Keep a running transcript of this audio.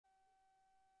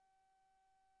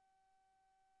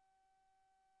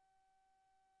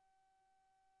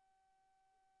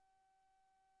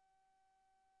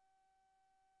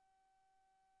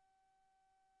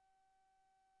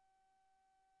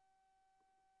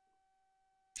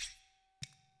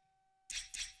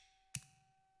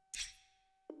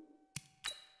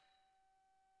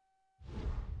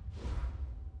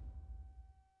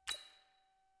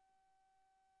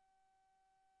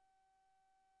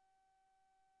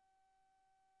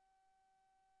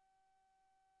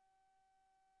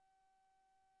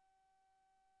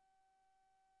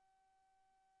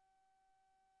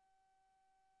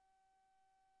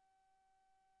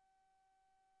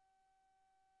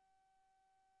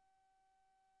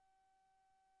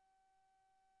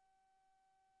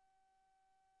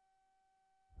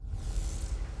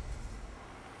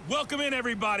Welcome in,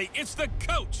 everybody. It's the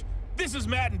coach. This is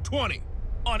Madden 20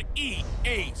 on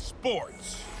EA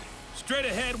Sports. Straight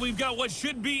ahead, we've got what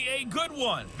should be a good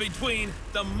one between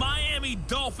the Miami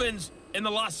Dolphins and the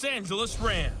Los Angeles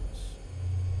Rams.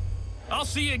 I'll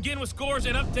see you again with scores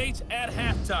and updates at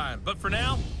halftime. But for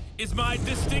now, it's my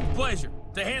distinct pleasure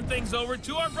to hand things over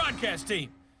to our broadcast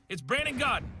team. It's Brandon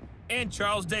Godden and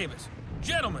Charles Davis.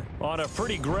 Gentlemen. On a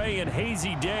pretty gray and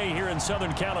hazy day here in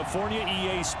Southern California,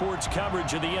 EA Sports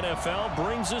coverage of the NFL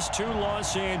brings us to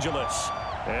Los Angeles.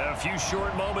 A few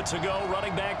short moments ago,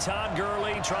 running back Todd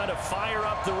Gurley trying to fire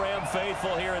up the Ram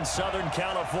faithful here in Southern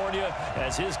California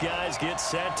as his guys get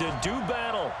set to do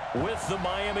battle with the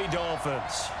Miami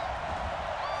Dolphins.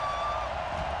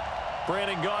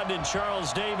 Brandon Godden and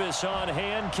Charles Davis on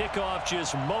hand. Kickoff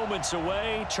just moments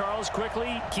away. Charles,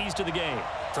 quickly, keys to the game.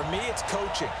 For me, it's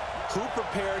coaching. Who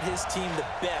prepared his team the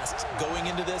best going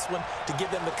into this one to give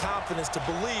them the confidence to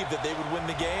believe that they would win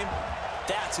the game?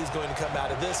 That's who's going to come out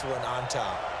of this one on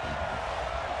top.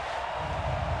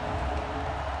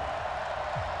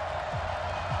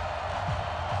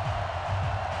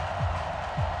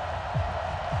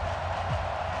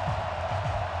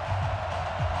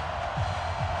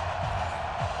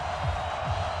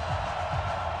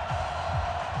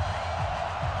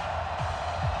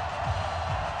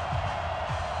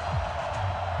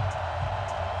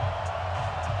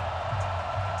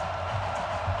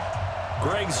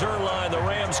 Greg Zuerlein, the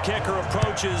Rams kicker,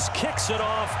 approaches, kicks it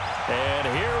off, and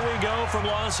here we go from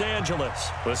Los Angeles.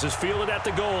 This is fielded at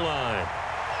the goal line.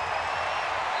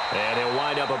 And he'll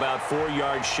wind up about 4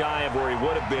 yards shy of where he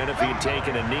would have been if he'd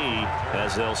taken a knee,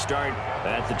 as they'll start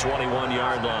at the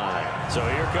 21-yard line. So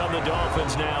here come the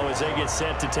Dolphins now as they get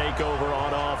set to take over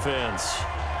on offense.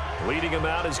 Leading them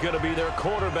out is going to be their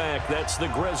quarterback. That's the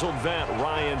grizzled vet,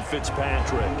 Ryan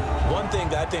Fitzpatrick. One thing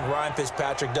that I think Ryan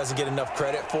Fitzpatrick doesn't get enough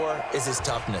credit for is his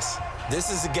toughness.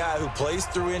 This is a guy who plays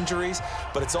through injuries,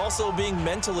 but it's also being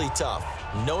mentally tough,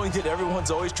 knowing that everyone's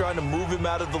always trying to move him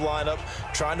out of the lineup,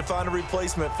 trying to find a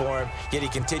replacement for him, yet he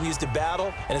continues to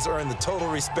battle and has earned the total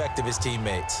respect of his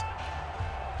teammates.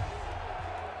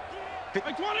 20!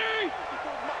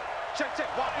 Check,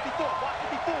 check. Walk 54, walk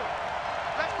 54.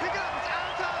 Let's pick it up. It's out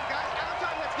of time, guys. Out of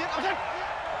time. Let's get up.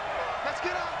 Let's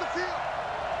get off the field.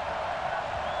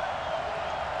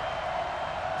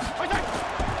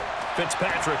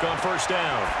 Fitzpatrick on first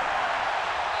down.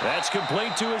 That's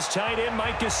complete to his tight end,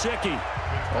 Mike Gesicki.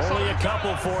 Only a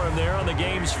couple for him there on the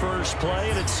game's first play,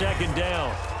 and it's second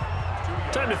down.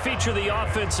 Time to feature the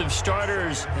offensive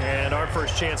starters, and our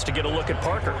first chance to get a look at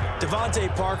Parker.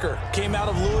 Devontae Parker came out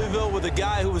of Louisville with a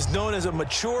guy who was known as a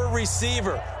mature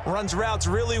receiver. Runs routes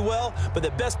really well, but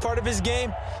the best part of his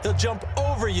game, he'll jump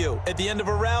over you at the end of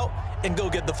a route and go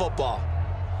get the football.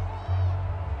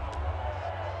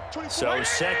 So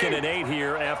 2nd and 8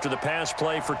 here after the pass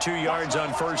play for 2 yards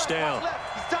on first down.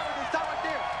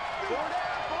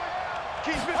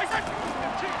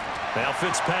 Now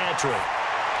Fitzpatrick.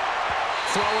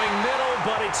 Throwing middle,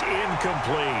 but it's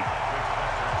incomplete.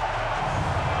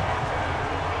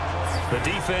 The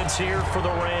defense here for the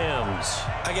Rams.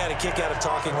 I got a kick out of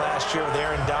talking last year with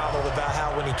Aaron Donald about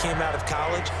how when he came out of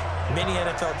college, many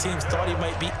NFL teams thought he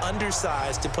might be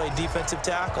undersized to play defensive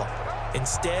tackle.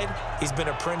 Instead, he's been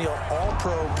a perennial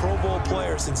all-pro, Pro Bowl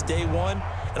player since day one,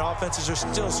 and offenses are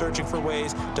still searching for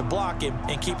ways to block him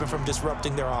and keep him from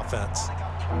disrupting their offense.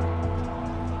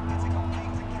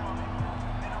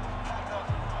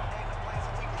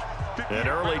 An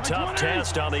early tough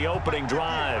test on the opening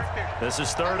drive. This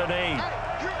is 3rd and 8.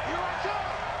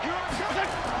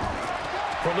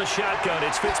 From the shotgun,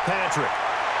 it's Fitzpatrick.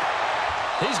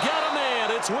 He's got a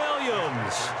man. It's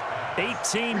Williams.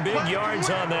 18 big yards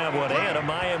on that one, and a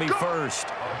Miami first.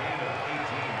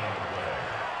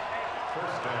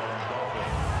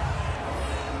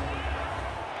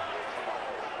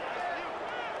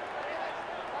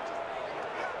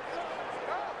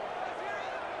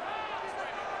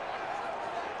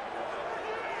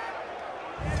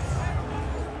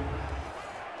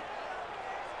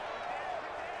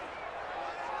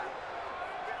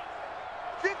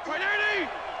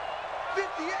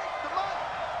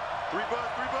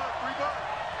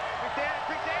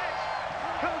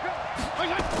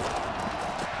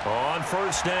 On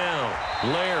first down,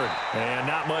 Laird, and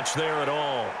not much there at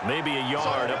all. Maybe a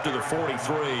yard up to the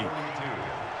 43.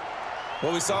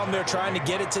 Well, we saw him there trying to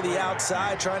get it to the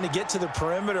outside, trying to get to the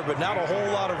perimeter, but not a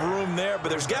whole lot of room there. But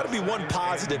there's got to be one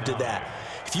positive to that.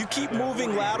 If you keep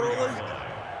moving laterally,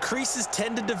 creases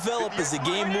tend to develop as the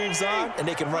game moves on, and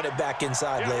they can run it back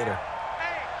inside later.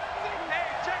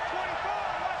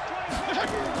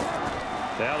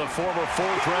 Now the former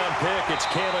 4th-round pick, it's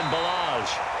Kalen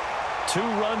Ballage. 2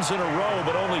 runs in a row,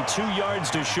 but only 2 yards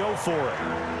to show for it.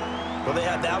 Well, they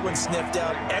had that one sniffed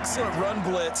out. Excellent run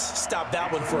blitz. Stopped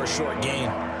that one for a short gain.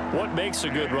 What makes a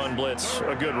good run blitz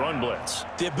a good run blitz?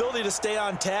 The ability to stay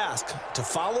on task, to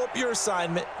follow up your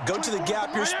assignment, go to the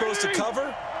gap you're supposed to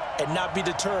cover, and not be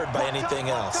deterred by anything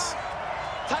else.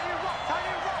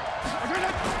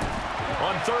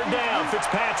 On 3rd down,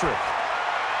 Fitzpatrick.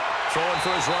 Throwing for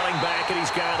his running back, and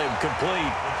he's got him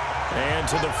complete. And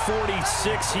to the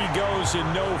 46 he goes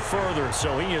and no further,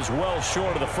 so he is well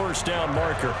short of the 1st down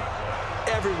marker.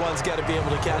 Everyone's got to be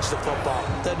able to catch the football.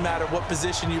 Doesn't matter what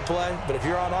position you play, but if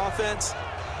you're on offense,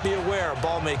 be aware a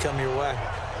ball may come your way.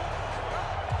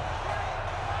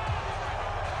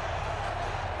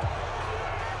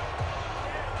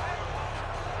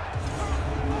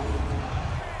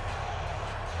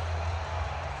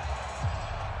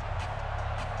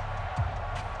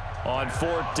 On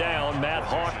 4th down, Matt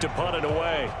Hawk to punt it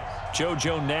away.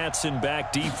 JoJo Natson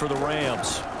back deep for the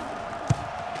Rams.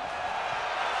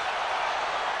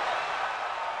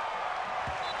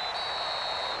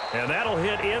 And that'll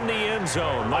hit in the end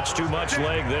zone. Much too much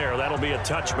leg there. That'll be a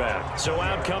touchback. So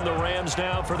out come the Rams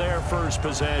now for their first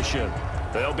possession.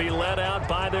 They'll be led out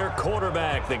by their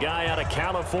quarterback, the guy out of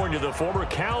California, the former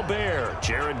Cal Bear,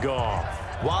 Jared Goff.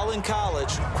 While in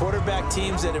college, quarterback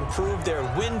teams that improved their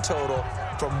win total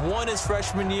from 1 his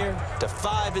freshman year to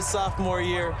 5 his sophomore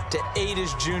year to 8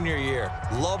 his junior year.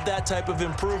 Love that type of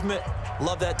improvement.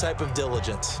 Love that type of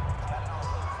diligence.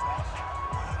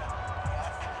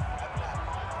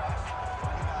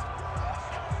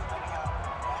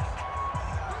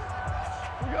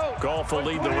 Goff will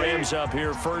lead the Rams up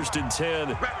here 1st and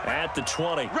 10 at the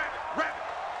 20.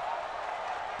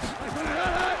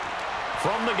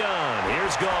 From the gun,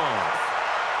 here's Goff.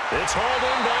 It's hauled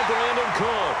in by Brandon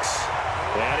Cooks.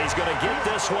 And he's going to get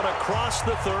this one across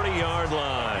the 30-yard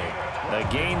line.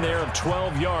 A gain there of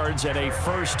 12 yards and a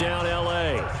 1st down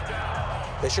L.A.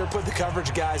 They sure put the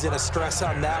coverage guys in a stress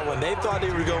on that one. They thought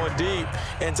they were going deep.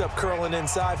 Ends up curling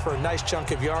inside for a nice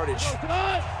chunk of yardage.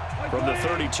 From the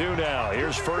 32 now,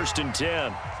 here's 1st and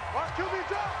 10.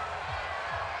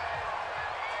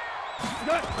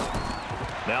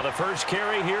 Now the first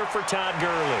carry here for Todd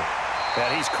Gurley.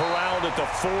 And he's corralled at the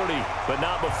 40, but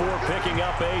not before picking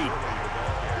up 8.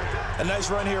 A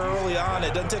nice run here early on.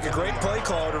 It doesn't take a great play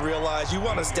caller to realize you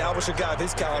want to establish a guy of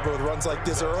his caliber with runs like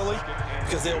this early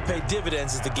because they'll pay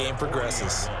dividends as the game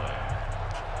progresses.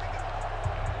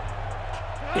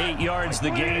 8 yards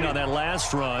the gain on that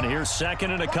last run. Here's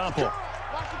 2nd and a couple.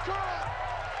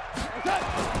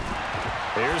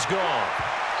 Here's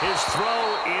Goff. His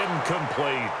throw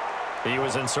incomplete. He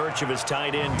was in search of his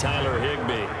tight end, Tyler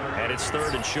Higbee, and it's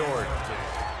 3rd and short.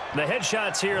 The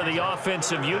headshots here, the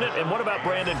offensive unit, and what about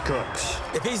Brandon Cooks?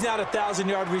 If he's not a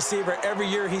 1,000-yard receiver every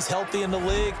year he's healthy in the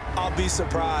league, I'll be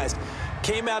surprised.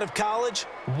 Came out of college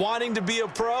wanting to be a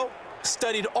pro,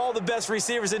 studied all the best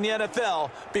receivers in the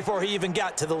NFL before he even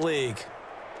got to the league.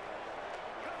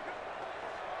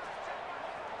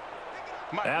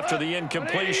 After the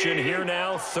incompletion, here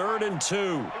now, 3rd and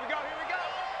 2.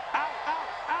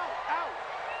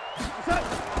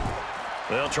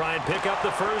 They'll try and pick up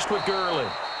the first with Gurley.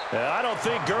 I don't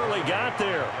think Gurley got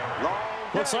there.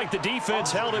 Looks like the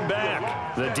defense held him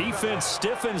back. The defense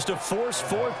stiffens to force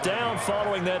 4th down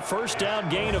following that 1st down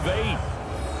gain of 8.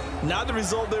 Not the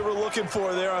result they were looking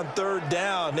for there on 3rd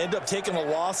down. They end up taking a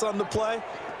loss on the play.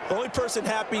 The only person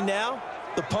happy now,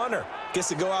 the punter, gets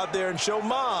to go out there and show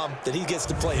Mom that he gets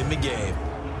to play in the game.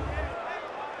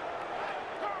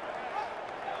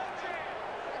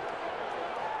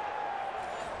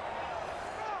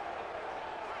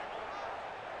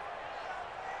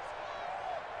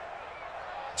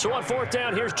 So on 4th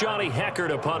down, here's Johnny Hecker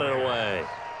to punt it away.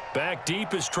 Back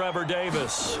deep is Trevor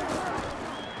Davis.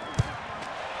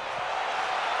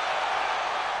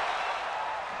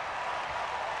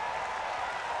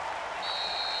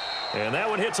 And that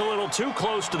one hits a little too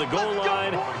close to the goal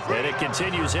line, and it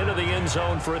continues into the end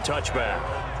zone for a touchback.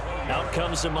 Out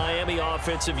comes the Miami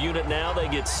offensive unit now. They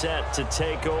get set to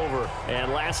take over.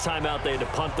 And last time out, they had to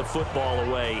punt the football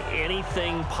away.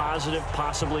 Anything positive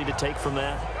possibly to take from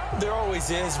that? There always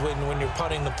is when you're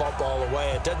punting the football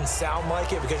away. It doesn't sound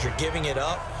like it because you're giving it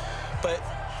up, but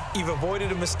you've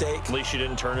avoided a mistake. At least you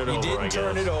didn't turn it over, You didn't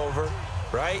turn it over,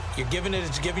 right? You're giving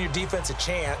your defense a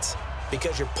chance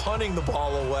because you're punting the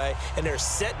ball away, and they're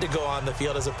set to go on the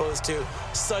field as opposed to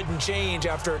sudden change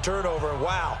after a turnover. And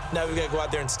wow, now we've got to go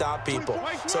out there and stop people.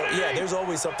 So, yeah, there's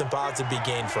always something positive to be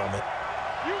gained from it.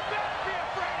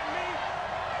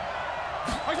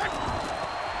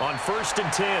 On 1st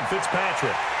and 10,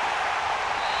 Fitzpatrick.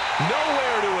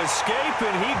 Nowhere to escape,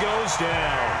 and he goes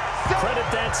down. Credit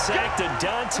that sack to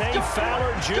Dante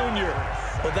Fowler Jr.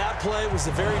 Well, that play was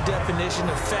the very definition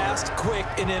of fast, quick,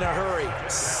 and in a hurry.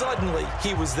 Suddenly,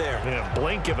 he was there. In a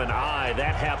blink of an eye,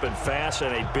 that happened fast,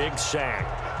 and a big sack.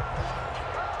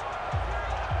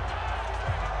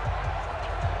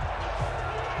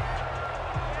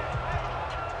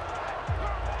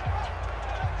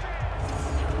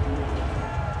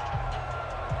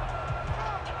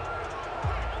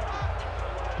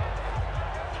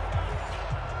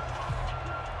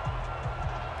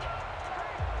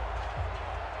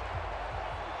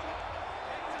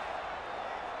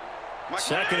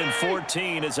 Second and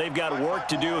 14 as they've got work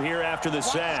to do here after the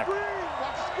sack.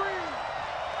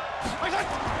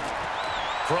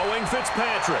 Throwing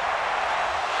Fitzpatrick.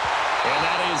 And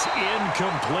that is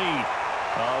incomplete.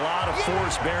 A lot of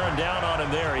force bearing down on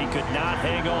him there. He could not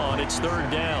hang on. It's third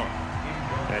down.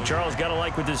 And Charles, got to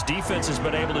like what this defense has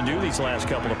been able to do these last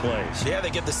couple of plays. Yeah, they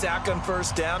get the sack on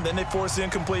first down, then they force the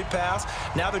incomplete pass.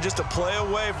 Now they're just a play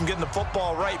away from getting the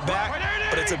football right back,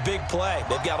 but it's a big play.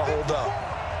 They've got to hold up.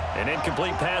 An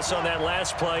incomplete pass on that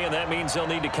last play, and that means they'll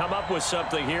need to come up with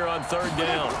something here on third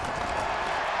down.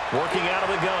 Working out of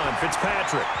the gun,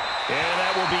 Fitzpatrick. And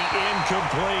that will be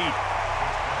incomplete.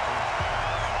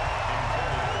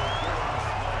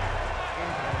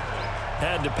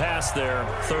 Had to pass there,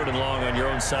 third and long on your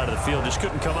own side of the field. Just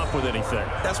couldn't come up with anything.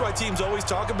 That's why teams always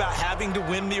talk about having to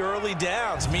win the early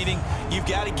downs, meaning you've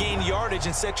got to gain yardage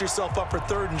and set yourself up for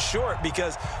third and short,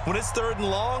 because when it's third and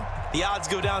long, the odds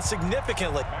go down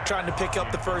significantly trying to pick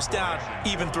up the first down,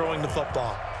 even throwing the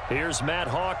football. Here's Matt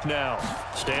Hawk now,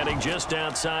 standing just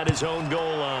outside his own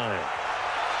goal line.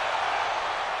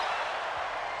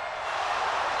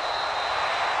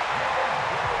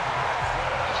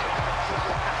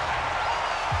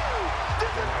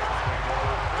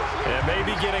 And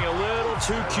maybe getting a little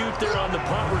too cute there on the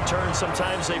punt return.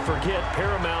 Sometimes they forget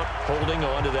Paramount holding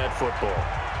on to that football.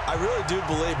 I really do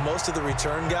believe most of the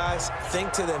return guys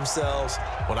think to themselves,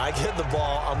 when I get the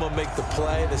ball, I'm going to make the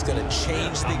play that's going to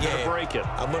change the game. I'm going to break it.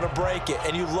 I'm going to break it.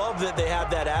 And you love that they have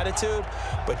that attitude,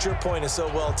 but your point is so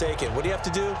well taken. What do you have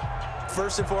to do?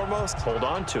 First and foremost, hold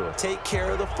on to it. Take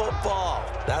care of the football.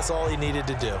 That's all he needed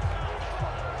to do.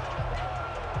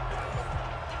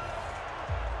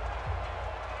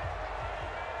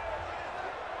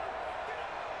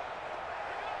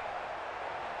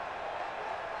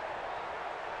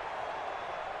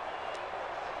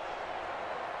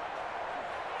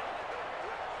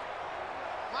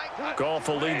 Goff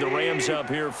will lead the Rams up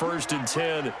here first and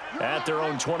 10 at their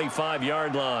own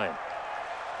 25-yard line.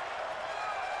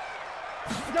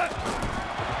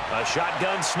 A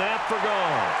shotgun snap for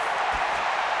Goff.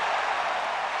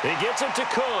 He gets it to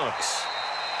Cooks.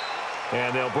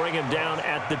 And they'll bring him down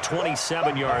at the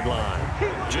 27-yard line.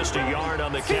 Just a yard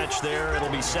on the catch there. It'll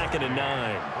be second and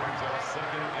 9.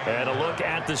 And a look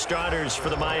at the starters for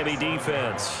the Miami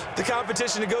defense. The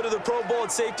competition to go to the Pro Bowl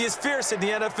at safety is fierce in the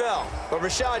NFL, but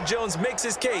Rashad Jones makes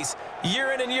his case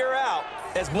year in and year out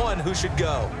as one who should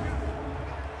go.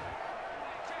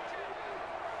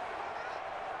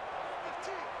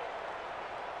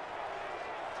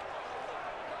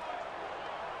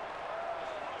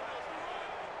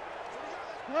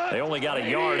 They only got a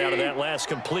yard out of that last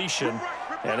completion,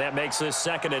 and that makes this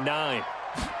second and 9.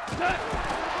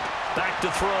 Back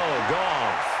to throw,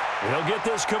 Goff. He'll get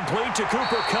this complete to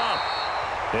Cooper Kupp.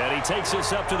 And he takes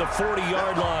this up to the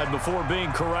 40-yard line before being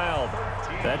corralled.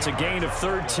 That's a gain of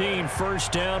 13,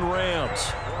 first down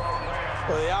Rams.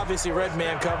 Well, they obviously red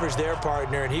man covers their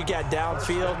partner, and he got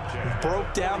downfield,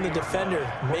 broke down the defender,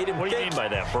 made him think. What do you mean by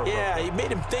that, Burko? Yeah, he made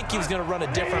him think he was going to run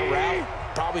a different route.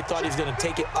 Probably thought he was going to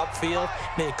take it upfield,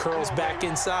 and then he curls back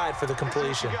inside for the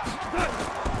completion.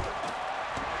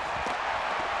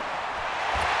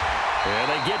 And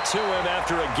they get to him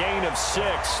after a gain of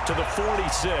 6 to the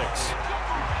 46.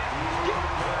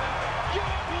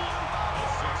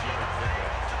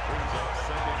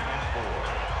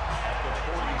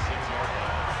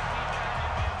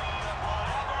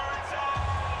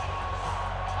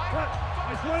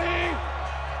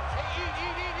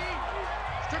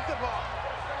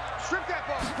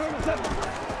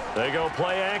 They go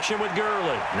play action with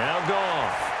Gurley. Now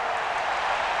Goff.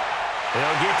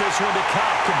 He'll get this one to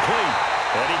Kupp, complete.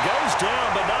 And he goes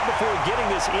down, but not before getting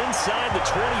this inside the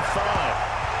 25.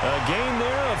 A gain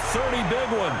there of 30 big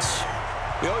ones.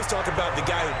 We always talk about the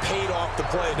guy who paid off the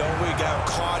play, don't we? The guy who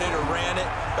caught it or ran it.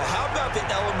 But how about the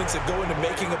elements that go into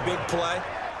making a big play?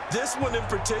 This one in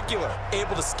particular,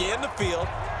 able to scan the field,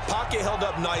 pocket held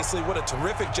up nicely. What a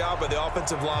terrific job by the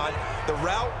offensive line. The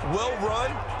route well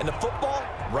run, and the football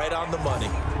right on the money.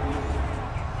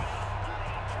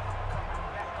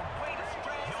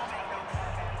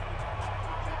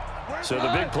 So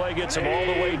the big play gets him all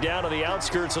the way down to the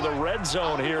outskirts of the red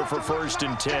zone here for 1st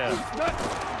and 10.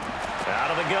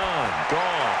 Out of the gun,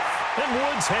 Goff. And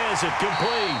Woods has it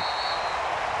complete.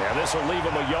 And this will leave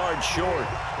him a yard short.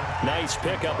 Nice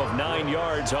pickup of 9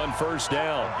 yards on 1st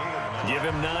down. Give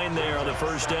him 9 there on the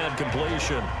 1st down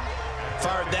completion.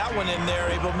 Fired that one in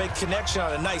there, able to make connection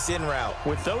on a nice in route.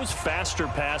 With those faster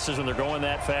passes when they're going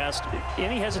that fast,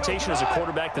 any hesitation as a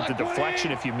quarterback that the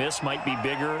deflection, if you miss, might be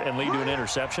bigger and lead to an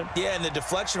interception? Yeah, and the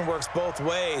deflection works both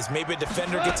ways. Maybe a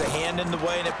defender gets a hand in the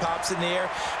way and it pops in the air.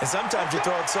 And sometimes you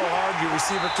throw it so hard your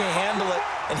receiver can't handle it,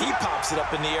 and he pops it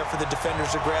up in the air for the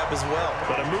defenders to grab as well.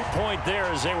 But a moot point there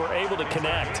as they were able to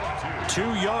connect. 2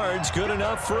 yards, good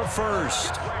enough for a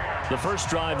first. The first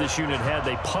drive this unit had,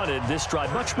 they punted. This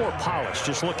drive, much more polished,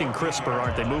 just looking crisper,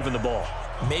 aren't they, moving the ball?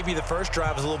 Maybe the first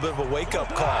drive was a little bit of a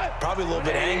wake-up call. Probably a little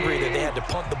bit angry that they had to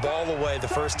punt the ball away the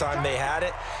first time they had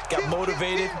it. Got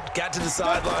motivated, got to the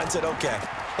sideline, said, okay,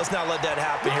 let's not let that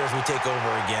happen here as we take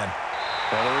over again.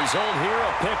 And the result here,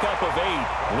 a pickup of 8.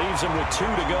 Leaves them with 2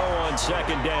 to go on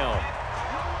 2nd down.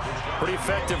 Pretty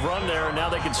effective run there, and now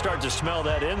they can start to smell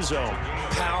that end zone.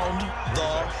 Pound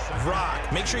the rock.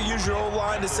 Make sure you use your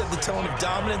O-line to set the tone of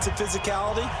dominance and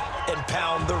physicality, and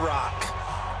pound the rock.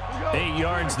 8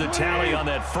 yards the tally on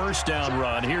that 1st down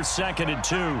run. Here's 2nd and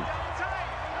 2.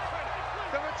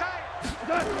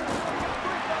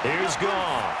 Here's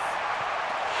Goff.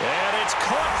 And it's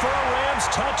caught for a Rams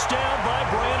touchdown by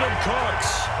Brandon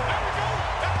Cooks.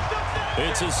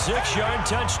 It's a 6-yard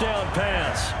touchdown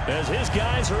pass as his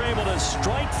guys are able to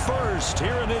strike first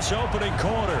here in this opening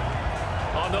quarter.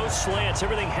 On those slants,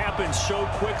 everything happens so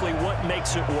quickly. What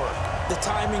makes it work? The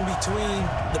timing between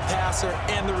the passer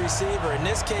and the receiver. In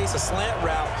this case, a slant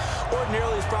route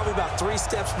ordinarily is probably about 3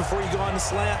 steps before you go on the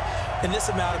slant. In this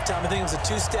amount of time, I think it was a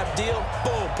 2-step deal.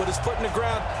 Boom, put his foot in the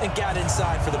ground and got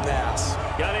inside for the pass.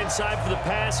 Got inside for the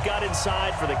pass, got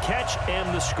inside for the catch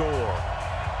and the score.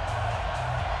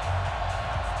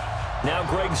 Now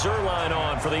Greg Zuerlein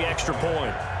on for the extra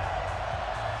point.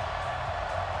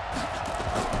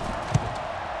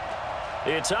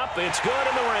 It's up, it's good,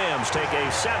 and the Rams take a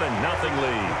 7-0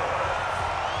 lead.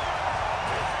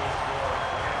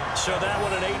 So that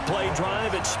one, an 8-play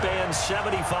drive. It spans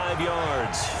 75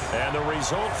 yards. And the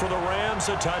result for the Rams,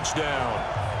 a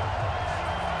touchdown.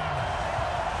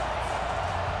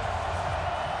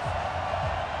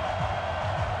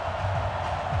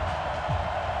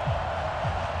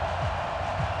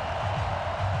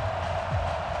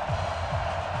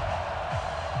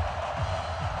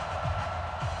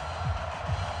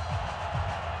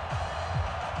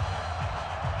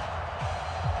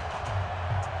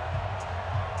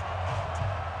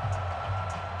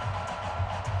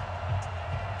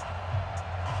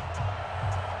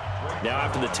 Now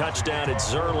after the touchdown,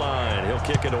 it's Zuerlein. He'll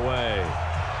kick it away.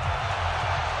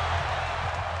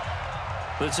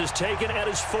 This is taken at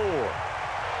his 4.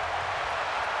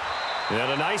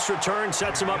 And a nice return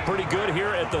sets him up pretty good here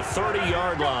at the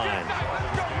 30-yard line.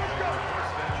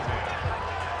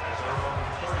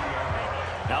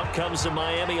 Out comes the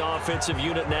Miami offensive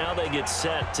unit now. They get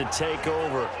set to take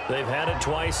over. They've had it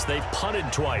twice. They've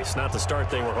punted twice. Not the start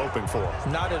they were hoping for.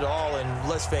 Not at all, and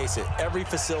let's face it, every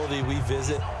facility we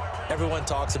visit, everyone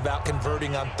talks about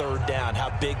converting on 3rd down, how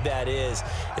big that is.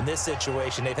 In this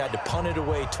situation, they've had to punt it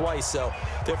away twice, so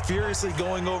they're furiously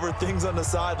going over things on the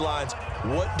sidelines.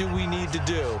 What do we need to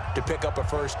do to pick up a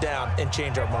 1st down and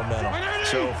change our momentum?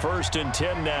 So 1st and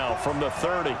 10 now from the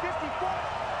 30.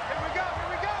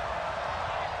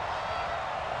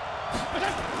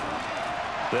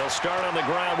 They'll start on the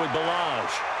ground with Balaj.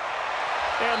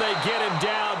 And they get him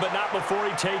down, but not before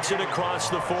he takes it across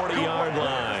the 40-yard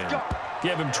line.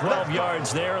 Give him 12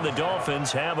 yards there, and the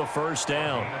Dolphins have a 1st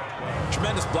down.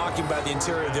 Tremendous blocking by the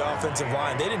interior of the offensive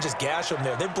line. They didn't just gash him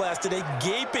there. They blasted a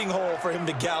gaping hole for him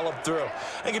to gallop through.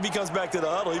 I think if he comes back to the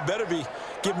huddle, he better be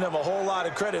giving them a whole lot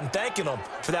of credit and thanking them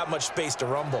for that much space to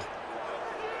rumble.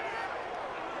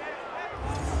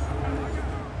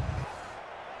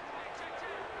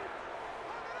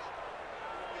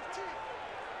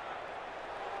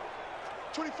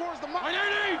 Is the mark. Let's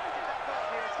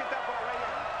get that ball right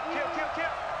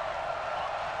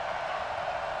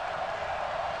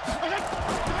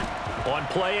here. On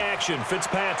play action,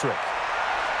 Fitzpatrick.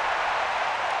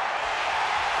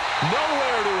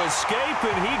 Nowhere to escape,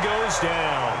 and he goes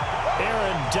down.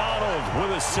 Aaron Donald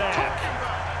with a sack.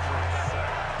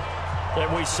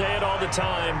 And we say it all the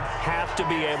time, have to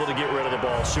be able to get rid of the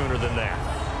ball sooner than that.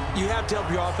 You have to help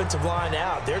your offensive line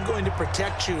out. They're going to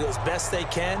protect you as best they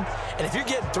can. And if you're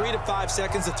getting 3 to 5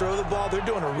 seconds to throw the ball, they're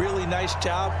doing a really nice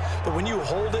job. But when you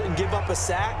hold it and give up a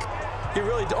sack, you're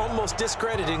really almost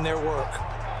discrediting their work.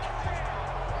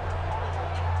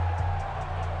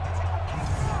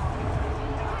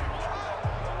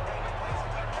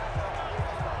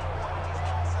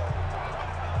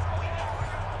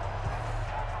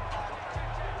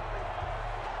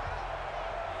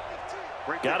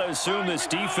 Got to assume this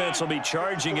defense will be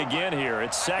charging again here.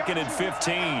 It's 2nd and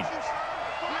 15.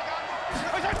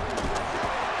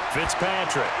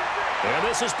 Fitzpatrick. And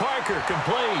this is Parker,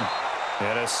 complete.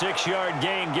 And a 6-yard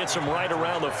gain gets him right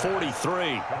around the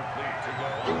 43.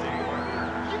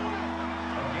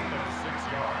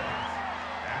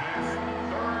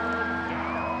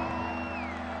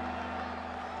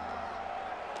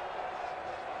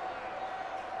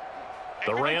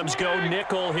 The Rams go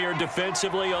nickel here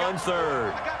defensively on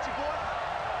 3rd.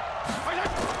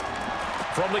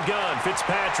 From the gun,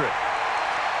 Fitzpatrick.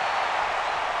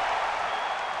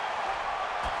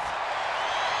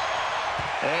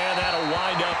 And that'll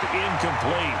wind up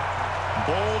incomplete.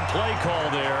 Bold play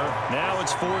call there. Now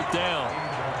it's 4th down.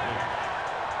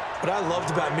 What I loved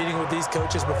about meeting with these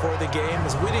coaches before the game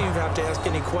is we didn't even have to ask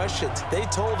any questions. They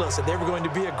told us that they were going to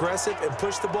be aggressive and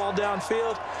push the ball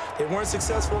downfield. They weren't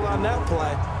successful on that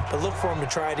play, but look for them to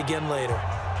try it again later.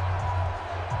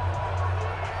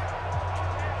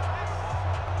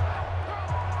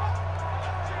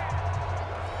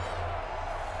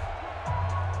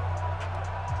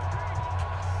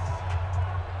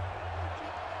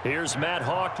 Here's Matt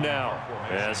Hawk now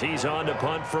as he's on to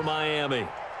punt for Miami.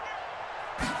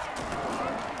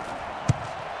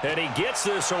 And he gets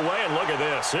this away, and look at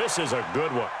this. This is a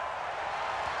good one.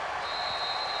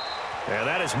 And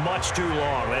that is much too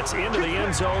long. That's into the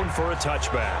end zone for a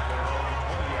touchback.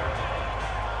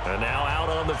 And now out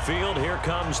on the field, here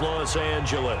comes Los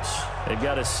Angeles. They've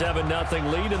got a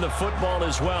 7-0 lead in the football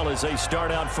as well as they start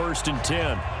out 1st and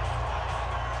 10.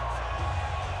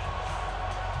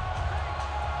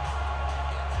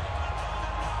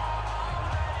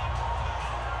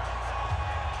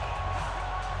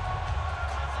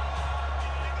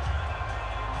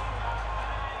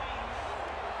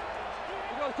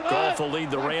 Goff will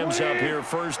lead the Rams up here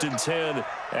 1st and 10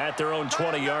 at their own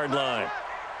 20-yard line.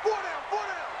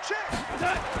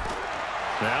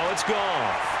 Now it's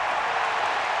Goff.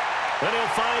 And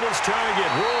he'll find his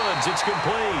target. Woods, it's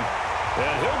complete.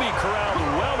 And he'll be corralled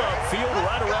well upfield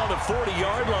right around the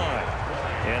 40-yard line.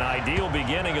 An ideal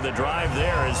beginning of the drive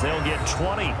there as they'll get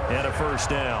 20 and a 1st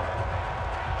down.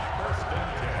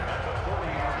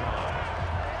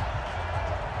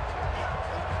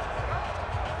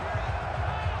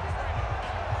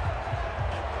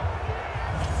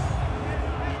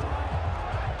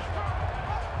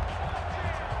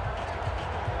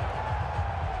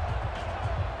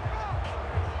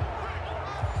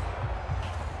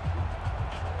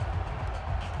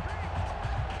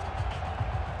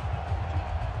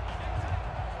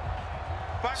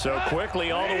 So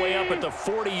quickly all the way up at the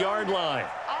 40-yard line.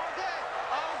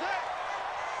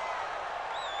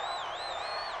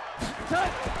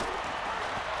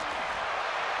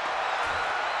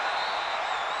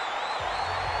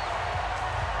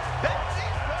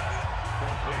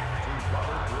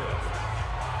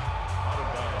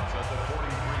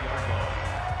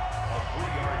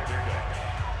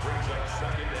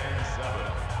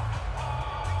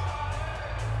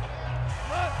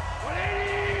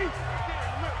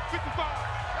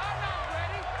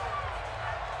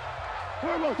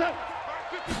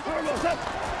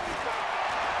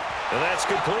 And that's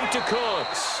complete to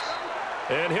Cooks.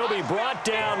 And he'll be brought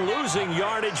down, losing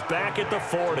yardage back at the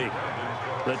 40.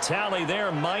 The tally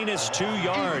there, -2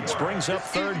 yards, brings up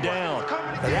 3rd down.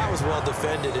 Now that was well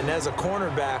defended, and as a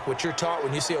cornerback, what you're taught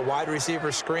when you see a wide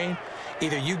receiver screen,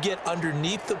 either you get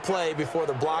underneath the play before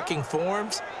the blocking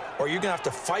forms, or you're going to have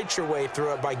to fight your way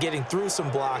through it by getting through some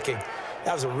blocking.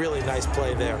 That was a really nice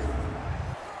play there.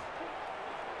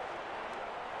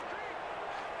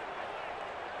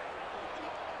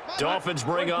 Dolphins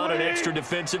bring on an extra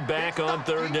defensive back on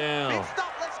 3rd down.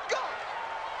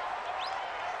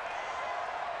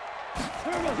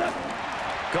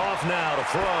 Goff now to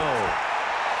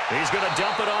throw. He's going to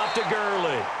dump it off to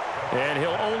Gurley. And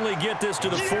he'll only get this to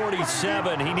the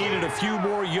 47. He needed a few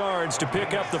more yards to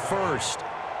pick up the 1st.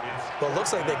 Well, it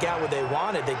looks like they got what they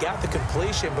wanted. They got the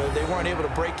completion, but they weren't able to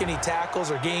break any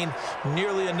tackles or gain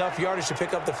nearly enough yardage to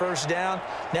pick up the 1st down.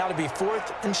 Now to be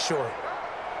 4th and short.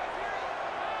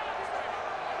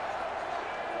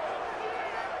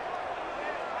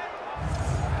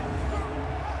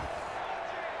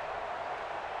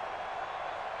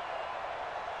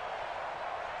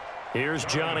 Here's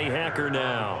Johnny Hacker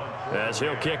now as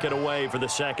he'll kick it away for the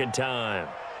 2nd time.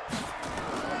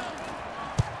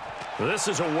 This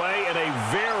is away and a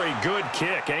very good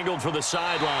kick angled for the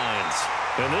sidelines.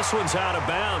 And this one's out of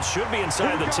bounds. Should be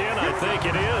inside the 10, I think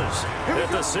it is. At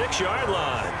the 6-yard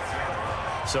line.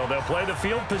 So they'll play the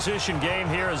field position game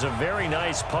here as a very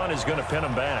nice punt is going to pin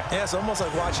them back. Yeah, it's almost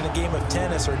like watching a game of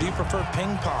tennis, or do you prefer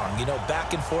ping pong? You know,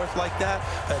 back and forth like that?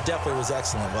 That definitely was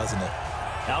excellent, wasn't it?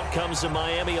 Out comes the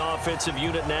Miami offensive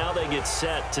unit now. They get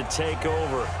set to take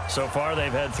over. So far,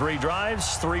 they've had 3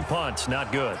 drives, 3 punts.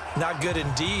 Not good. Not good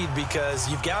indeed, because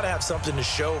you've got to have something to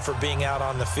show for being out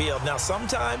on the field. Now,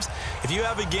 sometimes, if you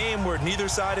have a game where neither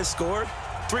side has scored,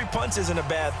 3 punts isn't a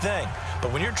bad thing.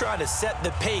 But when you're trying to set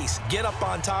the pace, get up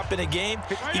on top in a game,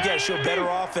 you got to show better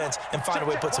offense and find a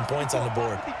way to put some points on the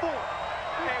board.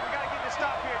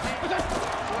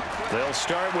 They'll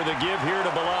start with a give here to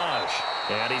Balaj.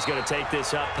 And he's going to take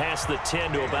this up past the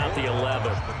 10 to about the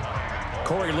 11.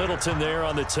 Corey Littleton there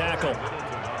on the tackle.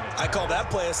 I call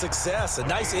that play a success. A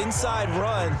nice inside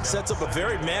run sets up a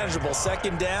very manageable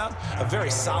second down, a very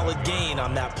solid gain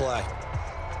on that play.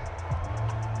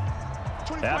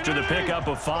 After the pickup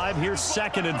of 5, here's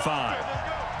 2nd and 5.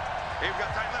 Hey, we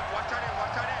got tight left. Watch tight end.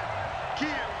 Watch tight end.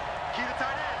 Key to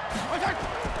tight end.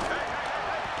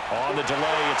 On the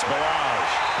delay, it's Balaj.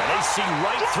 And they see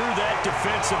right through that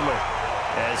defensively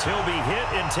as he'll be hit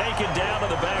and taken down to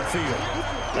the backfield.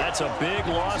 That's a big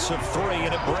loss of 3,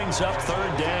 and it brings up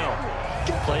 3rd down.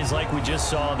 Plays like we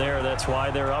just saw there. That's why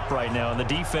they're up right now. And the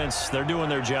defense, they're doing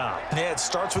their job. Yeah, it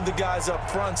starts with the guys up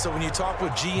front. So when you talk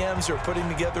with GMs who are putting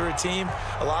together a team,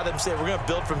 a lot of them say we're going to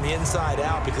build from the inside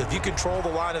out, because if you control the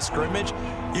line of scrimmage,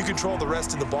 you control the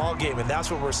rest of the ball game, and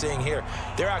that's what we're seeing here.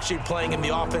 They're actually playing in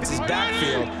the offense's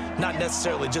backfield, not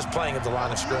necessarily just playing at the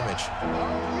line of scrimmage.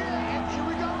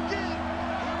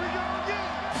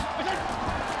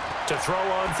 To throw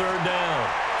on 3rd down.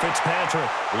 Fitzpatrick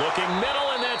looking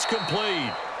middle, and that's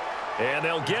complete. And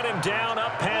they'll get him down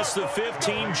up past the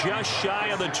 15, just shy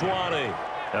of the 20.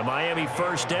 A Miami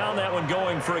 1st down, that one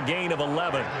going for a gain of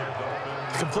 11.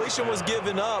 Completion was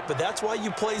given up, but that's why you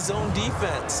play zone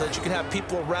defense, so that you can have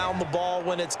people around the ball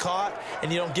when it's caught,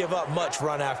 and you don't give up much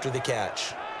run after the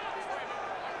catch.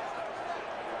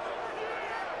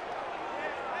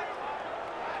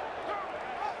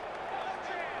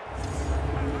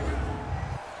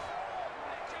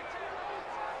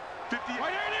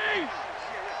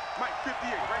 Mike,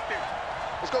 58, right there.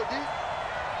 Let's go, D.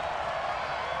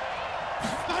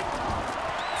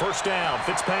 1st down,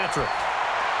 Fitzpatrick.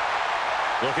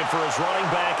 Looking for his running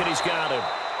back, and he's got him.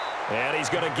 And he's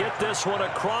going to get this one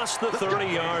across the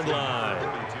 30-yard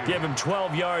line. Give him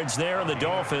 12 yards there, and the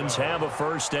Dolphins have a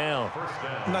 1st down.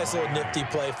 Nice little nifty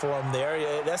play for him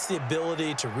there. That's the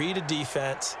ability to read a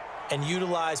defense and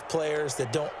utilize players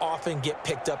that don't often get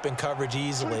picked up in coverage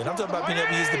easily. And I'm talking about being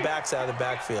able to use the backside of the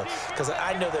backfield. Because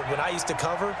I know that when I used to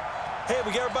cover, hey,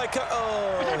 we got everybody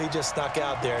oh, he just snuck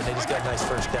out there, and they just got a nice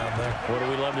 1st down there. What do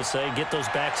we love to say? Get those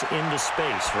backs into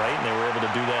space, right? And they were able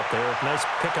to do that there. Nice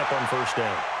pickup on 1st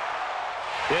down.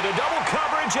 Into double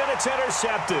coverage, and it's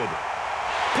intercepted.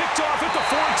 Picked off at the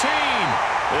 14.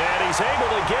 And he's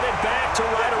able to get it back to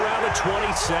right around the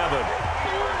 27.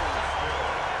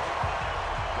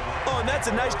 Oh, and that's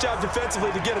a nice job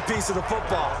defensively to get a piece of the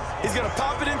football. He's going to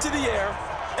pop it into the air,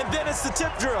 and then it's the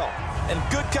tip drill. And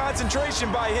good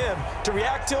concentration by him to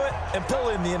react to it and pull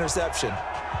in the interception.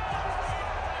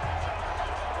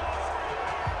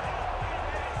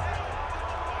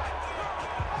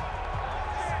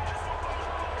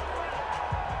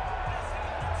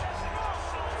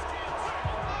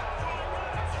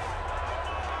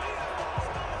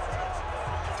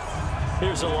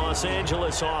 Here's a Los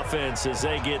Angeles offense as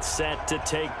they get set to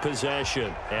take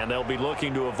possession. And they'll be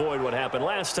looking to avoid what happened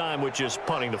last time, which is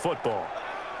punting the football.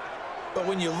 But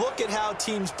when you look at how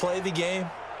teams play the game,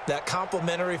 that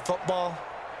complementary football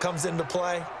comes into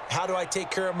play. How do I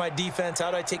take care of my defense?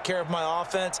 How do I take care of my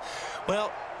offense?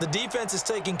 Well, the defense is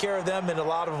taking care of them in a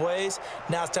lot of ways.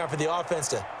 Now it's time for the offense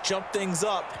to jump things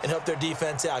up and help their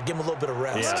defense out. Give them a little bit of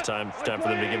rest. Yeah, time for them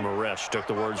to give them a rest. Took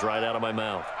the words right out of my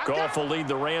mouth. Goff will lead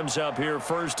the Rams up here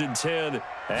 1st and 10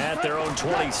 at their own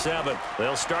 27.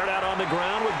 They'll start out on the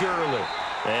ground with Gurley.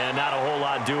 And not a whole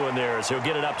lot doing there as he'll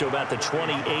get it up to about the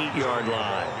 28-yard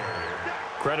line.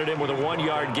 Credit him with a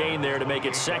 1-yard gain there to make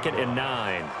it 2nd and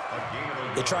 9.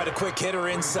 They tried a quick hitter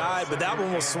inside, but that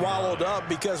one was swallowed up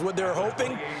because what they're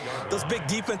hoping, those big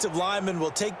defensive linemen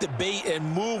will take the bait and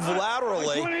move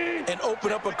laterally and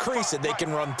open up a crease that they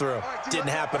can run through. Didn't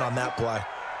happen on that play.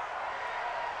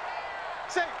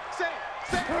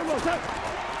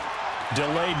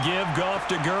 Delayed give, Goff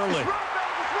to Gurley.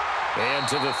 And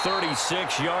to the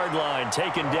 36-yard line,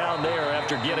 taken down there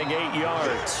after getting 8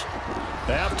 yards.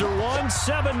 After one,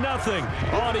 7-0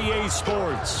 on EA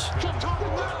Sports.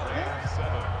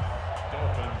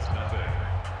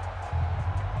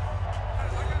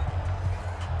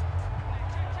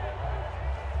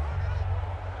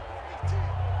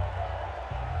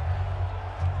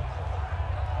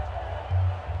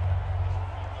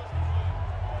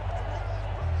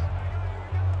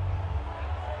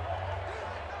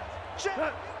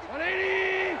 Check.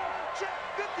 180. Check.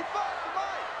 55 to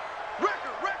mine.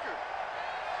 Record.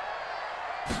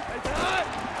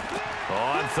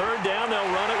 On third down, they'll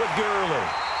run it with Gurley.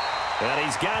 And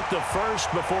he's got the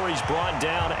first before he's brought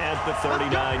down at the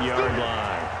 39-yard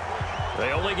line.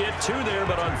 They only get 2 there,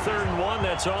 but on 3rd and 1,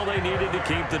 that's all they needed to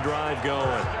keep the drive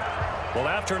going. Well,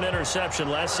 after an interception,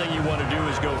 last thing you want to do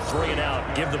is go 3 and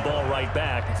out, give the ball right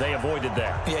back. They avoided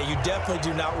that. Yeah, you definitely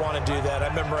do not want to do that. I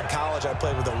remember in college I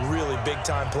played with a really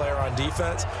big-time player on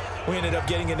defense. We ended up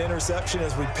getting an interception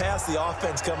as we passed the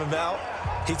offense coming out.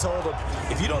 He told him,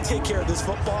 if you don't take care of this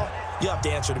football, you'll have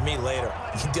to answer to me later.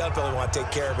 You definitely want to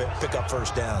take care of it, pick up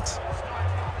first downs.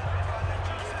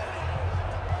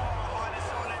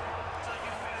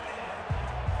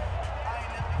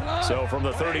 So from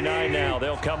the 39 now,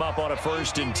 they'll come up on a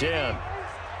 1st and 10.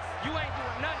 You ain't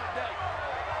doing nothing today.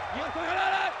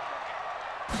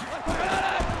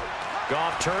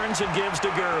 Goff turns and gives to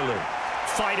Gurley.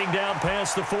 Fighting down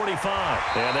past the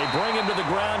 45. And they bring him to the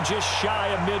ground just shy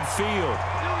of midfield.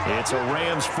 It's a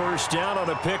Rams 1st down on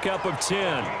a pickup of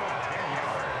 10.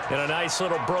 And a nice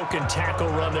little broken tackle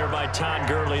run there by Todd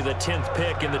Gurley, the 10th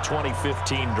pick in the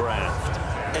 2015 draft.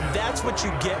 And that's what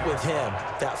you get with him,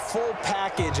 that full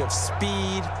package of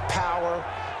speed, power,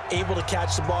 able to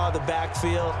catch the ball out of the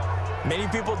backfield. Many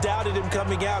people doubted him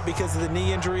coming out because of the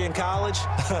knee injury in college.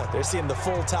 They're seeing the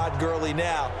full Todd Gurley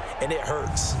now, and it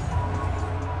hurts. Here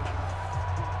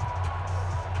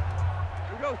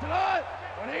we go, tonight.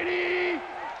 180.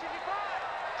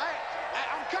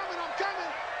 I'm coming.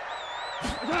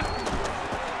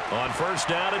 On 1st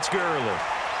down, it's Gurley.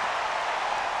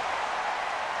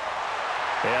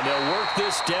 And they'll work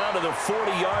this down to the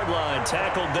 40-yard line,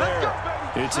 tackled there.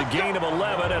 It's a gain of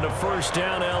 11 and a 1st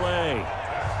down, L.A.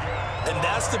 And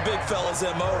that's the big fella's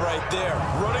MO right there.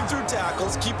 Running through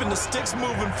tackles, keeping the sticks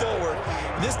moving forward.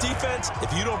 This defense,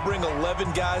 if you don't bring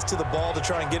 11 guys to the ball to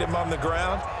try and get him on the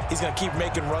ground, he's going to keep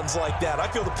making runs like that. I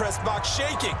feel the press box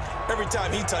shaking every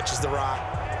time he touches the rock.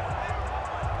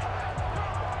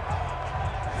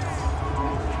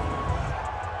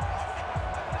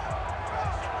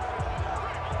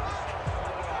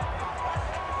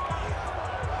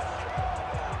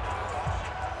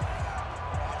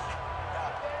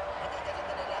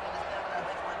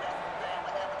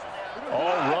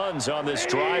 On this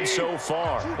drive so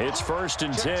far. It's 1st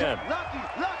and 10. Lucky.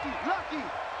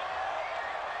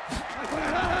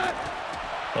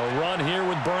 A run here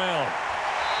with Brown.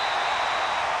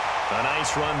 A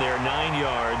nice run there, 9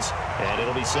 yards, and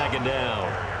it'll be 2nd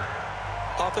down.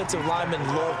 Offensive linemen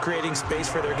love creating space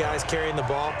for their guys carrying the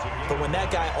ball, but when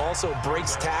that guy also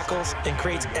breaks tackles and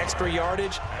creates extra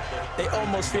yardage, they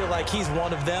almost feel like he's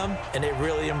one of them, and they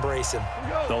really embrace him.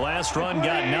 The last run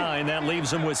got 9. That leaves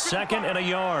them with 2nd and a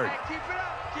yard. Keep it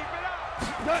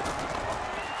up.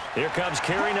 Here comes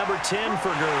carry number 10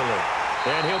 for Gurley,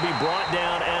 and he'll be brought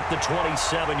down at the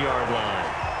 27-yard line.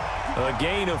 A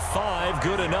gain of 5,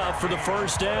 good enough for the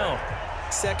 1st down.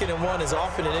 2nd and 1 is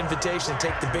often an invitation to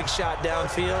take the big shot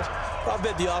downfield. I'll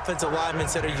bet the offensive lineman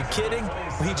said, are you kidding?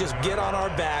 We just get on our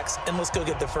backs and let's go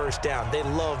get the 1st down. They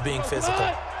love being physical.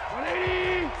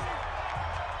 180.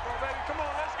 Come on, baby. Come on,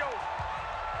 let's go.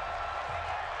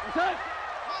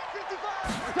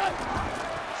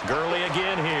 Gurley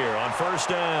again here on 1st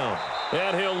down.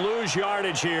 And he'll lose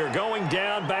yardage here, going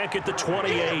down back at the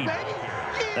 28.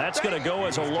 That's going to go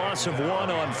as a loss of 1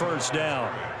 on 1st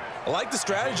down. I like the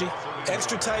strategy.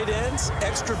 Extra tight ends,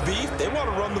 extra beef. They want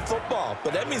to run the football,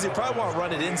 but that means they probably want to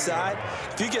run it inside.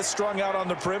 If you get strung out on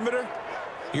the perimeter,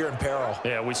 you're in peril.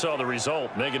 Yeah, we saw the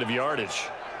result, negative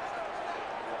yardage.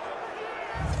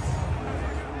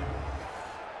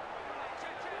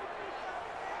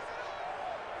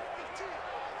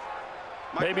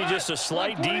 Maybe just a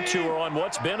slight detour on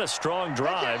what's been a strong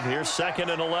drive. Here's 2nd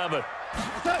and 11.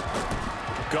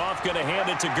 Goff going to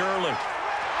hand it to Gurley.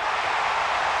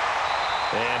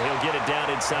 And he'll get it down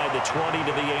inside the 20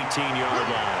 to the 18-yard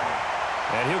line.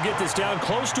 And he'll get this down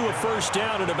close to a 1st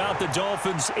down at about the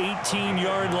Dolphins'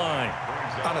 18-yard line.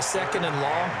 On a 2nd and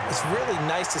long, it's really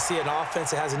nice to see an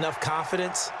offense that has enough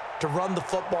confidence to run the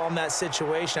football in that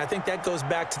situation. I think that goes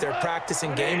back to their practice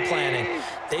and game planning.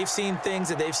 They've seen things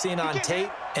that they've seen on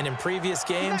tape and in previous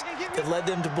games that led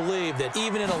them to believe that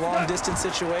even in a long-distance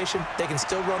situation, they can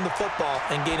still run the football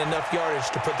and gain enough yardage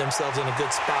to put themselves in a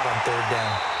good spot on 3rd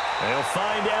down. They'll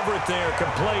find Everett there,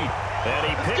 complete. And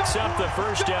he picks up the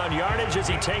 1st down yardage as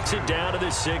he takes it down to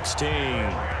the 16.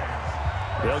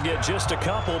 They'll get just a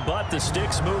couple, but the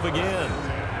sticks move again.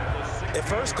 At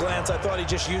first glance, I thought he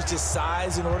just used his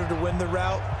size in order to win the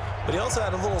route, but he also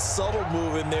had a little subtle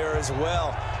move in there as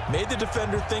well. Made the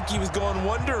defender think he was going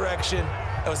one direction,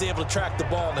 and was able to track the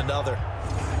ball in another.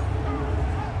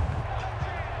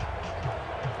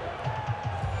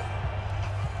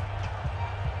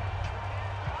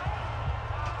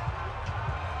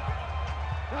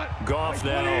 Goff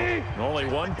now. Only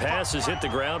one pass has hit the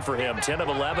ground for him. 10 of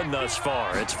 11 thus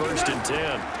far. It's 1st and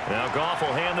 10. Now Goff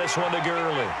will hand this one to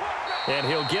Gurley. And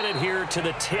he'll get it here to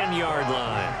the 10-yard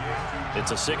line.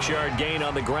 It's a 6-yard gain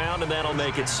on the ground, and that'll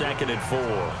make it 2nd and 4.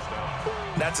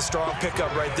 That's a strong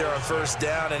pickup right there on 1st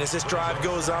down. And as this drive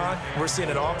goes on, we're seeing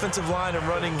an offensive line and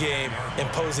running game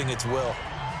imposing its will.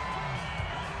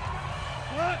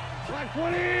 Black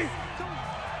 20.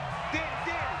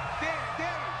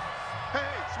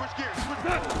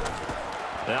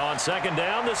 Now on 2nd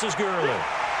down, this is Gurley.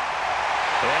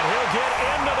 And he'll get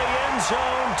into the end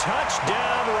zone.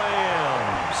 Touchdown,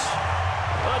 Rams.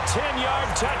 A 10-yard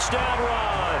touchdown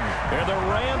run. And the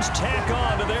Rams tack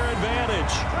on to their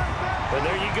advantage. And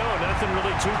there you go. Nothing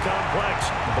really too complex.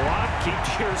 Block, keep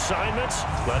to your assignments.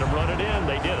 Let them run it in.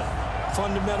 They did it.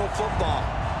 Fundamental football.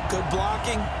 Good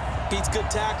blocking beats good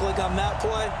tackling on that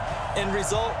play. End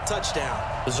result, touchdown.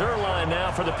 Zerline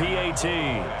now for the PAT.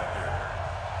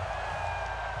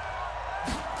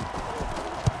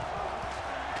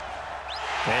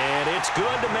 And it's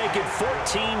good to make it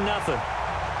 14-0.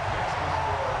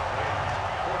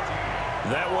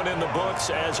 That one in the books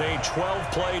as a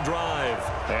 12-play drive.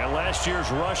 And last year's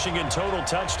rushing and total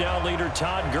touchdown leader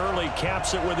Todd Gurley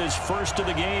caps it with his first of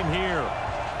the game here.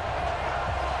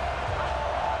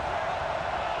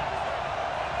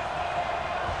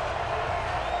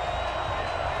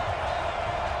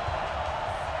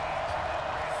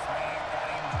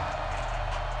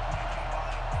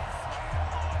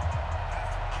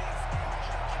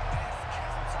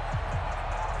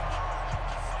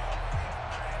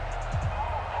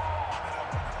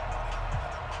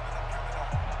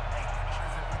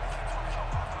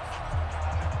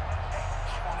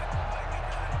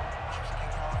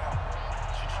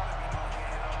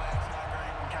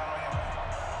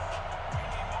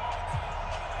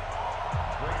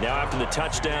 Now after the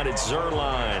touchdown, it's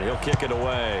Zerline. He'll kick it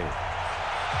away.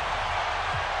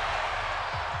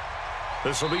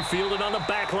 This will be fielded on the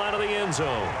back line of the end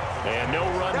zone. And no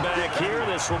run back here.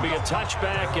 This will be a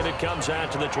touchback, and it comes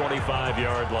out to the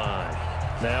 25-yard line.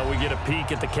 Now we get a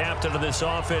peek at the captain of this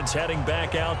offense heading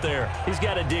back out there. He's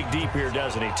got to dig deep here,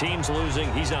 doesn't he? Team's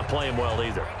losing. He's not playing well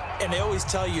either. And they always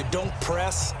tell you, don't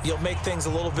press. You'll make things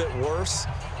a little bit worse.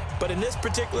 But in this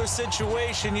particular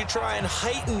situation, you try and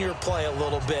heighten your play a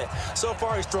little bit. So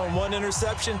far, he's thrown one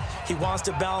interception. He wants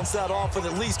to balance that off with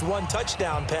at least one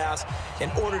touchdown pass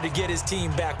in order to get his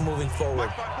team back moving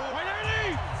forward.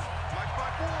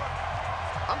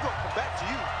 I'm going to come back to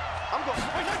you. I'm going to...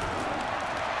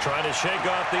 Trying to shake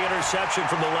off the interception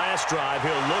from the last drive.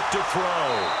 He'll look to throw.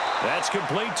 That's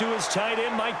complete to his tight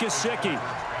end, Mike Gesicki.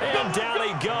 And down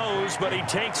he goes, but he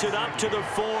takes it up to the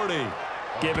 40.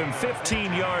 Give him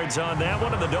 15 yards on that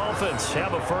one, and the Dolphins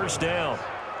have a 1st down.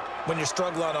 When you're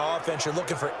struggling on offense, you're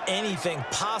looking for anything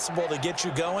possible to get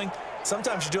you going.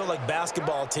 Sometimes you do it like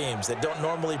basketball teams that don't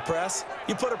normally press.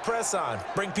 You put a press on,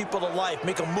 bring people to life,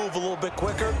 make them move a little bit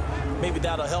quicker. Maybe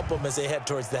that'll help them as they head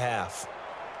towards the half.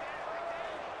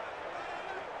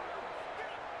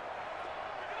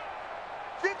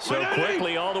 So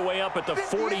quickly all the way up at the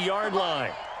 40-yard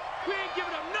line. We ain't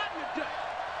giving up nothing today.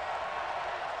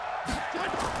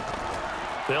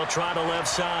 They'll try to left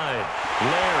side.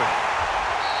 Laird.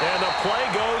 And the play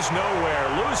goes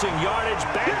nowhere. Losing yardage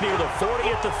back near the 40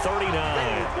 at the 39.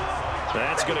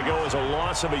 That's going to go as a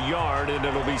loss of a yard, and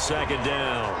it'll be 2nd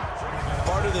down.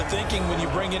 Part of the thinking when you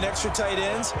bring in extra tight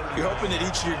ends, you're hoping that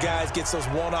each of your guys gets those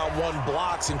one-on-one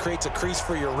blocks and creates a crease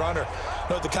for your runner. You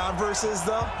know what the converse is,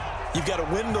 though? You've got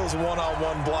to win those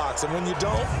one-on-one blocks, and when you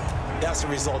don't, that's the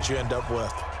result you end up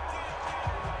with.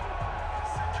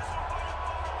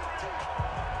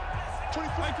 25-20!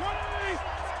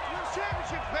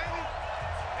 Championships, baby!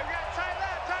 They got tight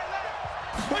left.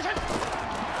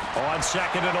 On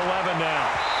 2nd and 11 now.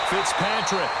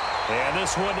 Fitzpatrick. And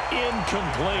this one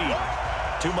incomplete.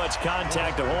 Too much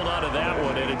contact to hold on to that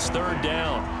one, and it's 3rd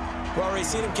down. We've already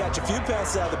seen him catch a few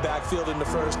passes out of the backfield in the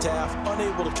first half,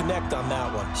 unable to connect on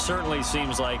that one. Certainly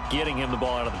seems like getting him the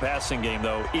ball out of the passing game,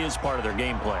 though, is part of their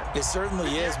game plan. It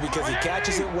certainly is, because he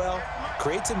catches it well,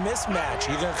 creates a mismatch.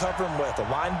 You're going to cover him with a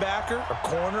linebacker, a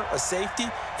corner, a safety.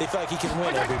 They feel like he can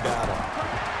win every battle.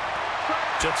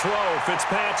 To throw,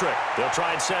 Fitzpatrick. They'll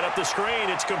try and set up the screen.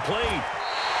 It's complete.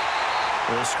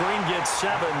 The screen gets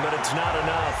 7, but it's not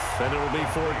enough, and it'll be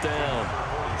 4th down.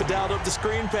 They dialed up the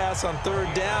screen pass on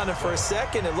 3rd down, and for a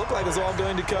second, it looked like it was all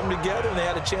going to come together, and they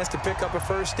had a chance to pick up a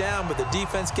 1st down, but the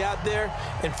defense got there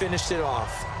and finished it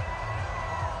off.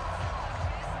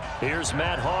 Here's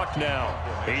Matt Hawk now.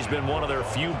 He's been one of their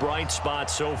few bright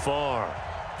spots so far.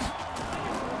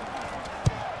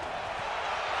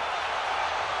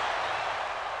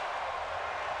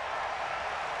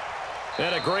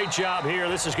 And a great job here.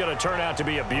 This is going to turn out to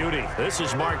be a beauty. This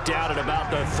is marked out at about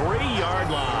the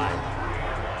 3-yard line.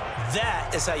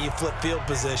 That is how you flip field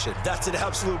position. That's an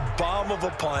absolute bomb of a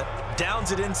punt.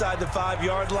 Downs it inside the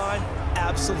 5-yard line.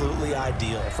 Absolutely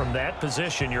ideal. From that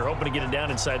position, you're hoping to get it down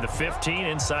inside the 15,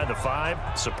 inside the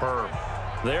 5. Superb.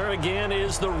 There again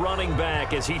is the running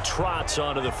back as he trots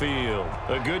onto the field.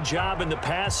 A good job in the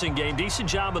passing game, decent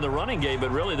job in the running game, but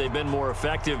really they've been more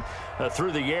effective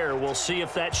through the air. We'll see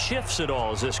if that shifts at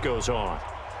all as this goes on.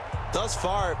 Thus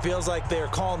far, it feels like they're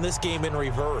calling this game in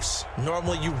reverse.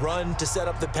 Normally you run to set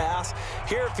up the pass.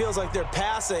 Here it feels like they're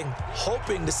passing,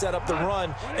 hoping to set up the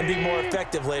run and be more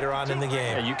effective later on in the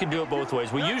game. Yeah, you can do it both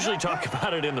ways. We usually talk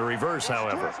about it in the reverse,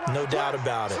 however. No doubt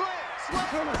about it.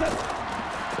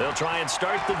 They'll try and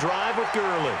start the drive with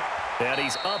Gurley. And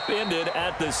he's upended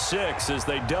at the 6 as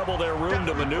they double their room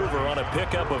to maneuver on a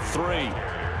pickup of 3.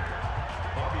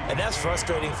 And that's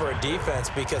frustrating for a defense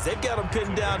because they've got them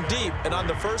pinned down deep. And on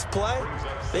the first play,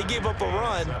 they gave up a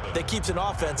run that keeps an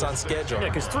offense on schedule. Yeah,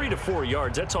 because 3 to 4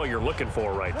 yards, that's all you're looking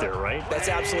for right there, right? That's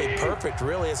absolutely perfect,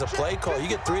 really, as a play call. You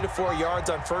get 3 to 4 yards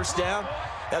on first down.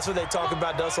 That's what they talk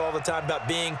about to us all the time, about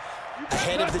being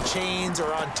ahead of the chains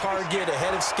or on target,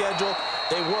 ahead of schedule.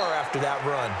 They were after that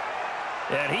run.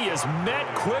 And he is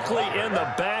met quickly in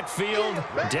the backfield.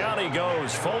 Down he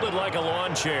goes, folded like a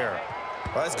lawn chair.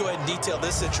 Well, let's go ahead and detail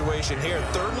this situation here.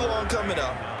 3rd and long coming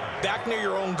up, back near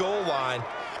your own goal line.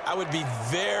 I would be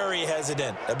very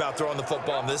hesitant about throwing the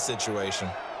football in this situation.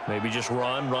 Maybe just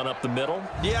run up the middle?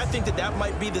 Yeah, I think that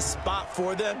might be the spot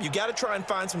for them. You got to try and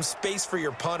find some space for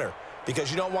your punter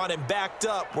because you don't want him backed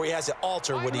up where he has to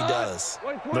alter what he does.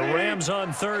 The Rams on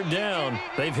 3rd down.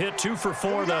 They've hit 2 for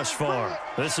 4 thus far.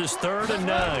 This is 3rd and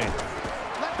 9.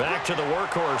 Back to the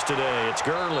workhorse today. It's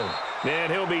Gurley.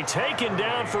 And he'll be taken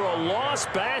down for a loss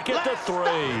back at the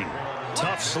 3.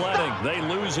 Tough sledding. They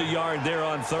lose a yard there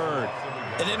on 3rd.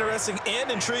 An interesting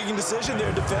and intriguing decision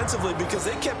there defensively because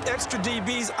they kept extra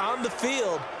DBs on the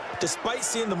field despite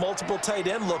seeing the multiple tight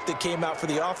end look that came out for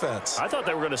the offense. I thought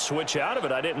they were going to switch out of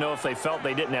it. I didn't know if they felt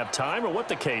they didn't have time or what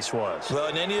the case was. Well,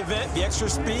 in any event, the extra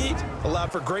speed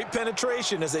allowed for great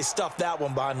penetration as they stuffed that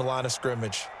one behind the line of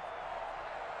scrimmage.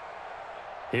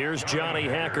 Here's Johnny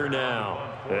Hacker now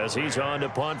as he's on to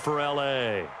punt for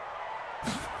L.A.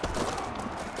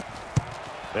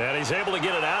 And he's able to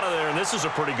get it out of there, and this is a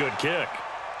pretty good kick.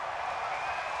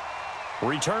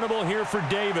 Returnable here for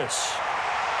Davis.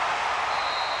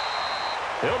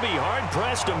 He'll be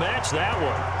hard-pressed to match that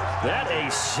one. That a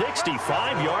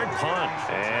 65-yard punt,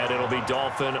 and it'll be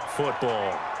Dolphin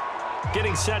football.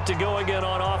 Getting set to go again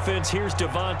on offense, here's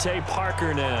Devontae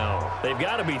Parker now. They've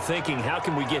got to be thinking, how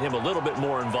can we get him a little bit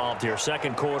more involved here?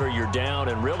 2nd quarter, you're down,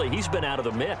 and really, he's been out of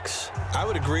the mix. I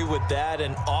would agree with that,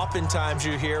 and oftentimes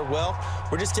you hear, well,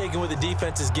 we're just taking what the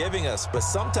defense is giving us, but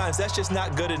sometimes that's just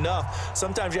not good enough.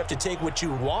 Sometimes you have to take what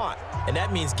you want, and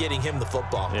that means getting him the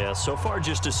football. Yeah, so far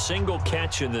just a single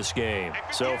catch in this game.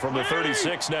 So from the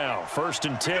 36 now, 1st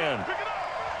and 10.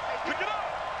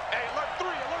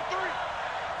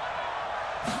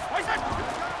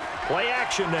 Play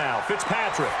action now,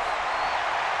 Fitzpatrick.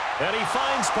 And he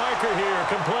finds Parker here,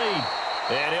 complete.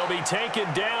 And he'll be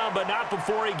taken down, but not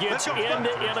before he gets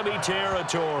into enemy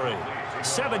territory.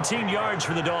 17 yards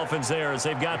for the Dolphins there as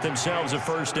they've got themselves a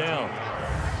 1st down.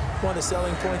 One of the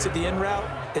selling points of the in route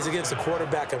is against the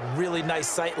quarterback, a really nice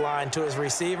sight line to his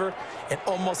receiver, and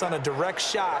almost on a direct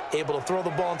shot, able to throw the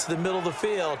ball into the middle of the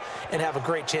field and have a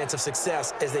great chance of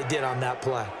success as they did on that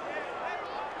play.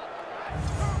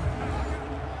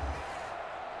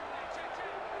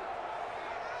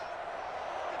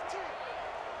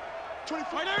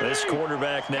 This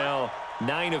quarterback now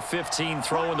 9 of 15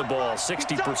 throwing the ball,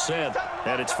 60%,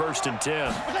 and it's 1st and 10.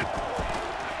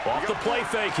 Off the play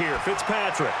fake here,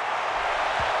 Fitzpatrick.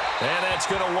 And that's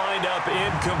going to wind up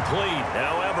incomplete.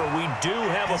 However, we do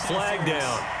have a flag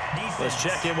down. Let's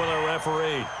check in with our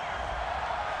referee.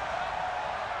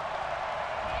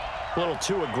 A little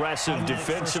too aggressive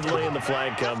defensively, and the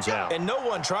flag comes out. And no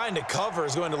one trying to cover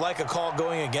is going to like a call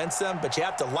going against them, but you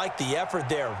have to like the effort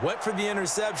there. Went for the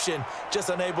interception, just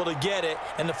unable to get it,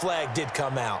 and the flag did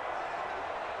come out.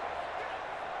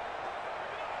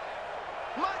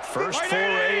 First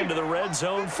foray into the red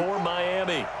zone for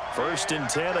Miami. 1st and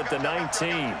 10 at the 19.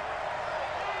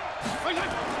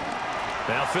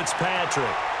 Now Fitzpatrick.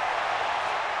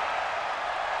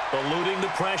 eluding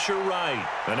the pressure right.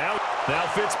 And now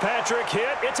Fitzpatrick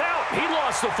hit. It's out. He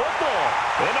lost the football.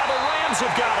 And now the Rams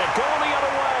have got it, going the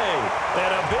other way.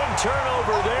 And a big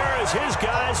turnover there as his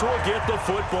guys will get the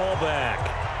football back.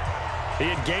 He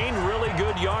had gained really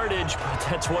good yardage, but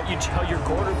that's what you tell your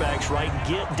quarterbacks, right?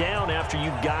 Get down after you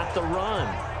got the run.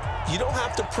 You don't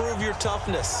have to prove your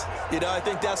toughness. You know, I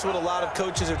think that's what a lot of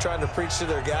coaches are trying to preach to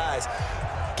their guys.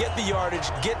 Get the yardage,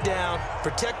 get down,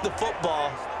 protect the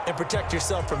football, and protect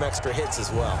yourself from extra hits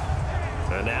as well.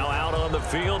 And now out on the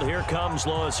field, here comes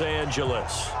Los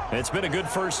Angeles. It's been a good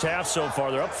first half so far.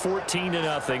 They're up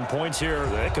 14-0. Points here,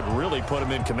 that could really put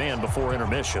them in command before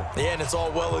intermission. Yeah, and it's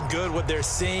all well and good what they're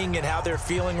seeing and how they're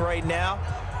feeling right now.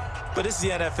 But this is the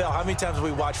NFL. How many times have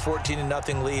we watched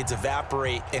 14-0 leads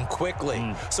evaporate and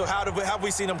quickly? So how have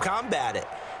we seen them combat it?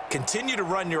 Continue to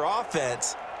run your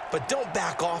offense, but don't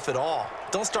back off at all.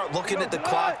 Don't start looking at the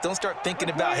clock. Don't start thinking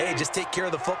about, hey, just take care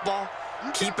of the football.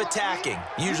 Keep attacking.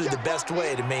 Usually the best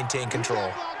way to maintain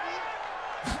control.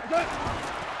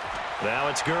 Now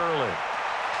it's Gurley.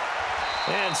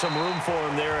 And some room for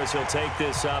him there as he'll take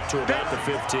this up to about the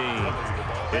 15.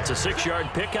 It's a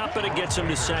 6-yard pickup, and it gets him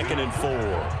to 2nd and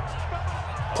 4.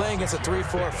 Playing against a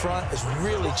 3-4 front is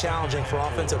really challenging for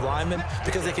offensive linemen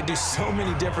because they can do so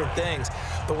many different things.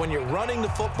 But when you're running the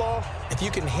football, if you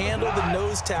can handle the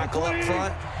nose tackle up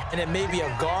front, and then maybe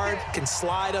a guard can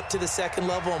slide up to the 2nd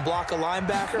level and block a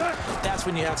linebacker, that's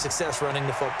when you have success running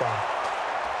the football.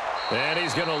 And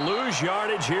he's going to lose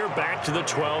yardage here back to the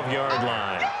 12-yard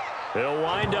line. He'll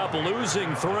wind up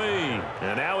losing 3,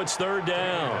 and now it's 3rd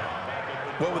down.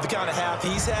 Well, with the kind of half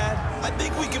he's had, I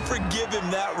think we can forgive him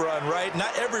that run, right?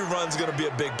 Not every run's going to be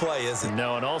a big play, is it?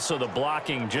 No, and also the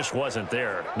blocking just wasn't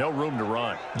there. No room to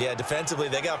run. Yeah, defensively,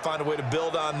 they got to find a way to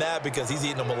build on that because he's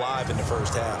eating them alive in the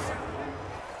first half.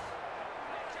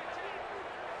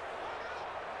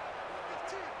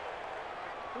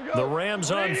 The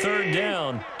Rams on 3rd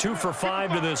down, 2 for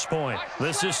 5 to this point.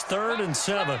 This is 3rd and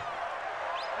 7.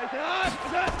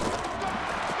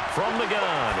 From the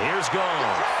gun, here's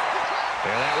Goff.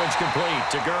 And that one's complete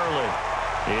to Gurley.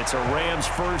 It's a Rams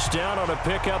first down on a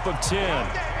pickup of 10.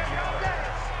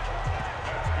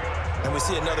 And we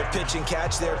see another pitch and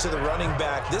catch there to the running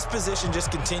back. This position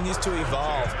just continues to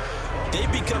evolve. They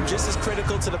become just as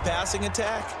critical to the passing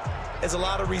attack as a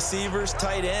lot of receivers,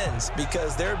 tight ends,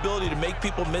 because their ability to make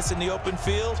people miss in the open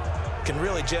field can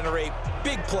really generate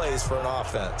big plays for an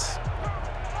offense.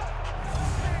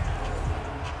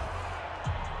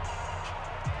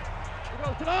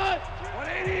 Tonight,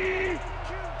 180. Here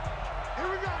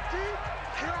we go, team.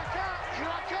 Here I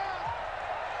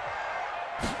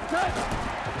come.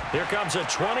 Here comes a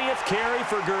 20th carry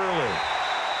for Gurley.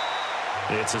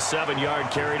 It's a 7-yard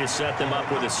carry to set them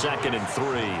up with a 2nd and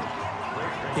 3.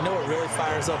 You know what really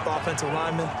fires up offensive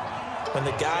linemen? When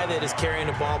the guy that is carrying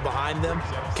the ball behind them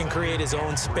can create his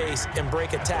own space and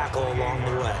break a tackle along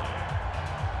the way.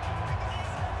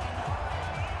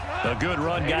 A good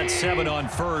run, got 7 on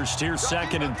first. Here's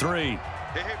 2nd and 3.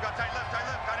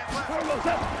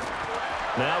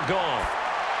 Now Goff.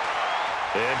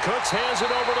 And Cooks has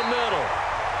it over the middle.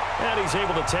 And he's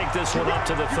able to take this one up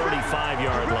to the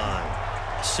 35-yard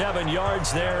line. 7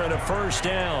 yards there and a first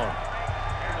down.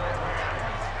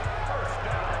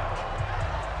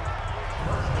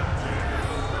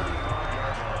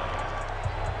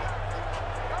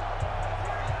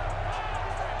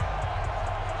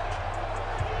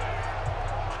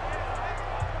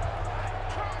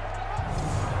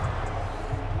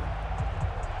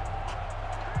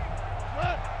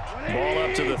 Ball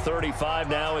up to the 35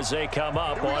 now as they come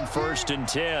up on 1st and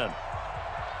 10.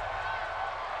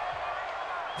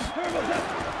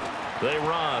 They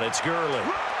run. It's Gurley.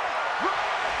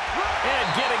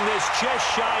 And getting this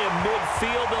just shy of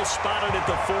midfield. They'll spot it at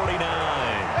the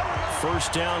 49.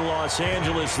 First down, Los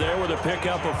Angeles there with a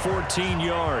pickup of 14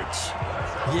 yards.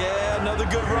 Yeah, another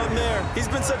good run there. He's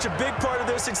been such a big part of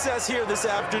their success here this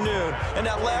afternoon. And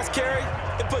that last carry,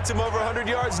 it puts him over 100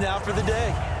 yards now for the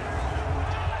day.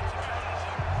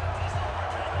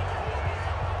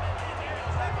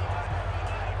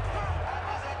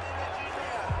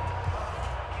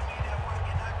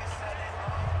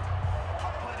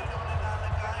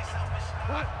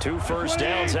 Two first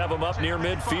downs have him up near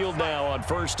midfield now on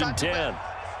 1st and 10.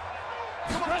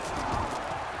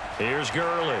 Here's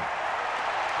Gurley.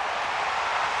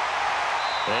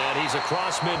 And he's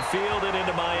across midfield and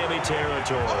into Miami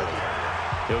territory.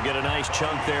 He'll get a nice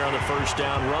chunk there on the first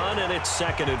down run, and it's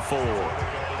 2nd and 4.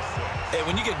 Hey,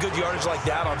 when you get good yardage like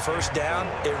that on first down,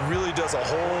 it really does a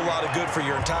whole lot of good for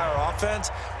your entire offense.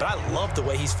 But I love the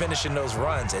way he's finishing those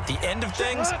runs. At the end of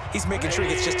things, he's making sure he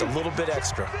gets just a little bit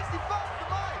extra.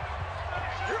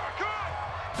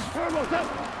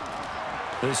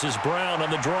 This is Brown on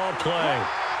the draw play.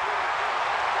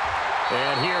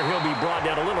 And here he'll be brought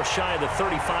down a little shy of the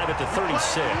 35 at the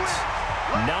 36.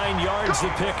 9 yards to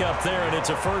pick up there, and it's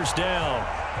a first down.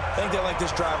 I think they like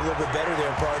this drive a little bit better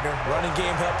there, partner. Running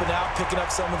game helping out, picking up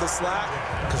some of the slack.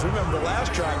 Because remember, the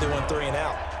last drive they went 3 and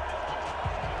out.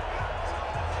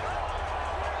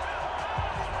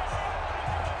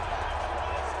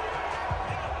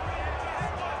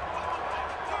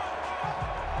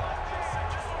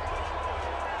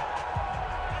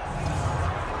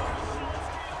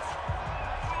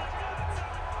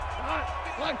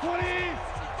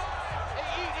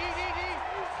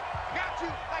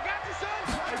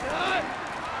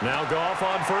 Now Goff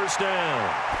on first down.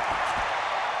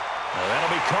 Now that'll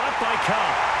be caught by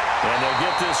Cobb. And they'll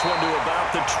get this one to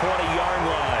about the 20-yard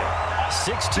line.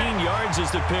 16 yards is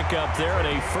the pickup there,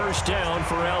 and a first down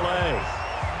for L.A.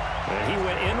 And he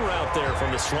went in route there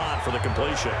from the slot for the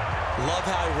completion. Love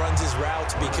how he runs his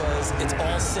routes because it's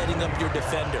all setting up your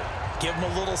defender. Give him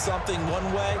a little something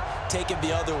one way, take it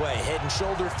the other way. Head and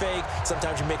shoulder fake.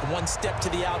 Sometimes you make one step to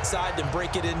the outside, then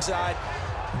break it inside.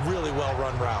 Really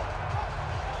well-run route.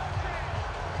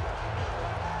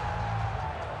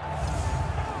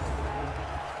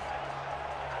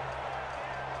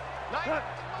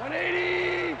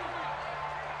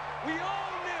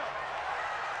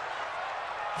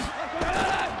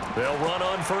 They'll run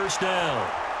on first down.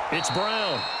 It's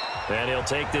Brown. And he'll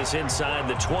take this inside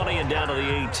the 20 and down to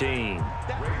the 18.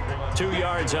 2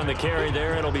 yards on the carry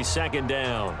there. It'll be second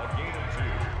down. A gain of 2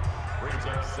 brings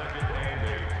up second and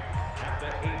 8 at the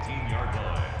 18-yard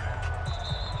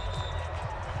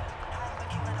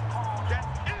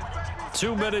line.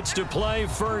 2 minutes to play.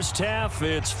 First half.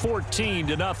 It's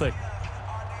 14-0.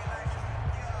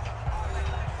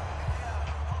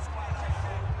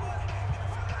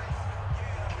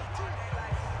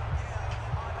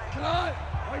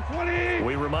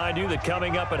 We remind you that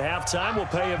coming up at halftime, we'll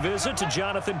pay a visit to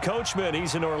Jonathan Coachman.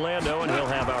 He's in Orlando, and he'll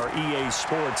have our EA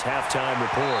Sports halftime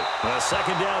report. A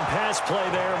second down pass play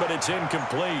there, but it's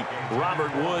incomplete.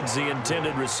 Robert Woods, the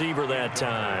intended receiver that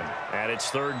time. And it's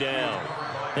third down.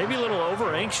 Maybe a little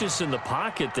over-anxious in the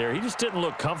pocket there. He just didn't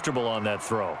look comfortable on that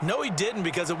throw. No, he didn't,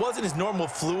 because it wasn't his normal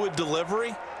fluid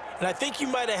delivery. And I think you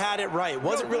might have had it right.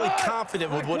 Wasn't really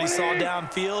confident with what he saw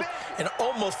downfield and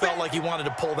almost felt like he wanted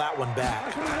to pull that one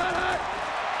back.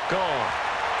 Gone.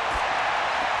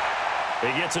 He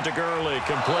gets it to Gurley,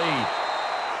 complete.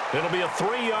 It'll be a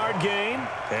 3-yard gain,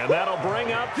 and that'll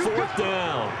bring up fourth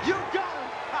down. You got him.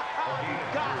 You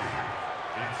got him.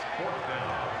 It's fourth down.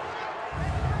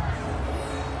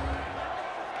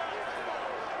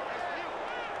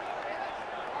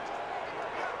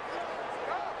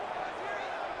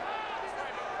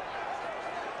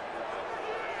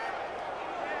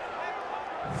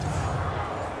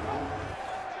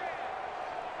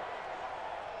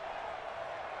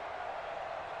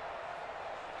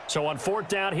 So on fourth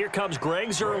down, here comes Greg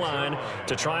Zuerlein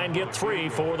to try and get 3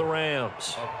 for the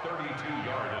Rams. A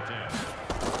 32-yard attempt.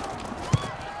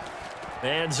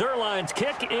 And Zuerlein's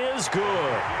kick is good.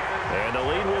 And the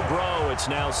lead will grow. It's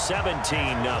now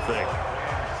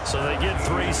 17-0. So they get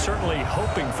 3, certainly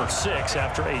hoping for 6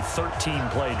 after a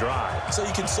 13-play drive. So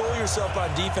you console yourself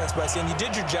on defense by saying you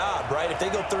did your job, right? If they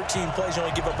go 13 plays, you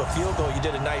only give up a field goal, you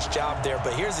did a nice job there.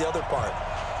 But here's the other part.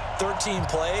 13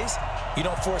 plays, you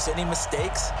don't force any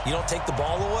mistakes, you don't take the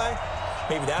ball away.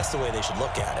 Maybe that's the way they should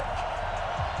look at it.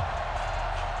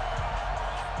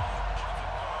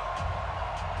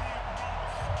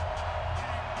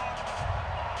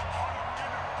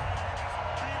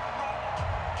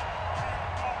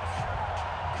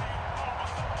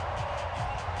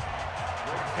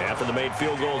 After the made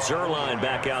field goal, Zuerlein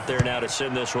back out there now to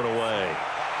send this one away.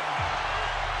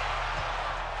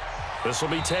 This will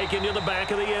be taken to the back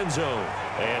of the end zone.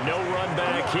 And no run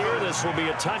back here. This will be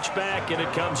a touchback, and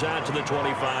it comes out to the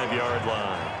 25-yard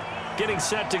line. Getting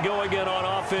set to go again on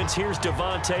offense. Here's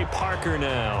Devontae Parker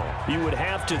now. You would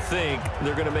have to think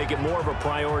they're going to make it more of a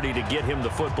priority to get him the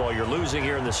football. You're losing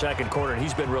here in the second quarter, and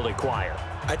he's been really quiet.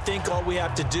 I think all we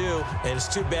have to do, and it's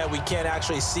too bad we can't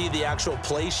actually see the actual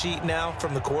play sheet now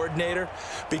from the coordinator,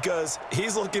 because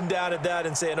he's looking down at that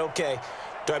and saying, okay,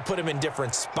 do I put him in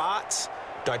different spots?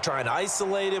 Do I try and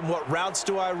isolate him? What routes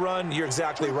do I run? You're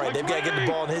exactly right. They've got to get the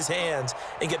ball in his hands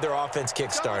and get their offense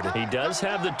kick-started. He does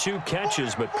have the 2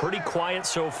 catches, but pretty quiet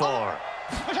so far.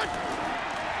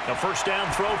 A first down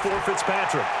throw for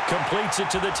Fitzpatrick. Completes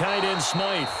it to the tight end,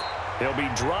 Smythe. He'll be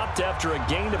dropped after a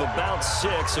gain of about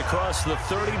 6 across the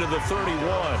 30 to the 31.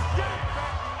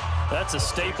 That's a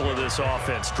staple of this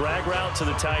offense. Drag route to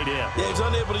the tight end. Yeah, he's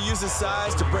unable to use his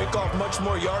size to break off much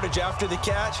more yardage after the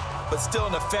catch, but still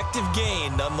an effective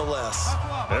gain nonetheless.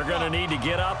 They're going to need to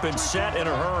get up and set in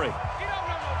a hurry.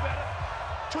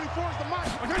 24 is the mark.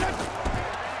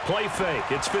 Play fake.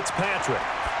 It's Fitzpatrick.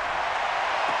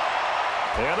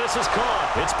 And this is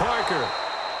caught. It's Parker.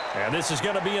 And this is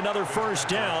going to be another first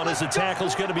down as the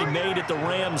tackle's going to be made at the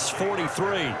Rams' 43. It's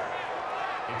a gain of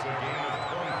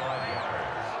 25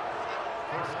 yards.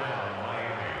 First down,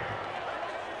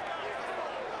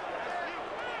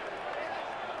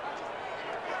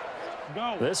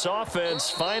 Miami. This offense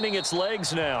finding its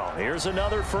legs now. Here's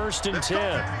another 1st and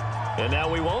 10. And now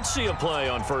we won't see a play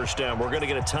on first down. We're going to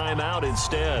get a timeout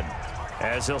instead,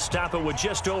 as they'll stop it with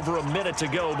just over a minute to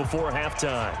go before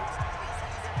halftime.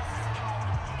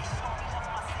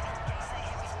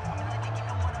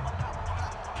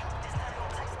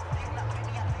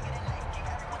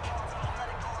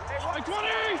 Hey, 20!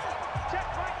 Check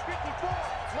Mike 54.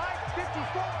 Mike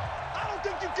 54. I don't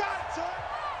think you got it, son.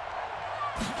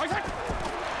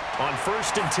 On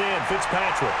 1st and 10,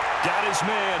 Fitzpatrick got his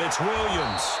man. It's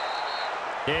Williams.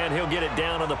 And he'll get it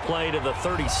down on the play to the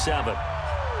 37.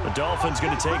 The Dolphins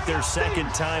going to take their second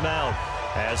timeout,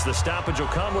 as the stoppage will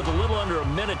come with a little under a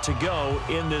minute to go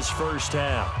in this first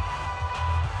half.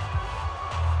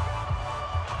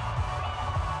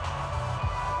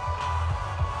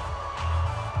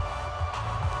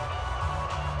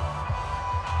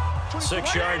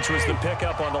 Six yards was the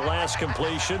pickup on the last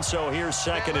completion, so here's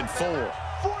 2nd and 4.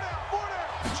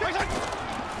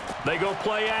 They go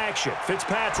play action.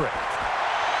 Fitzpatrick.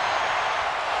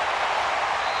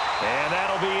 And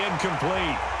that'll be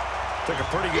incomplete. Took a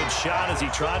pretty good shot as he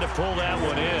tried to pull that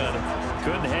one in.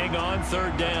 Couldn't hang on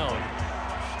 3rd down.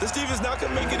 This team is not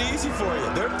going to make it easy for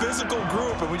you. They're a physical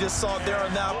group, and we just saw it there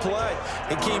on that play.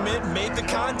 It came in, made the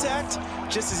contact,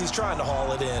 just as he's trying to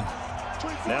haul it in.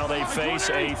 Now they face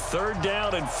a 3rd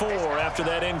down and 4 after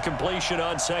that incompletion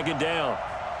on 2nd down.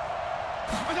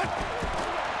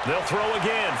 They'll throw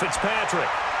again. Fitzpatrick.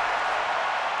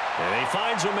 And he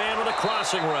finds a man with a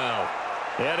crossing route.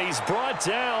 And he's brought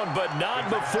down, but not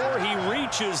before he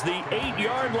reaches the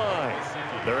 8-yard line.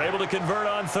 They're able to convert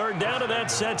on 3rd down, and that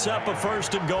sets up a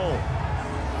 1st and goal.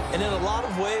 And in a lot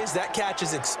of ways, that catch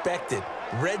is expected.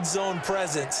 Red zone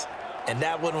presence, and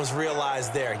that one was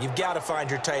realized there. You've got to find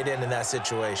your tight end in that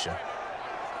situation.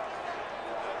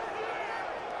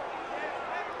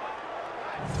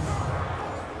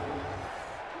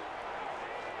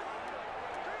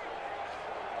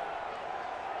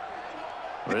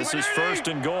 This is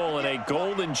 1st and goal, and a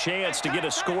golden chance to get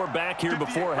a score back here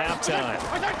before halftime.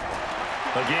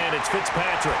 Again, it's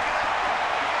Fitzpatrick.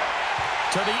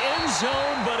 To the end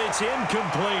zone, but it's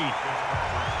incomplete.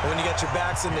 When you got your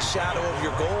backs in the shadow of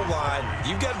your goal line,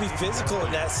 you've got to be physical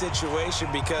in that situation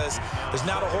because there's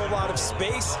not a whole lot of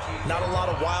space, not a lot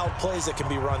of wild plays that can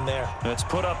be run there. That's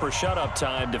put up or shut up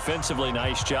time. Defensively,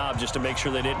 nice job just to make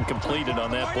sure they didn't complete it on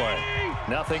that play.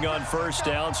 Nothing on 1st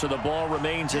down, so the ball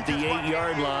remains at the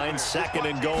 8-yard line, 2nd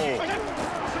and goal.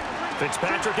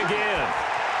 Fitzpatrick again.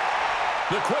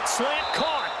 The quick slant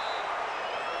caught.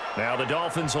 Now the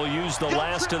Dolphins will use the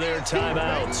last of their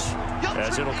timeouts,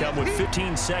 as it'll come with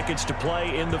 15 seconds to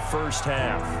play in the first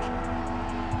half.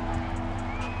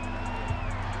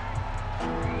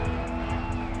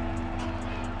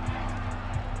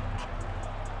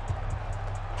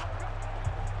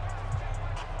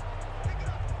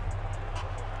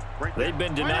 They've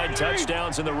been denied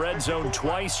touchdowns in the red zone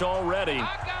twice already.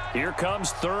 Here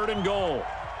comes 3rd and goal.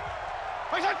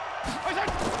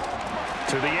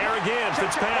 To the air again,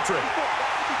 Fitzpatrick.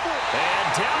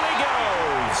 And down he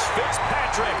goes.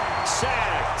 Fitzpatrick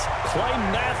sacked. Clay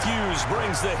Matthews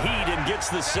brings the heat and gets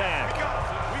the sack.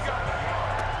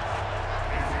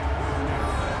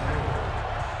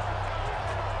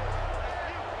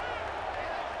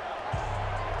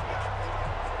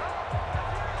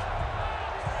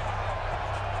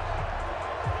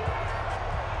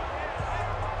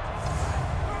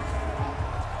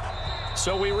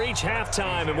 So we reach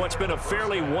halftime in what's been a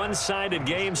fairly one-sided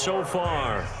game so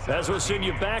far. As we'll send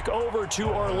you back over to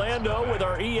Orlando with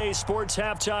our EA Sports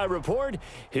Halftime Report,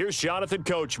 here's Jonathan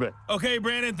Coachman. Okay,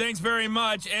 Brandon, thanks very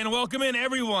much, and welcome in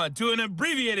everyone to an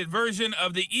abbreviated version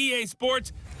of the EA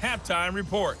Sports Halftime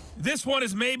Report. This one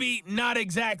is maybe not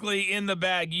exactly in the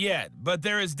bag yet, but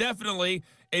there is definitely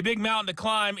a big mountain to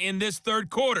climb in this 3rd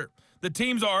quarter. The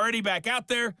teams are already back out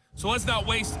there, so let's not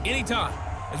waste any time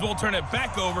as we'll turn it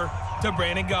back over to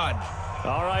Brandon Godden.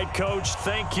 All right, Coach,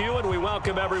 thank you, and we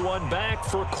welcome everyone back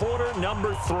for quarter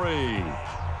number 3.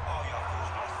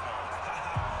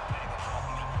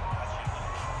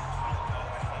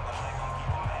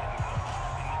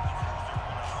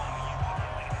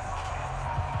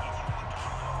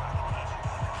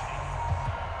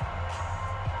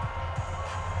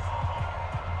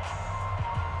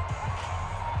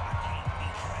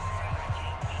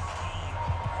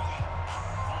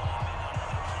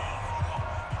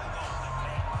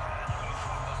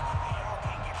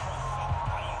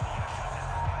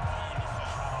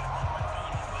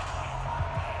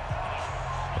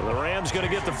 The Rams going to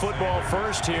get the football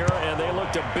first here, and they look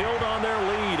to build on their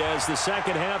lead as the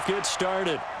second half gets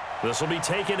started. This will be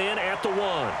taken in at the 1.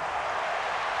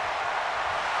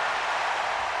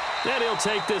 And he'll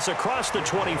take this across the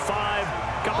 25,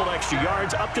 a couple extra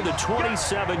yards up to the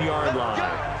 27-yard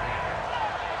line.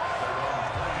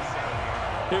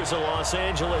 Here's the Los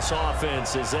Angeles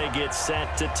offense as they get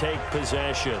set to take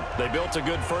possession. They built a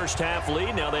good first-half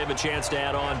lead. Now they have a chance to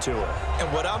add on to it.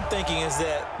 And what I'm thinking is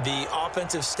that the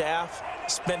offensive staff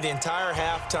spent the entire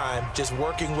halftime just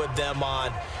working with them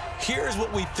on, here's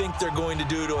what we think they're going to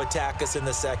do to attack us in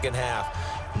the second half.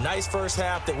 Nice first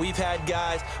half that we've had,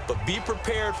 guys, but be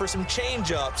prepared for some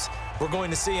change-ups. We're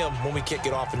going to see them when we kick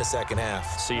it off in the second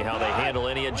half. See how they handle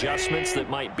any adjustments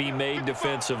that might be made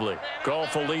defensively.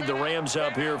 Goff will lead the Rams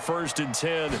up here 1st and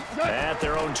 10 at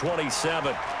their own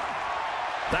 27.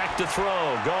 Back to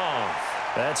throw, Goff.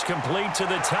 That's complete to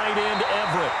the tight end,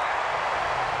 Everett.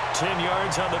 10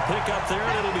 yards on the pickup there,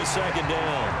 and it'll be second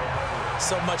down.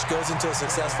 So much goes into a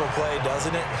successful play,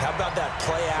 doesn't it? How about that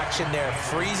play action there,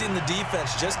 freezing the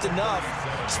defense just enough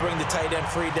to bring the tight end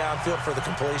free downfield for the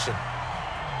completion.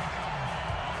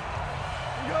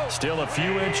 Still a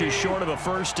few inches short of a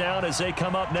first down as they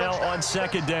come up now on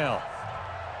second down.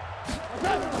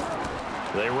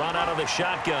 They run out of the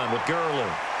shotgun with Gurley.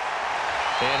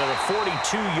 And to the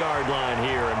 42-yard line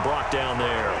here and brought down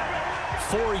there.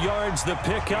 4 yards the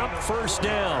pickup, first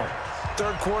down.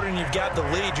 Third quarter and you've got the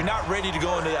lead. You're not ready to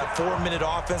go into that 4-minute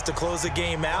offense to close the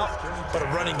game out, but a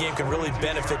running game can really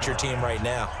benefit your team right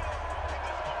now.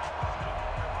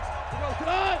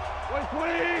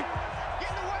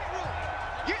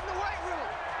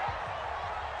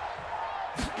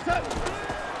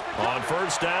 On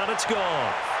first down, it's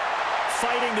gone.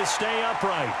 Fighting to stay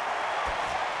upright.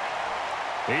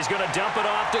 He's going to dump it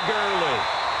off to Gurley.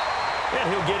 And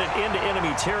he'll get it into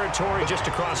enemy territory just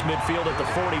across midfield at the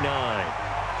 49.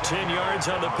 10 yards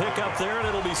on the pickup there, and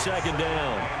it'll be second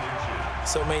down.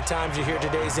 So many times you hear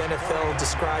today's NFL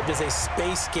described as a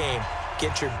space game.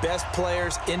 Get your best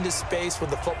players into space with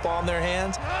the football in their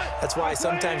hands. That's why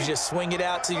sometimes you just swing it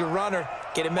out to your runner,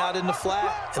 get him out in the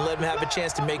flat, and let him have a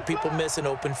chance to make people miss an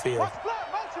open field.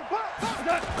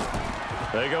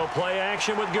 They go play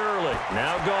action with Gurley.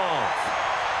 Now Goff.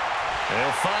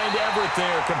 They'll find Everett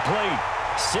there, complete.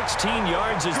 16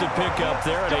 yards is the pickup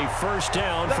there, and a first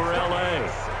down for L.A.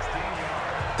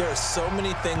 There are so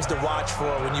many things to watch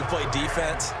for when you play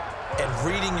defense. And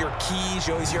reading your keys,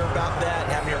 you always hear about that,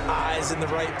 and having your eyes in the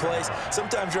right place.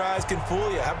 Sometimes your eyes can fool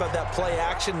you. How about that play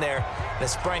action there? And it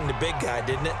sprang the big guy,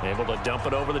 didn't it? Able to dump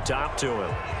it over the top to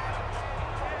him.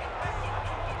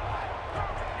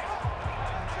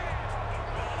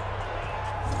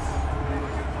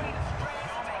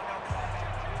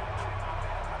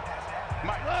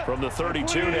 From the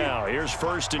 32 now, here's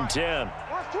 1st and 10.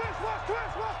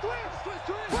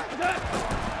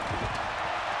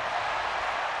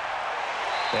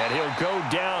 And he'll go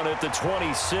down at the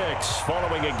 26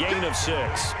 following a gain of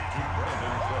 6.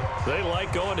 They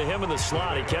like going to him in the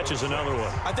slot. He catches another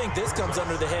one. I think this comes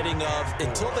under the heading of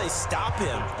until they stop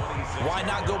him, why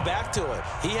not go back to it?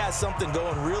 He has something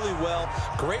going really well.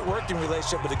 Great working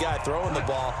relationship with the guy throwing the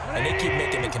ball, and they keep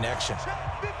making the connection.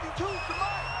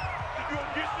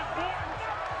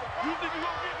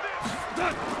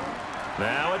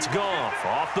 Now it's Goff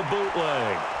off the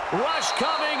bootleg. Rush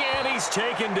coming, and he's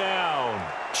taken down.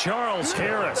 Charles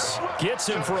Harris gets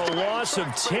him for a loss of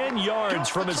 10 yards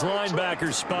from his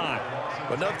linebacker spot.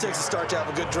 But enough takes a start to have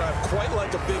a good drive, quite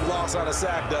like a big loss on a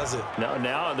sack, does it?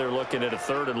 Now they're looking at a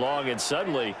 3rd and long, and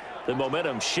suddenly the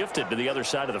momentum shifted to the other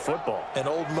side of the football. And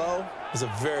old Mo is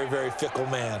a very, very fickle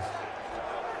man.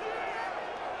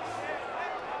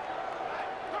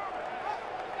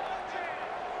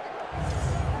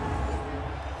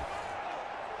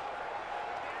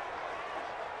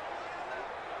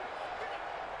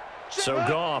 So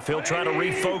Goff, he'll try to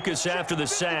refocus after the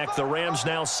sack. The Rams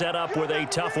now set up with a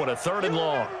tough one, a 3rd and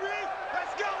long.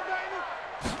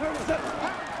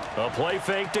 A play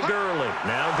fake to Gurley.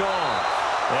 Now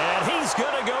Goff. And he's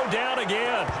going to go down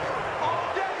again.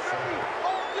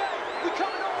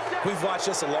 We've watched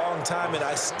this a long time, and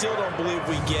I still don't believe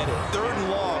we get it. 3rd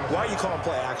and long. Why are you calling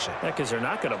play action? Yeah, because they're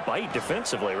not going to bite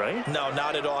defensively, right? No,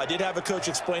 not at all. I did have a coach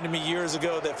explain to me years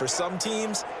ago that for some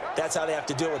teams, that's how they have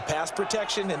to deal with pass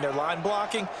protection and their line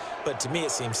blocking. But to me, it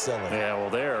seems silly. Yeah,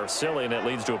 well, they're silly, and it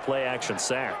leads to a play action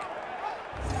sack.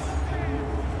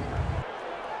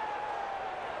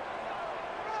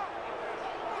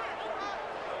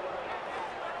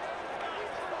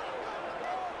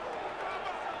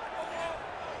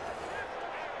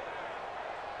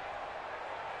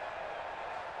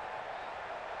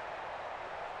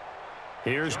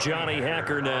 Here's Johnny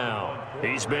Hacker now.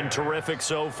 He's been terrific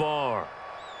so far.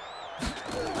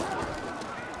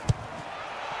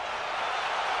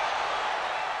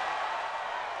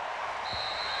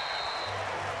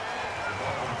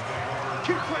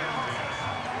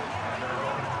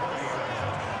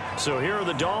 So here are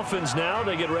the Dolphins now.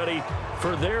 They get ready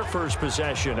for their first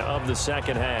possession of the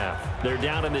second half. They're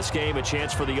down in this game. A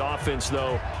chance for the offense,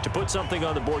 though, to put something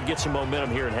on the board, get some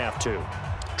momentum here in half two.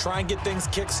 Try and get things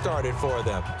kick-started for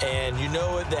them. And you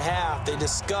know at the half, they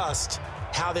discussed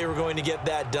how they were going to get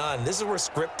that done. This is where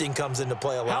scripting comes into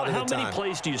play a lot of the time. How many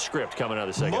plays do you script coming out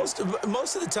of the second?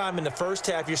 Most of the time in the first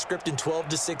half, you're scripting 12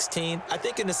 to 16. I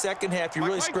think in the second half, you're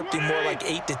really scripting more like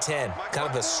 8 to 10. Kind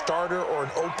of a starter or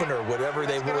an opener,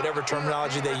 whatever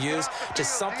terminology they use,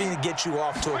 just something to get you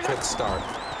off to a quick start.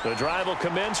 The drive will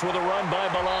commence with a run by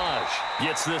Balaj.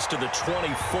 Gets this to the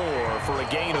 24 for a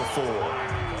gain of 4.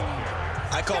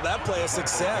 I call that play a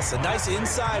success. A nice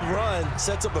inside run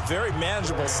sets up a very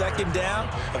manageable second down,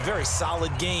 a very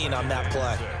solid gain on that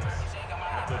play.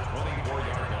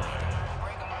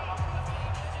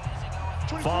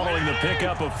 Following the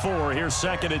pickup of 4, here's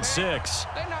 2nd and 6.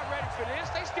 They're not ready for this.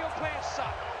 They still playing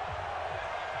soccer.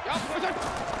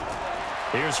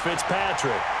 Here's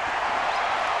Fitzpatrick.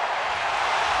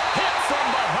 Hit from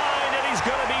behind, and he's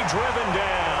going to be driven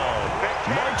down.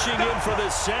 Marching in for the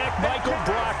sack, Michael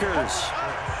Brockers.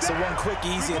 So one quick,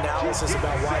 easy analysis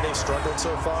about why they've struggled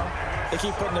so far. They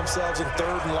keep putting themselves in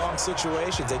third and long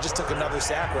situations. They just took another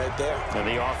sack right there. And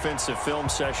the offensive film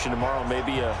session tomorrow may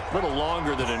be a little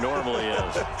longer than it normally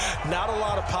is. Not a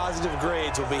lot of positive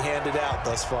grades will be handed out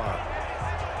thus far.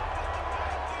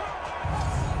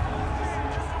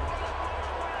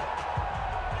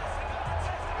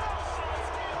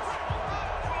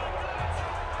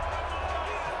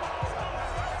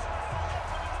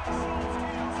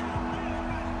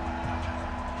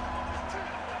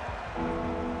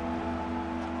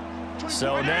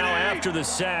 So now after the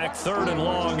sack, 3rd and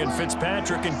long, and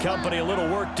Fitzpatrick and company a little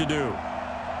work to do.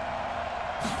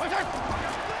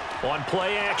 On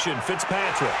play action,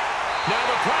 Fitzpatrick. Now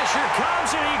the pressure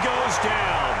comes and he goes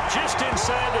down. Just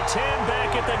inside the 10,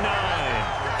 back at the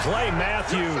 9. Clay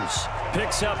Matthews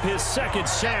picks up his 2nd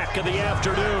sack of the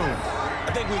afternoon.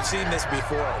 I think we've seen this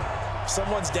before.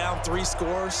 Someone's down 3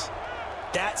 scores.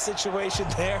 That situation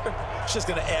there, it's just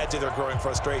going to add to their growing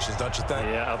frustrations, don't you think?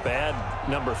 Yeah, a bad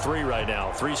number 3 right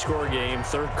now. 3-score game,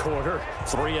 3rd quarter,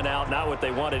 3 and out, not what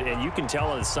they wanted. And you can tell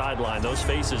on the sideline, those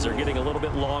faces are getting a little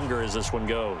bit longer as this one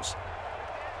goes.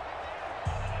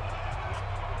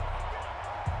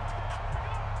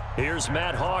 Here's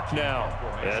Matt Hawk now,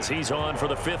 as he's on for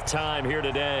the 5th time here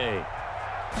today.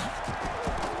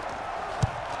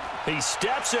 He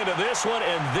steps into this one,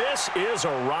 and this is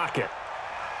a rocket.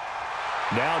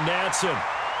 Now Natson.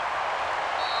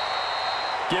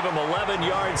 Give him 11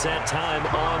 yards that time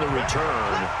on the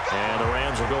return. And the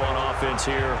Rams will go on offense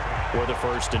here for the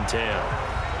 1st and 10.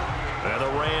 And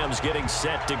the Rams getting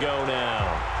set to go now.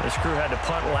 This crew had to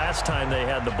punt last time they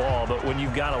had the ball, but when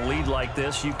you've got a lead like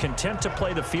this, you content to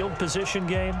play the field position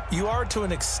game? You are to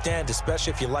an extent,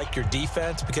 especially if you like your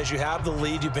defense, because you have the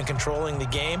lead, you've been controlling the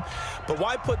game. But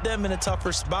why put them in a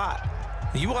tougher spot?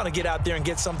 You want to get out there and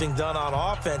get something done on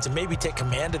offense and maybe take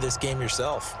command of this game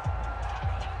yourself.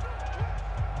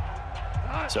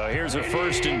 So here's a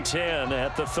 1st and 10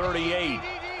 at the 38.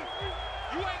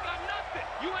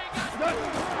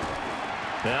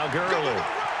 Now Gurley.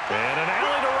 And an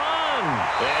alley to run.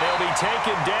 And he'll be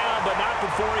taken down, but not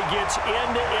before he gets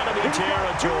into enemy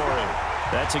territory.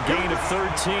 That's a gain of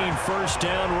 13, 1st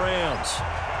down Rams.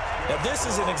 Now, this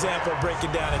is an example of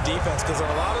breaking down a defense, because on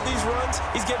a lot of these runs,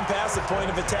 he's getting past the point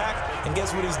of attack, and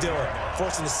guess what he's doing?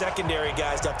 Forcing the secondary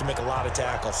guys to have to make a lot of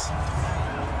tackles.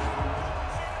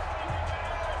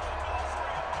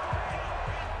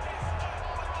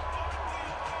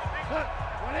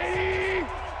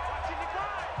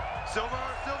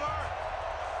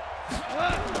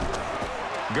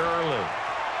 Gurley.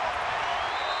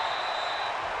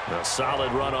 A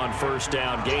solid run on 1st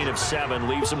down. Gain of 7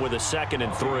 leaves him with a 2nd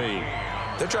and 3.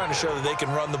 They're trying to show that they can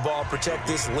run the ball, protect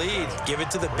this lead, give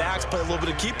it to the backs, play a little bit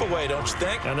of keep away, don't you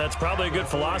think? And that's probably a good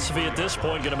philosophy at this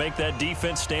point, going to make that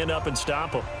defense stand up and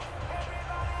stop them.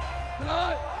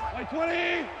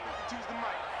 20.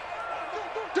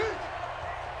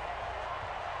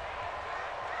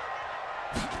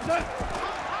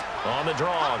 On the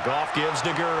draw, Goff gives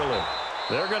to Gurley.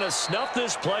 They're going to snuff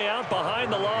this play out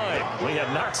behind the line. We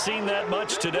have not seen that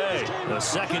much today. The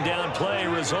 2nd down play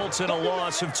results in a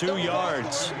loss of 2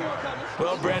 yards.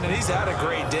 Well, Brandon, he's had a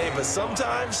great day, but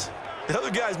sometimes The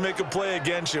other guys make a play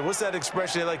against you. What's that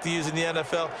expression they like to use in the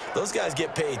NFL? Those guys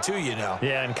get paid too, you know.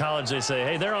 Yeah, in college they say,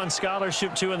 hey, they're on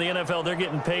scholarship too. In the NFL, they're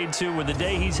getting paid too. With the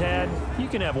day he's had, you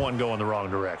can have one go in the wrong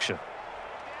direction.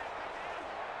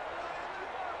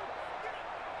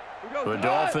 The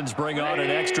Dolphins bring on an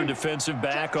extra defensive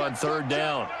back on third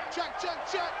down. Check.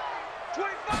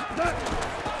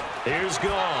 25. Here's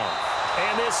Goff.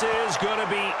 And this is going to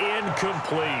be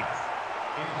incomplete.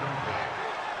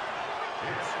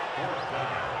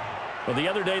 Well, the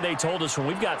other day they told us when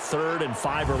we've got 3rd and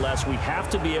 5 or less, we have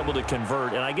to be able to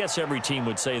convert. And I guess every team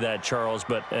would say that, Charles,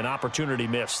 but an opportunity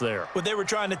missed there. What they were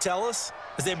trying to tell us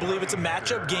is they believe it's a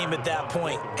matchup game at that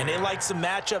point. And they liked some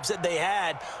matchups that they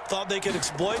had, thought they could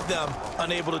exploit them,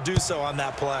 unable to do so on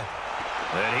that play.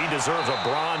 And he deserves a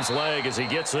bronze leg as he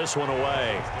gets this one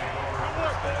away.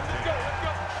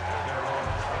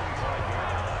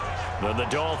 And the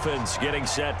Dolphins getting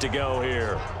set to go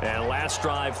here. And last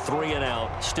drive, 3 and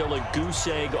out. Still a goose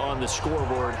egg on the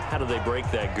scoreboard. How do they break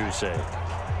that goose egg?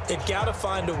 They've got to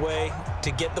find a way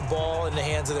to get the ball in the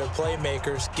hands of their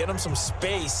playmakers, get them some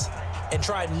space, and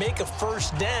try and make a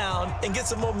first down and get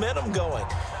some momentum going.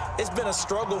 It's been a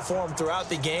struggle for them throughout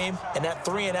the game, and that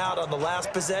 3 and out on the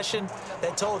last possession,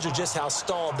 that told you just how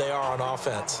stalled they are on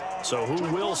offense. So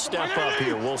who will step up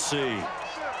here? We'll see.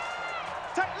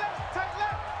 Take left.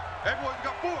 Hey, boys, we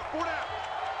got 4 down.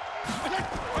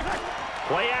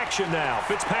 Play action now.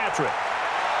 Fitzpatrick.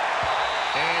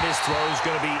 And his throw's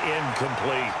going to be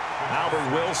incomplete.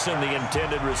 Albert Wilson, the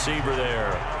intended receiver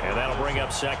there. And that'll bring up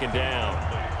 2nd down.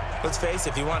 Let's face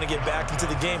it, if you want to get back into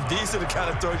the game, these are the kind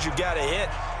of throws you got to hit.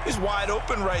 He's wide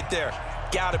open right there.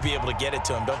 Got to be able to get it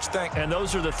to him, don't you think? And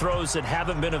those are the throws that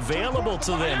haven't been available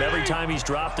to them every time he's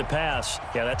dropped a pass.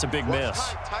 Yeah, that's a big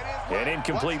miss. An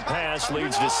incomplete pass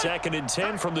leads to 2nd and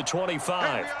 10 from the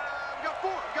 25. We got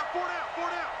 4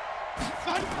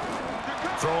 down.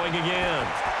 Throwing again.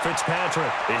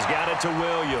 Fitzpatrick. He's got it to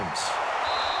Williams.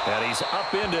 And he's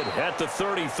upended at the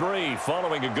 33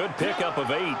 following a good pickup of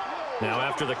 8. Now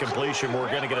after the completion, we're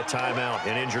going to get a timeout,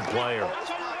 an injured player.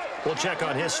 We'll check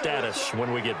on his status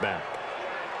when we get back.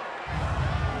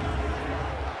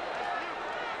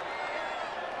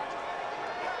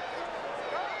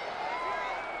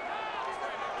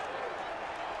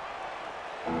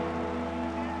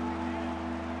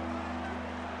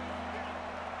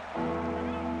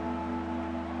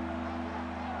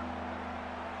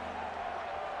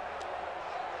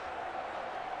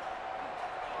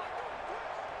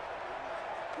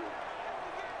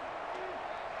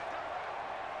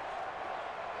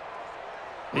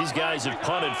 These guys have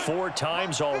punted 4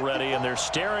 times already, and they're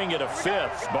staring at a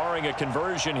 5th, barring a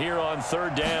conversion here on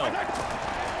 3rd down.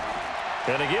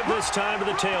 Going to give this time to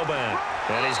the tailback.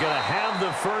 And he's going to have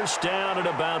the first down at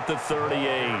about the 38.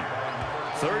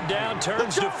 3rd down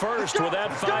turns to 1st with that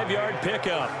 5-yard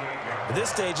pickup. At this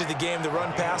stage of the game, the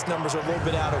run-pass numbers are a little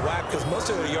bit out of whack because most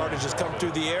of the yardage has come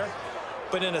through the air.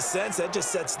 But in a sense, that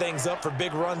just sets things up for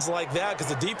big runs like that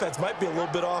because the defense might be a little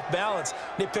bit off balance.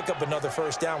 They pick up another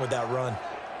first down with that run.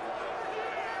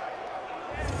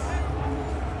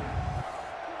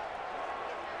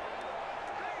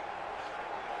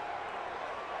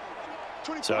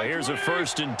 So here's a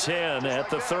 1st and 10 at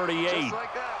the 38.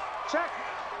 Check.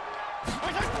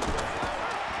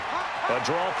 A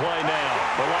draw play now.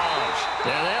 Barrage.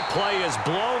 And that play is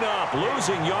blown up,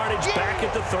 losing yardage back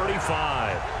at the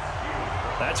 35.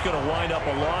 That's going to wind up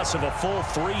a loss of a full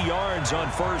 3 yards on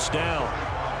 1st down.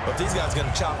 But if these guys are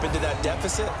going to chop into that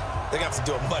deficit, they're going to have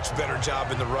to do a much better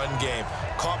job in the run game.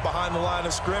 Caught behind the line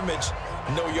of scrimmage,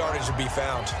 no yardage to be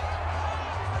found.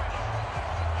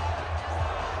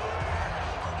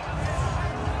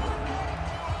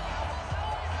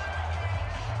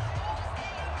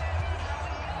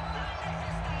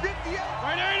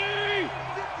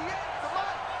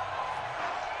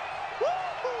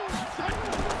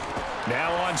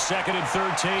 Now on 2nd and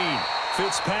 13,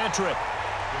 Fitzpatrick.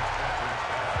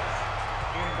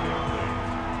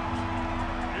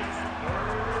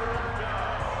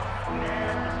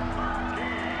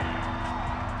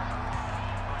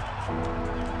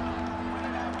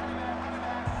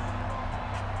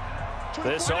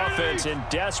 This offense in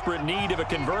desperate need of a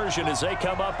conversion as they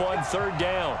come up on 3rd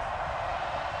down.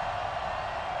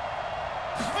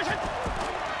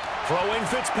 Throwing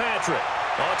Fitzpatrick.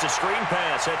 Oh, it's a screen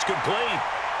pass. That's complete.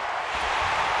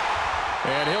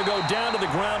 And he'll go down to the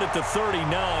ground at the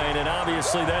 39, and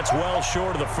obviously that's well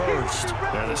short of the 1st.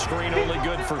 And the screen only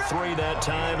good for 3 that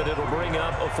time, and it'll bring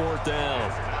up a 4th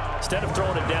down. Instead of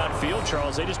throwing it downfield,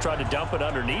 Charles, they just tried to dump it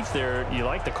underneath there. You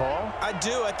like the call? I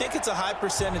do. I think it's a high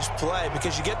percentage play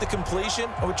because you get the completion,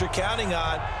 and what you're counting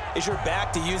on is your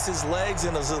back to use his legs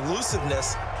and his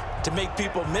elusiveness to make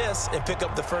people miss and pick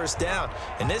up the first down.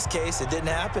 In this case, it didn't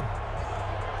happen.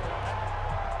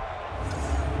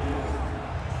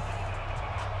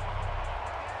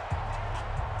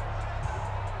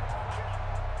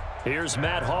 Here's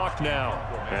Matt Hawk now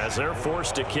as they're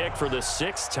forced to kick for the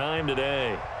 6th time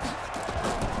today.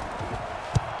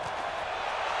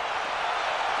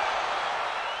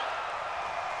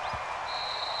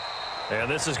 And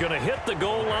this is going to hit the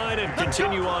goal line and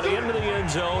continue on into the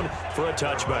end zone for a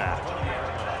touchback.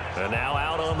 And now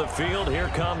out on the field, here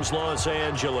comes Los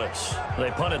Angeles.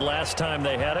 They punted last time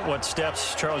they had it. What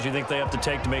steps, Charles, you think they have to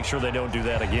take to make sure they don't do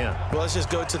that again? Well, let's just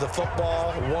go to the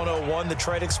football 101, the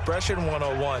trade expression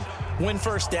 101. Win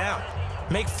first down.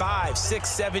 Make 5, 6,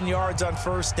 7 yards on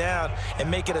first down and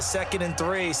make it a 2nd and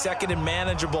 3, 2nd and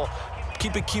manageable.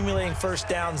 Keep accumulating first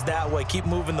downs that way. Keep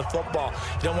moving the football.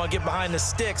 You don't want to get behind the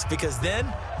sticks because then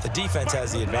the defense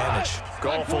has the advantage.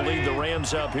 Goff will lead the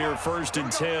Rams up here 1st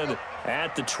and 10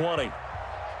 at the 20.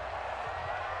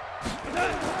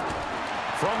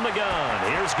 From the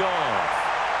gun, here's Goff.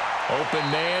 Open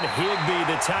man,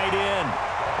 Higbee, the tight end.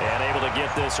 And able to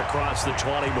get this across the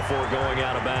 20 before going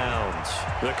out of bounds.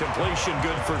 The completion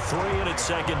good for 3, and it's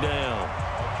 2nd down.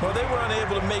 Well, they were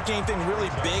unable to make anything really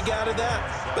big out of that,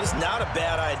 but it's not a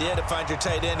bad idea to find your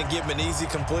tight end and give him an easy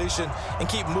completion and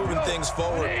keep moving things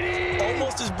forward.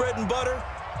 Almost his bread and butter.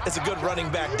 It's a good running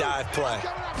back dive play.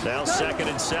 Now 2nd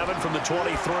and 7 from the 23.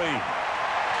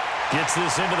 Gets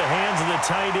this into the hands of the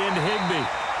tight end, Higbee.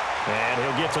 And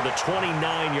he'll get to the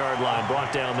 29-yard line,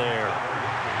 brought down there.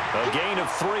 A gain of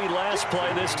 3 last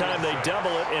play. This time they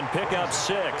double it and pick up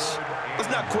 6. Let's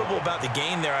not quibble about the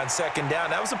gain there on 2nd down.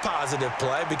 That was a positive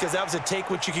play because that was a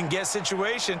take-what-you-can-get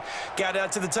situation. Got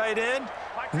out to the tight end.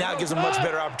 Now it gives a much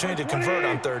better opportunity to convert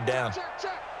on 3rd down. Check,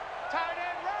 check. Tight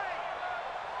end right.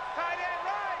 Tight end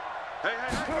right.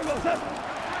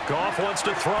 Hey. Goff wants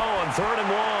to throw on 3rd and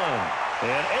 1.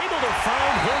 And able to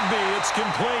find Higbee. It's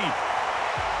complete.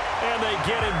 And they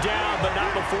get him down, but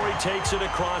not before he takes it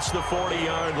across the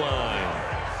 40-yard line.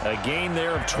 A gain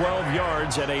there of 12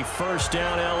 yards and a 1st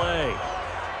down L.A.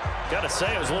 Got to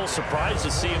say, I was a little surprised to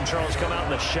see him, Charles, come out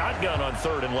in the shotgun on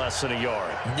 3rd and less than a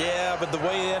yard. Yeah, but the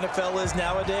way the NFL is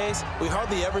nowadays, we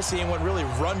hardly ever see anyone really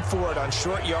run for it on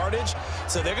short yardage.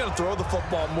 So they're going to throw the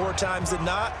football more times than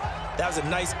not. That was a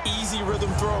nice, easy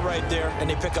rhythm throw right there, and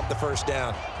they pick up the 1st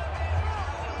down.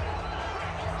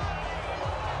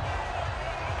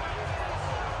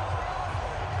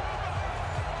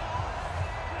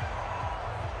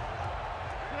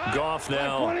 Goff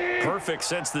now perfect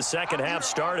since the 2nd half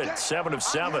started. 7 of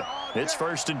 7. It's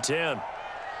 1st and 10.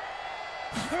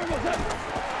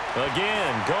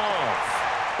 Again,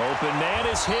 Goff. Open man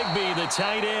is Higbee, the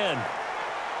tight end.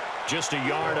 Just a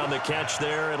yard on the catch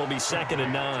there. It'll be 2nd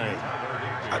and 9.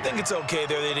 I think it's okay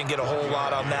there. They didn't get a whole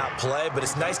lot on that play, but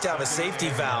it's nice to have a safety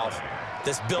valve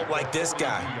that's built like this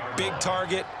guy. Big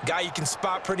target, guy you can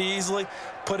spot pretty easily.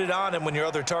 Put it on him when your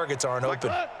other targets aren't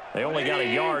open. They only got a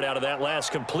yard out of that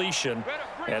last completion,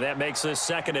 and that makes this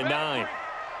 2nd and 9.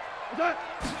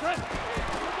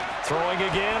 Throwing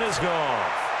again is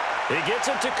Goff. He gets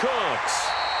it to Cooks.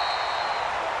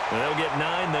 And they'll get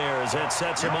 9 there as that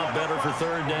sets him up better for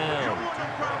 3rd down.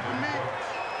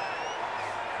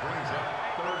 Brings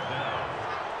up 3rd down.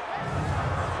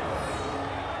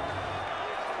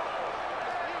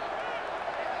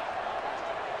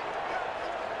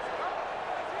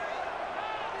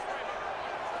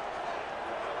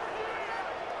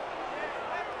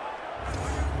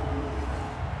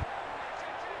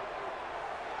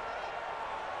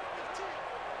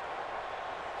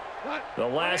 The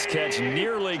last catch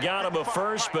nearly got him a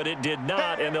first, but it did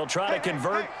not, and they'll try to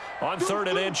convert on 3rd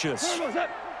and inches. Then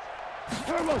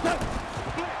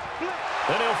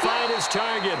he'll find his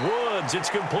target, Woods. It's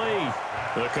complete.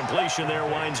 The completion there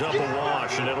winds up a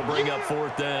wash, and it'll bring up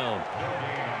 4th down.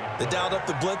 They dialed up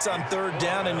the blitz on 3rd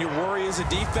down, and your worry as a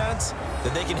defense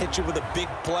that they can hit you with a big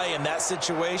play in that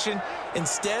situation.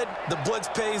 Instead, the blitz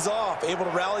pays off, able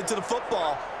to rally to the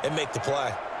football and make the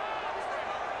play.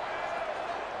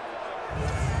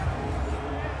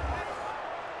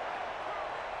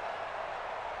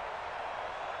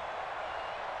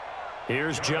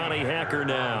 Here's Johnny Hacker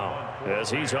now as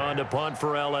he's on to punt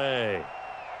for L.A.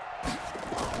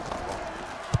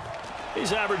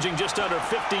 He's averaging just under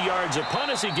 50 yards a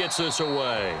punt as he gets this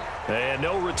away. And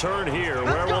no return here.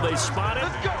 Where will they spot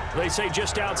it? They say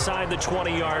just outside the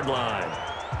 20-yard line.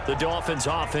 The Dolphins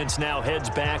offense now heads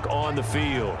back on the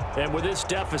field. And with this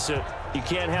deficit, you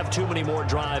can't have too many more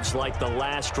drives like the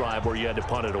last drive where you had to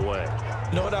punt it away.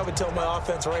 You know what I would tell my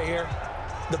offense right here?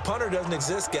 The punter doesn't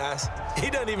exist, guys. He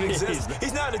doesn't even exist.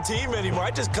 He's not a team anymore.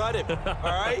 I just cut him, all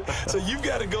right? So you've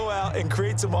got to go out and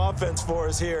create some offense for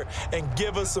us here and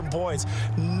give us some points.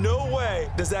 No way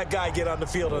does that guy get on the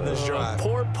field on this drive.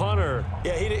 Poor punter.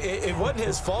 Yeah, it wasn't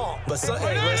his fault. But,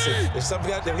 hey, listen, there's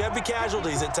there got to be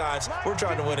casualties at times. We're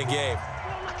trying to win a game.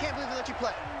 I can't believe they let you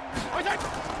play.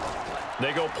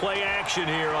 They go play action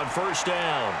here on first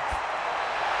down.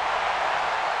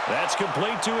 That's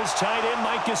complete to his tight end,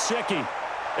 Mike Gesicki.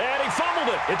 And he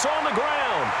fumbled it. It's on the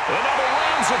ground. And now the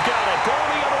Rams have got it.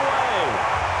 Going the other way.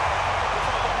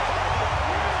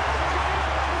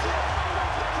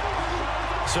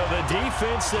 So the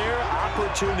defense there,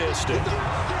 opportunistic.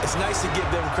 It's nice to give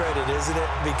them credit, isn't it?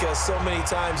 Because so many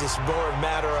times it's more a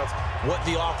matter of what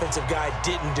the offensive guy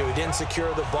didn't do. He didn't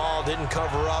secure the ball, didn't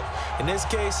cover up. In this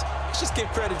case, let's just give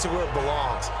credit to where it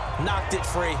belongs. Knocked it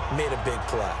free, made a big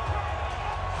play.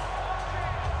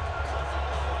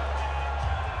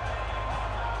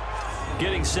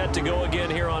 Getting set to go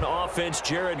again here on offense.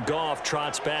 Jared Goff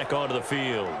trots back onto the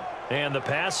field. And the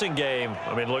passing game,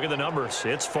 I mean, look at the numbers.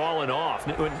 It's fallen off.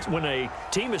 When a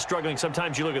team is struggling,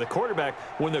 sometimes you look at the quarterback.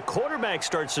 When the quarterback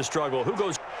starts to struggle, who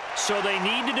goes? So they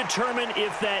need to determine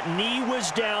if that knee was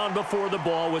down before the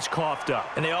ball was coughed up.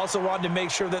 And they also wanted to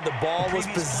make sure that the ball was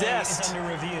possessed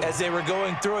as they were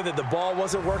going through it, that the ball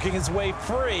wasn't working its way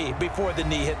free before the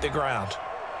knee hit the ground.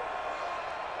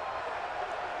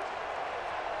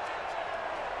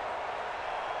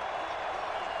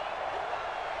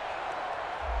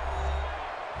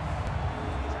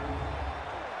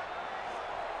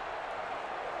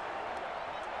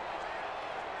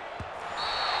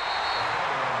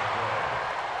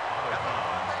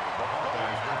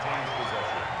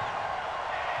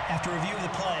 After review of the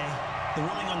play, the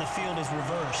ruling on the field is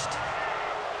reversed.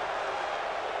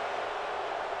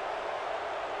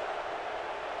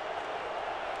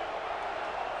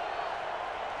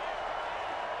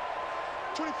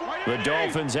 The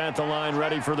Dolphins at the line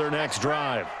ready for their next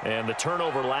drive. And the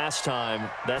turnover last time,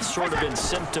 that's sort of been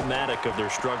symptomatic of their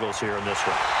struggles here in this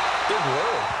one. Big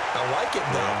word. I like it,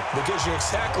 though, because you're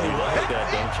exactly right. Like that,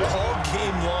 don't you? All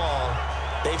game long,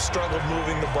 they've struggled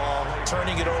moving the ball,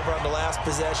 turning it over on the last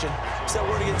possession. Is that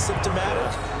word again,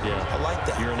 symptomatic? Yeah. I like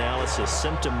that. Your analysis,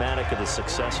 symptomatic of the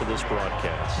success of this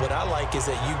broadcast. What I like is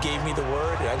that you gave me the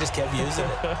word, and I just kept using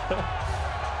it.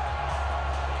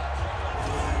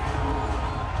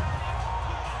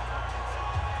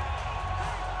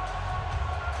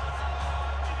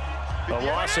 A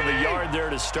loss of a yard there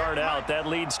to start out. That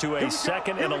leads to a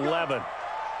 2nd and 11.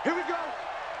 Here we go.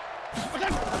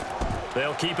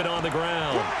 They'll keep it on the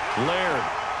ground. Laird.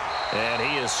 And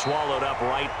he is swallowed up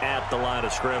right at the line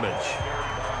of scrimmage.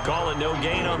 Call it no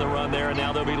gain on the run there, and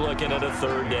now they'll be looking at a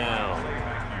 3rd down.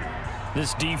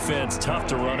 This defense, tough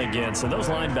to run against. And those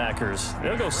linebackers,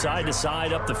 they'll go side to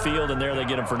side up the field, and there they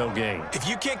get them for no gain. If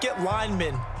you can't get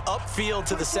linemen upfield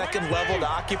to the 2nd level to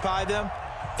occupy them,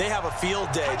 they have a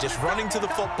field day just running to the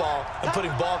football and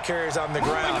putting ball carriers on the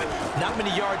ground. Not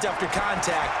many yards after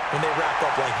contact when they wrap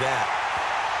up like that.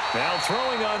 Now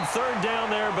throwing on 3rd down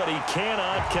there, but he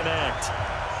cannot connect.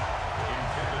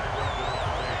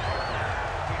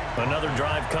 Another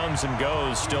drive comes and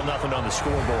goes, still nothing on the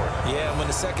scoreboard. Yeah, and when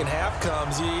the second half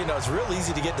comes, you know, it's real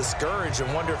easy to get discouraged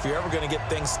and wonder if you're ever going to get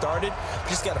things started. You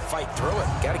just got to fight through it.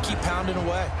 Got to keep pounding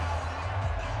away.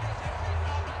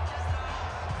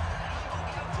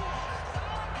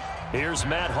 Here's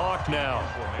Matt Hawk now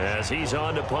as he's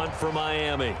on to punt for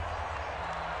Miami.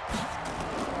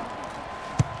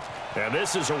 And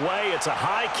this is away. It's a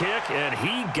high kick, and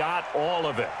he got all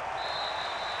of it.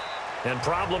 And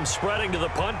problems spreading to the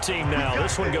punt team now.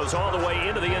 This one goes all the way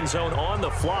into the end zone on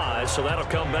the fly, so that'll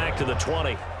come back to the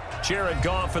 20. Jared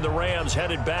Goff and the Rams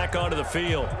headed back onto the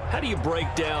field. How do you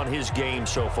break down his game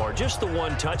so far? Just the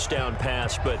 1 touchdown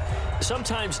pass, but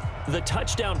sometimes the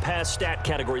touchdown pass stat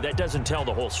category, that doesn't tell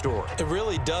the whole story. It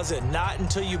really doesn't. Not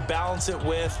until you balance it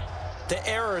with the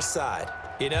error side.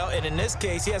 You know, and in this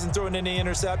case, he hasn't thrown any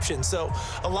interceptions. So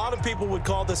a lot of people would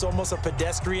call this almost a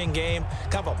pedestrian game,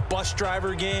 kind of a bus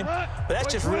driver game. But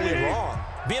that's just really wrong.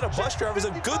 Being a bus driver is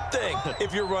a good thing if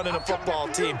you're running a football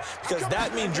team, because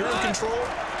that means you're in control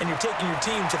and you're taking your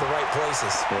team to the right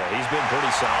places. Yeah, he's been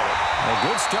pretty solid. A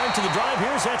good start to the drive.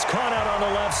 Here's that's caught out on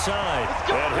the left side.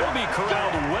 And he'll be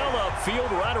corralled well upfield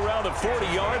right around the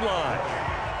 40-yard line.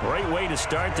 Great way to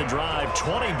start the drive.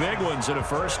 20 big ones and a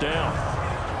 1st down.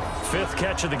 fifth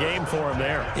catch of the game for him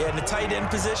there. Yeah, and the tight end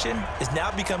position is now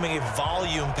becoming a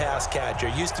volume pass catcher.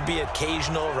 Used to be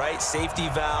occasional, right? Safety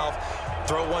valve.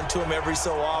 Throw one to him every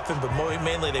so often, but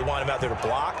mainly they want him out there to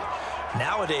block.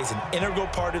 Nowadays, an integral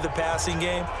part of the passing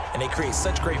game, and they create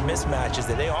such great mismatches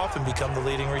that they often become the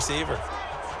leading receiver.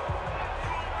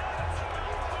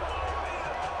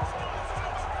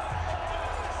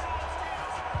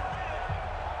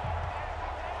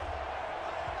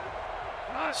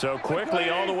 So quickly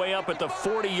all the way up at the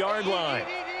 40-yard line.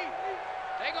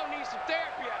 They're going to need some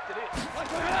therapy after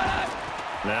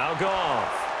this. Now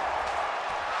Goff.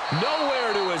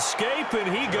 Nowhere to escape,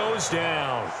 and he goes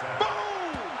down.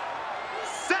 Boom!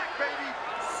 Sack, baby!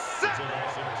 Sack!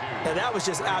 Now that was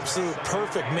just absolute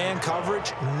perfect man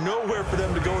coverage. Nowhere for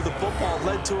them to go with the football.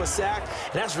 Led to a sack,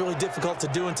 and that's really difficult to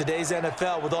do in today's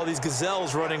NFL with all these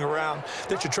gazelles running around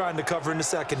that you're trying to cover in the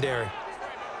secondary.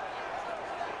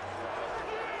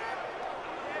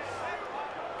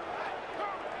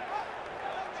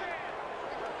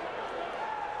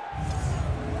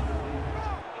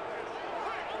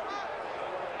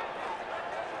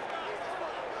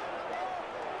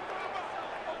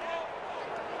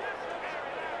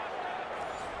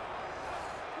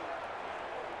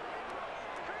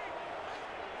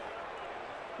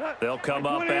 They'll come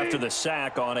up after the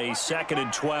sack on a 2nd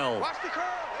and 12. Watch the curl!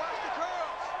 Watch the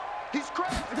curls! He's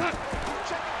crazy!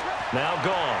 Now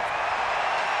Goff.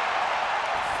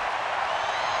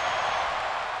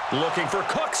 Looking for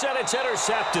Cooks, and it's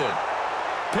intercepted.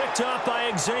 Picked up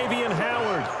by Xavier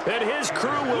Howard. And his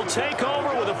crew will take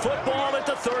over with a football at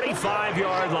the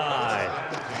 35-yard line.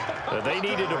 They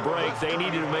needed a break. They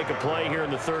needed to make a play here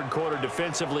in the third quarter.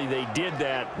 Defensively, they did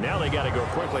that. Now they got to go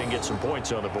quickly and get some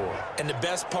points on the board. And the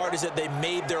best part is that they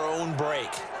made their own break.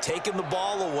 Taking the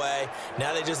ball away.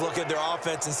 Now they just look at their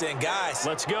offense and saying, guys,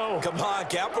 let's go. Come on,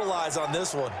 capitalize on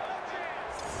this one.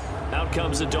 Out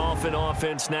comes the Dolphin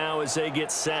offense now as they get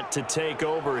set to take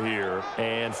over here.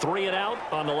 And 3 and out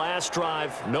on the last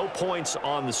drive. No points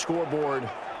on the scoreboard.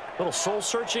 A little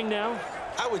soul-searching now.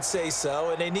 I would say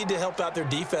so, and they need to help out their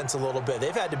defense a little bit.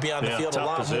 They've had to be on the field a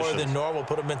lot more than normal,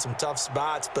 put them in some tough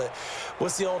spots. But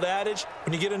what's the old adage?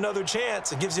 When you get another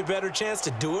chance, it gives you a better chance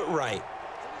to do it right.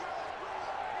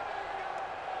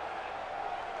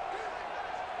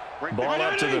 Ball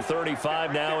up to the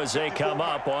 35 now as they come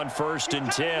up on 1st and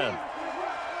 10.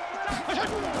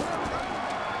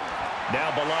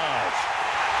 Now Balaj.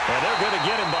 And they're going to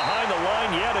get him behind the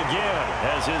line yet again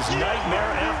as his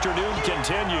nightmare afternoon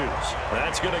continues.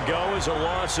 That's going to go as a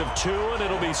loss of 2, and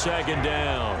it'll be 2nd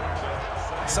down.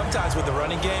 Sometimes with the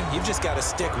running game, you've just got to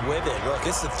stick with it. Look,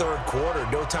 it's the third quarter,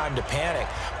 no time to panic.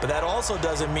 But that also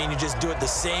doesn't mean you just do it the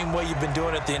same way you've been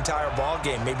doing it the entire ball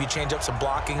game. Maybe change up some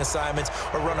blocking assignments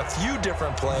or run a few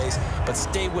different plays, but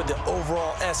stay with the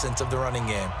overall essence of the running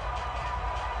game.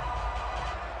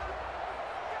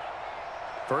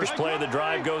 First play of the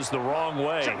drive goes the wrong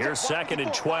way. Here's 2nd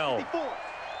and 12.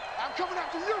 I'm coming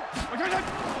after you.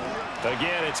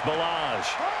 Again, it's Balaj.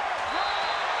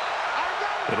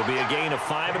 It'll be a gain of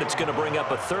 5, and it's going to bring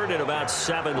up a 3rd and about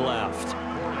 7 left.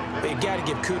 But you've got to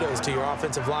give kudos to your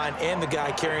offensive line and the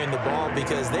guy carrying the ball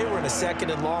because they were in a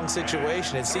 2nd and long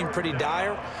situation. It seemed pretty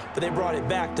dire, but they brought it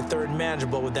back to 3rd and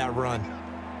manageable with that run.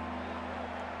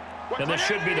 And this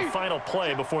should be the final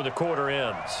play before the quarter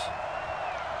ends.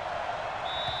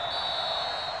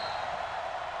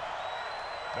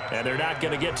 And they're not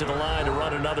going to get to the line to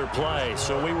run another play.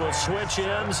 So we will switch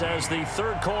ends as the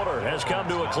third quarter has come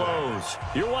to a close.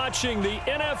 You're watching the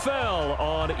NFL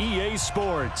on EA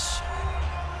Sports.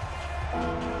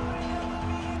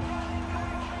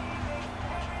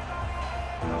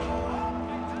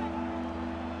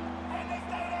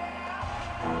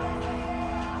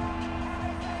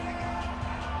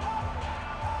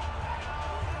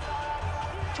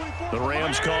 The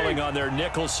Rams calling on their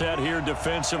nickel set here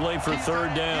defensively for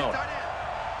 3rd down.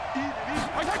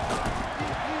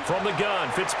 From the gun,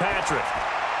 Fitzpatrick.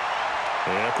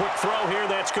 And a quick throw here,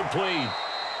 that's complete.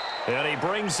 And he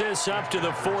brings this up to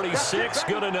the 46,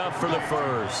 good enough for the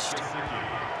first.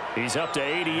 He's up to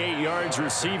 88 yards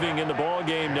receiving in the ball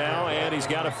game now, and he's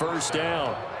got a 1st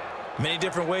down. Many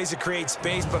different ways to create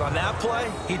space, but on that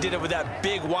play, he did it with that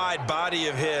big, wide body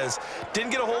of his.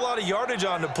 Didn't get a whole lot of yardage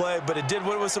on the play, but it did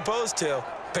what it was supposed to.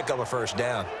 Pick up a 1st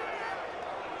down.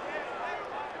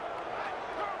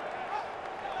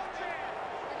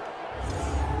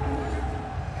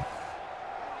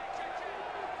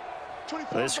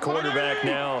 This quarterback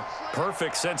now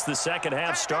perfect since the second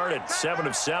half started. 7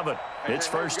 of 7. It's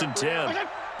 1st and 10.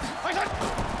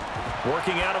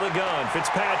 Working out of the gun,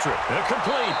 Fitzpatrick.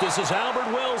 Complete. This is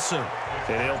Albert Wilson.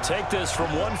 And he'll take this from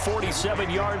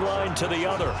 147-yard line to the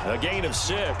other. A gain of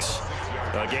 6.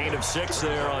 A gain of 6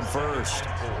 there on first.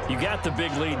 You got the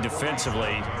big lead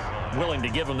defensively. Willing to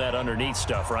give him that underneath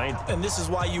stuff, right? And this is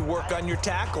why you work on your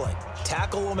tackling.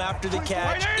 Tackle them after the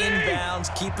catch,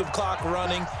 inbounds, keep the clock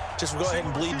running. Just go ahead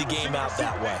and bleed the game out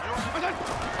that way.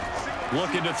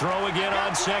 Looking to throw again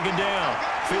on second down.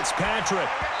 Fitzpatrick.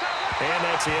 And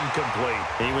that's incomplete.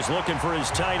 He was looking for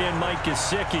his tight end, Mike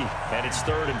Gesicki, and it's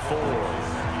 3rd and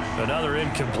 4. Another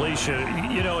incompletion.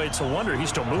 You know, it's a wonder he's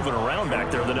still moving around back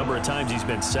there the number of times he's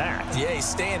been sacked. Yeah, he's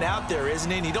staying out there,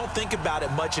 isn't he? And you don't think about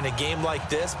it much in a game like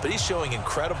this, but he's showing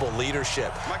incredible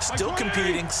leadership. Still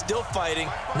competing, still fighting,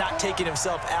 not taking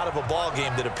himself out of a ball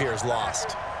game that appears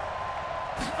lost.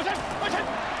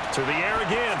 To the air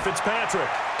again, Fitzpatrick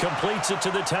completes it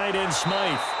to the tight end,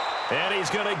 Smythe. And he's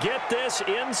going to get this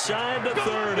inside the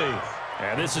 30.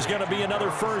 And this is going to be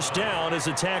another first down as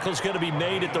the tackle's going to be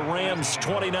made at the Rams'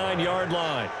 29-yard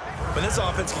line. When this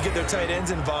offense can get their tight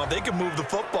ends involved, they can move the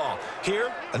football.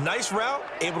 Here, a nice route,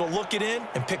 able to look it in,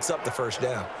 and picks up the first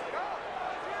down.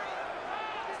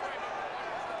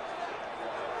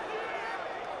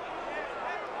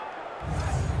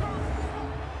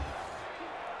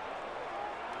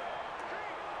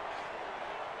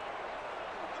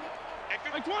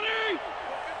 Like 20!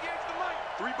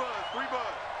 3 bud, 3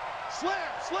 bud. Slam,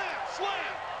 slam,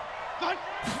 slam.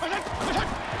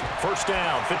 First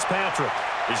down, Fitzpatrick.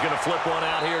 He's going to flip one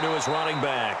out here to his running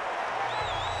back.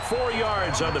 4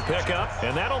 yards on the pickup,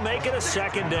 and that'll make it a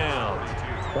second down.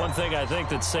 One thing I think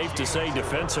that's safe to say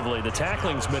defensively, the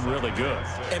tackling's been really good.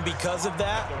 And because of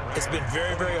that, it's been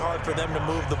very, very hard for them to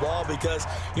move the ball because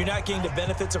you're not getting the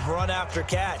benefits of run after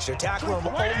catch. They're tackling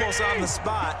them almost on the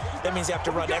spot. That means you have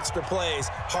to run extra plays,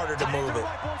 harder to move it.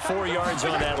 4 yards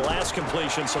on that last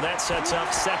completion, so that sets up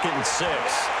 2nd and 6.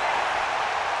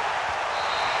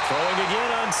 Throwing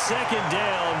again on second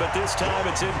down, but this time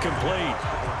it's incomplete.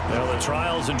 Now, the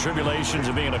trials and tribulations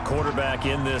of being a quarterback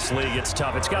in this league, it's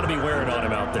tough. It's got to be wearing on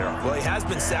him out there. Well, he has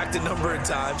been sacked a number of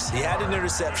times. He had an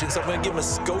interception, so I'm going to give him a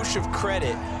skosh of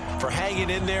credit for hanging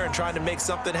in there and trying to make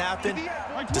something happen,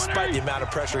 despite the amount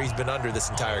of pressure he's been under this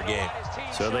entire game.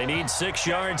 So they need 6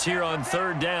 yards here on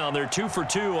 3rd down. They're 2 for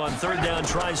 2 on 3rd down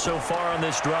tries so far on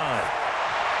this drive.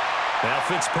 Now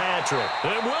Fitzpatrick,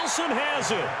 and Wilson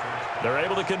has it. They're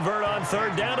able to convert on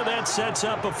 3rd down, and that sets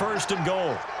up a 1st and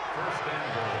goal. First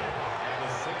and goal at the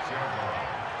 6-yard line.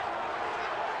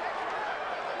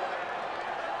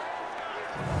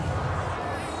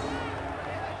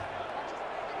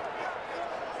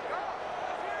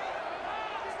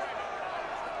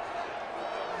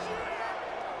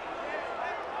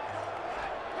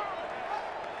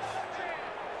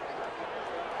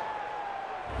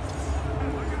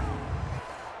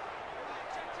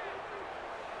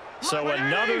 So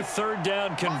another 3rd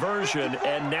down conversion,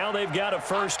 and now they've got a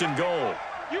 1st and goal.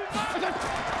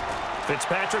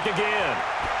 Fitzpatrick again.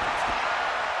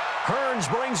 Hearns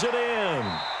brings it in.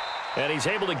 And he's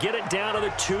able to get it down to the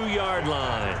 2-yard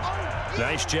line.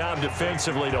 Nice job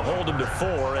defensively to hold him to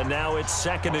 4, and now it's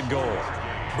 2nd and goal.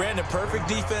 Brandon, perfect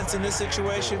defense in this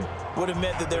situation would have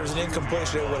meant that there was an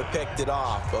incompletion. They would have picked it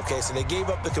off. Okay, so they gave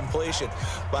up the completion.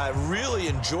 But I really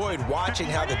enjoyed watching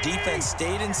how the defense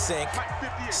stayed in sync,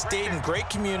 stayed in great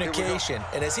communication.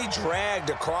 And as he dragged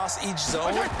across each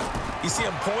zone, you see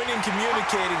him pointing,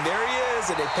 communicating. There he is,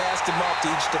 and they passed him off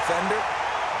to each defender.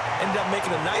 Ended up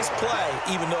making a nice play,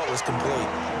 even though it was complete.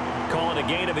 Calling a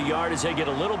gain of a yard as they get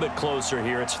a little bit closer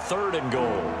here. It's 3rd and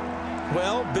goal.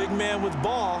 Well, big man with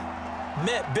ball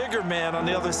met bigger man on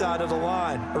the other side of the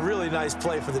line. A really nice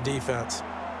play for the defense.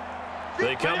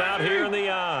 They come out here in the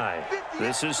eye.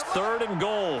 This is 3rd and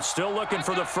goal. Still looking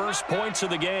for the first points of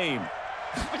the game.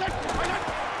 They'll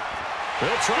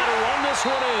try to run this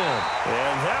one in.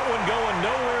 And that one going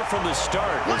nowhere from the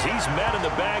start as he's met in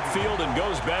the backfield and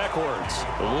goes backwards.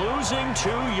 Losing 2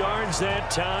 yards that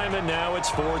time, and now it's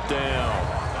 4th down.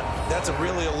 That's a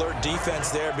really alert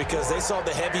defense there because they saw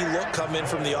the heavy look come in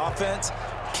from the offense,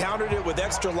 countered it with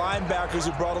extra linebackers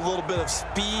who brought a little bit of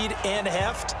speed and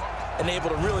heft, and able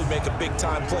to really make a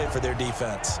big-time play for their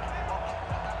defense.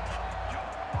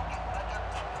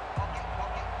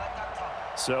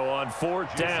 So on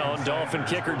 4th down, Dolphin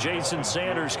kicker Jason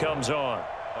Sanders comes on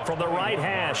from the right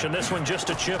hash, and this one just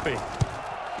a chippy.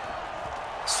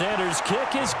 Sanders'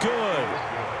 kick is good.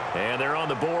 And they're on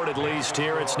the board at least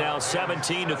here. It's now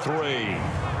 17-3.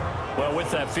 Well,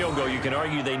 with that field goal, you can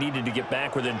argue they needed to get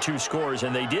back within 2 scores,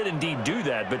 and they did indeed do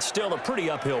that, but still a pretty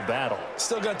uphill battle.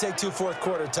 Still going to take 2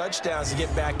 fourth-quarter touchdowns to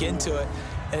get back into it.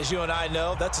 And as you and I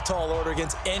know, that's a tall order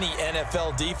against any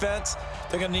NFL defense.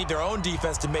 They're going to need their own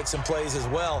defense to make some plays as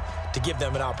well to give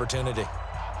them an opportunity.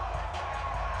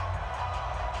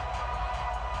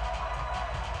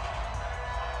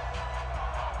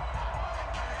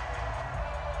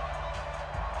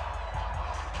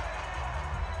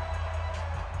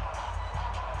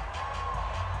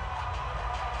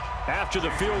 After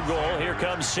the field goal, here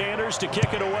comes Sanders to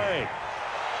kick it away.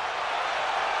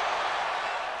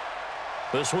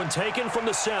 This one taken from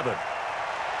the 7.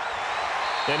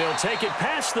 And he'll take it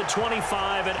past the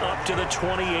 25 and up to the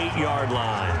 28-yard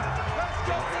line.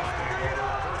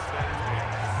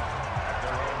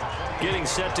 Getting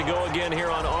set to go again here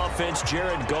on offense,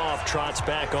 Jared Goff trots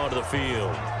back onto the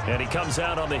field. And he comes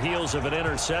out on the heels of an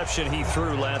interception he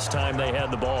threw last time they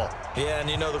had the ball. Yeah, and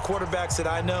you know, the quarterbacks that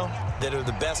I know that are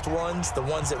the best ones, the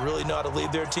ones that really know how to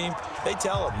lead their team, they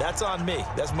tell them, that's on me.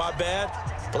 That's my bad.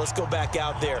 But let's go back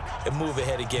out there and move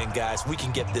ahead again, guys. We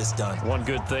can get this done. One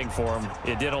good thing for him,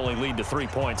 it did only lead to 3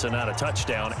 points and not a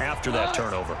touchdown after that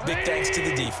turnover. Big thanks to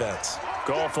the defense.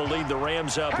 Goff will lead the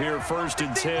Rams up here 1st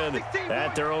and 10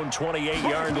 at their own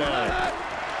 28-yard line.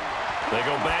 They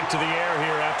go back to the air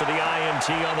here after the INT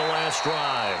on the last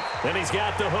drive. And he's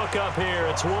got the hook up here.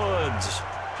 It's Woods.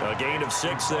 A gain of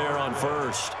 6 there on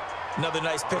 1st. Another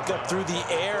nice pickup through the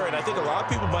air, and I think a lot of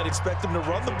people might expect them to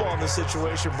run the ball in this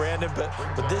situation, Brandon, but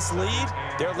with this lead,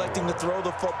 they're electing to throw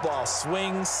the football.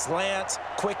 Swings, slants,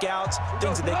 quick outs,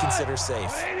 things that they consider safe.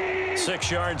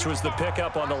 6 yards was the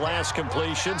pickup on the last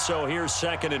completion, so here's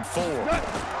 2nd and 4.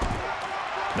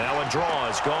 Now a draw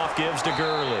as Goff gives to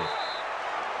Gurley.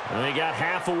 And he got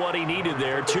half of what he needed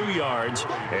there, 2 yards,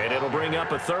 and it'll bring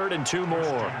up a 3rd and 2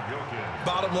 more.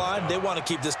 Bottom line, they want to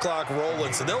keep this clock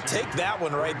rolling, so they'll take that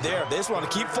one right there. They just want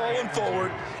to keep falling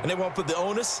forward, and they want to put the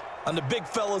onus on the big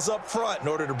fellas up front in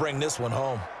order to bring this one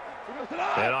home.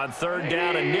 And on 3rd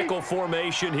down, a nickel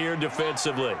formation here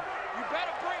defensively.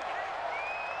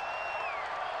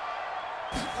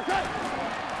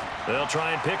 They'll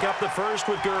try and pick up the 1st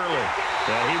with Gurley.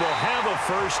 And he will have a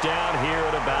 1st down here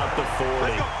at about the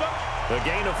 40. A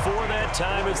gain of 4 that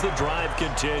time as the drive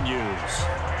continues.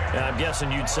 And I'm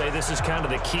guessing you'd say this is kind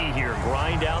of the key here.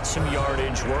 Grind out some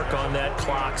yardage, work on that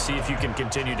clock, see if you can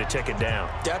continue to tick it down.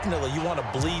 Definitely. You want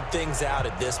to bleed things out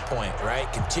at this point,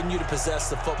 right? Continue to possess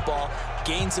the football,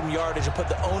 gain some yardage, and put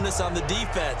the onus on the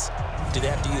defense. Do they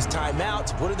have to use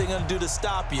timeouts? What are they going to do to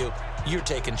stop you? You're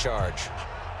taking charge.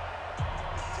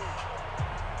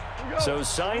 So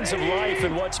signs of life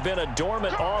in what's been a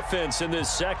dormant offense in this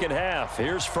second half.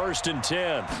 Here's 1st and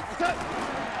 10.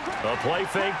 A play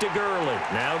fake to Gurley.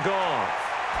 Now Goff.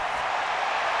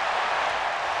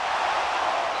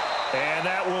 And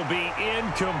that will be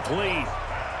incomplete.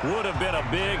 Would have been a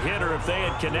big hitter if they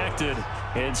had connected.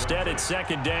 Instead, it's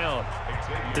 2nd down.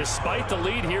 Despite the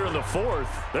lead here in the 4th,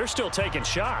 they're still taking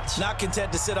shots. Not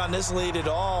content to sit on this lead at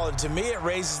all. And to me, it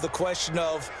raises the question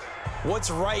of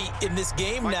what's right in this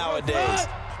game nowadays.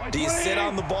 Do you sit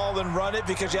on the ball and run it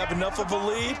because you have enough of a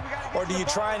lead? Or do you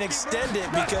try and extend it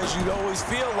because you always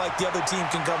feel like the other team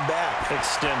can come back?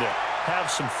 Extend it. Have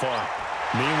some fun.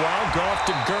 Meanwhile, Goff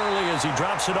to Gurley as he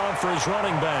drops it off for his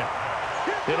running back.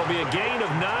 It'll be a gain of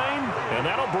 9, and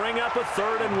that'll bring up a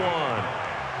 3rd and 1.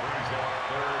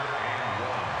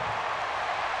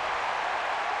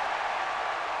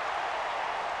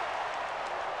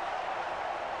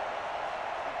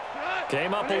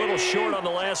 Came up a little short on the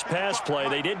last pass play.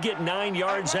 They did get 9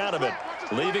 yards out of it,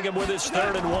 leaving him with his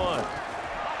 3rd and 1.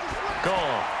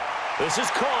 Gone. This is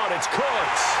caught. It's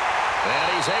Cooks.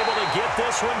 And he's able to get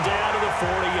this one down to the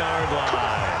 40-yard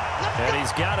line. And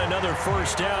he's got another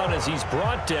 1st down as he's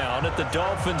brought down at the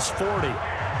Dolphins' 40.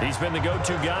 He's been the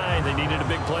go-to guy. They needed a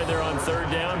big play there on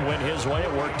 3rd down. Went his way.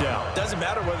 It worked out. Doesn't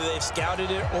matter whether they've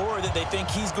scouted it or that they think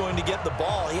he's going to get the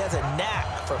ball. He has a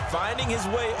knack for finding his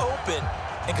way open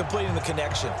and completing the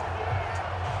connection.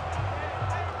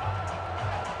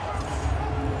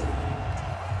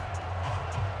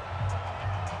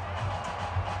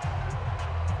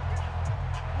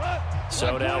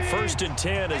 So now 1st and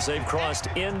 10 as they've crossed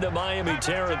into Miami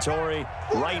territory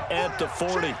right at the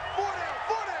 40.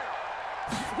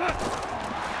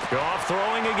 Goff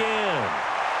throwing again.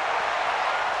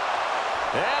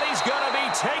 And he's going to be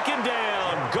taken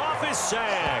down. Goff is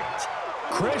sacked.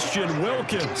 Christian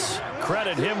Wilkins.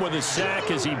 Credit him with a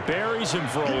sack as he buries him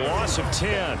for a loss of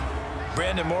 10.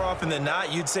 Brandon, more often than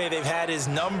not, you'd say they've had his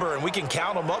number, and we can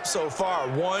count them up so far.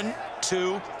 1,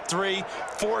 2, 3,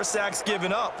 4 sacks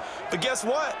given up. But guess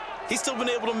what? he's still been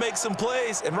able to make some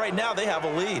plays, and right now they have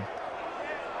a lead.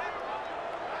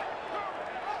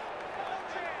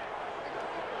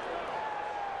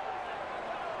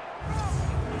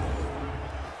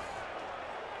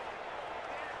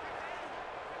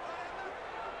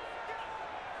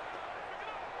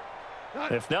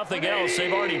 If nothing else,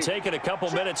 they've already taken a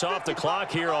couple minutes off the clock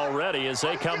here already as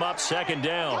they come up second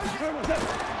down.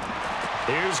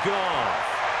 Here's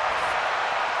Goff.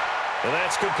 And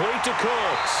that's complete to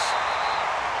Cooks.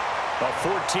 A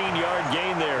 14-yard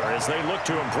gain there as they look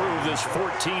to improve this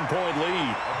 14-point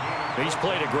lead. He's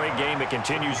played a great game. It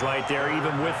continues right there,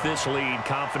 even with this lead,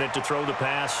 confident to throw the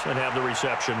pass and have the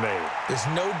reception made. There's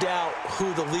no doubt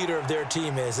who the leader of their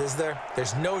team is there?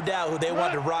 There's no doubt who they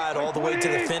want to ride all the way to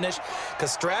the finish,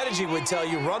 because strategy would tell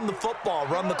you run the football,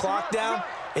 run the clock down.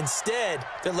 Instead,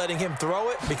 they're letting him throw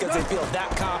it because they feel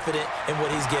that confident in what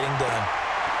he's getting done.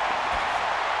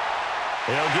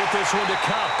 They'll get this one to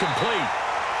Cobb, complete.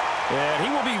 And he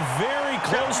will be very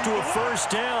close to a first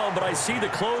down, but I see the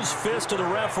closed fist of the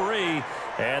referee,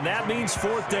 and that means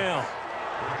fourth down.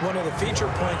 One of the feature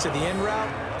points of the in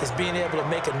route is being able to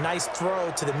make a nice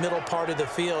throw to the middle part of the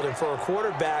field. And for a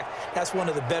quarterback, that's one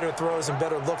of the better throws and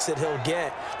better looks that he'll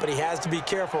get. But he has to be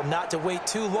careful not to wait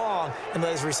too long and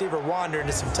let his receiver wander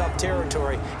into some tough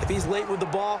territory. If he's late with the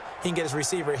ball, he can get his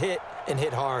receiver hit and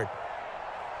hit hard.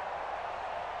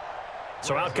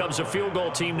 So out comes a field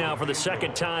goal team now for the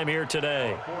second time here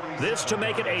today. This to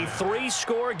make it a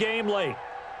 3-score game late.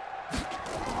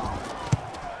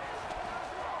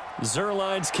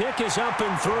 Zerline's kick is up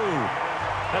and through.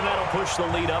 And that'll push the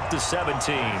lead up to 17.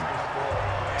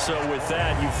 So with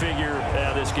that, you figure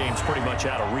this game's pretty much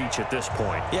out of reach at this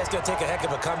point. Yeah, it's going to take a heck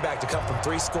of a comeback to come from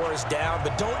 3 scores down.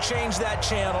 But don't change that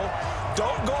channel.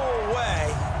 Don't go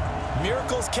away.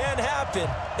 Miracles can happen,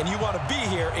 and you want to be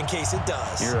here in case it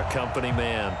does. You're a company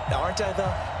man. Now, aren't I,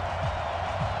 though?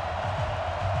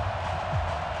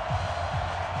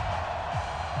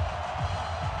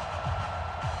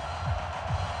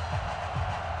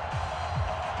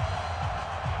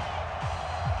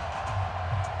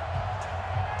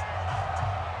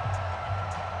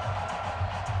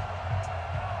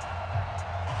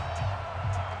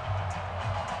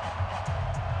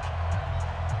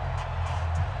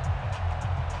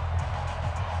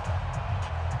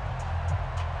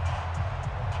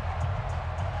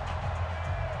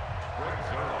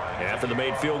 After the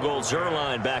made field goal,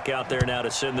 Zerline back out there now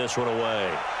to send this one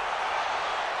away.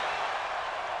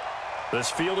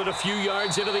 This fielded a few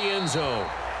yards into the end zone.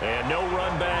 And no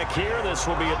run back here. This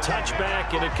will be a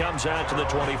touchback, and it comes out to the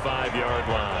 25-yard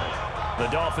line. The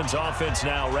Dolphins offense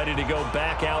now ready to go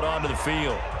back out onto the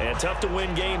field. And tough to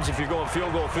win games if you're going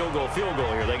field goal, field goal, field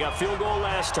goal here. They got field goal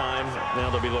last time. Now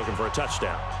they'll be looking for a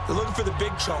touchdown. They're looking for the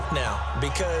big chunk now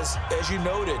because, as you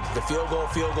noted, the field goal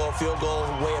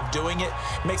way of doing it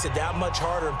makes it that much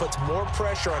harder and puts more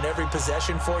pressure on every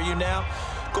possession for you now.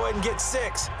 Go ahead and get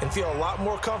 6 and feel a lot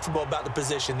more comfortable about the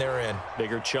position they're in.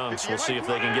 Bigger chunks. We'll see if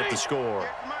they can get the score.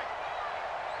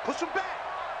 Push him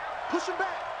back. Push him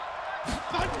back.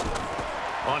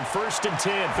 On 1st and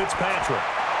 10, Fitzpatrick.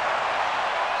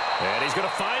 And he's going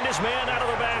to find his man out of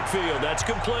the backfield. That's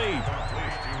complete.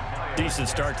 Decent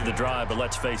start to the drive, but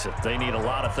let's face it, they need a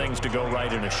lot of things to go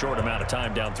right in a short amount of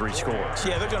time, down 3 scores.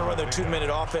 Yeah, they're going to run their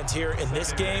 2-minute offense here in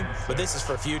this game, but this is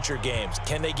for future games.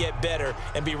 Can they get better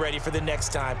and be ready for the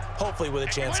next time, hopefully with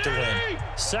a chance to win?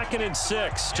 2nd and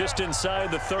 6, just inside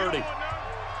the 30.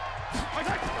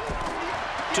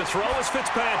 To throw is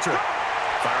Fitzpatrick.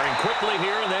 Firing quickly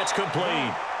here, and that's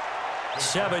complete.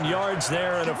 7 yards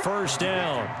there and a first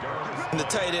down. And the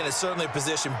tight end is certainly a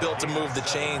position built to move the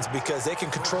chains because they can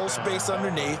control space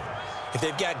underneath. If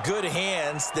they've got good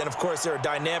hands, then, of course, they're a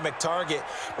dynamic target.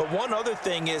 But one other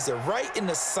thing is they're right in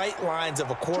the sight lines of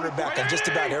a quarterback on just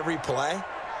about every play,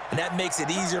 and that makes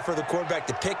it easier for the quarterback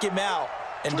to pick him out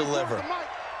and deliver.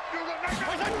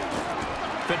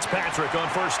 Fitzpatrick on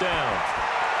first down.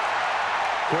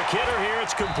 Quick hitter here,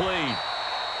 it's complete.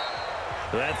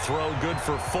 That throw good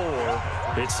for 4.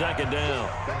 It's 2nd down.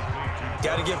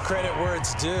 Got to give credit where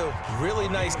it's due. Really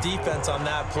nice defense on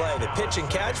that play. The pitch and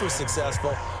catch was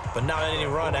successful, but not any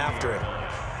run after it.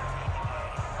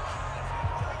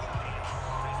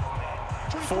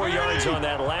 4 yards on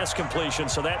that last completion,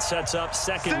 so that sets up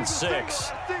 2nd and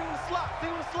 6.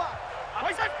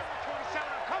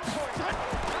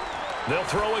 They'll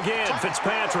throw again,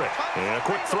 Fitzpatrick. And a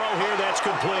quick throw here, that's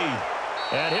complete.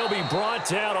 And he'll be brought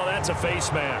down. Oh, that's a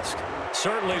face mask.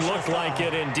 Certainly looked like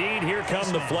it. Indeed, here come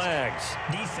the flags.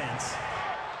 Defense.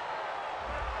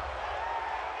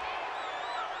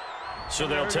 So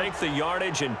they'll take the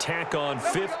yardage and tack on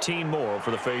 15 more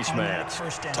for the face mask.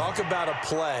 Talk about a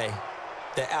play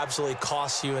that absolutely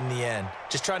costs you in the end.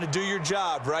 Just trying to do your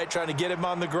job, right? Trying to get him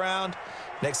on the ground.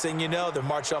 Next thing you know, they're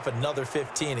marching off another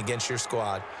 15 against your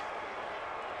squad.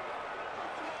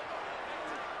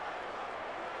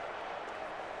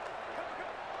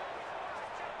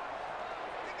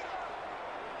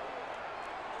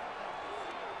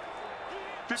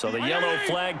 So the yellow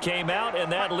flag came out, and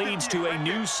that leads to a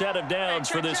new set of downs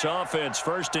for this offense.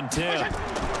 1st and 10.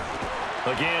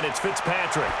 Again, it's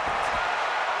Fitzpatrick.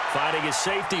 Finding his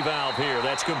safety valve here.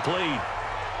 That's complete.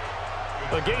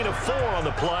 A gain of 4 on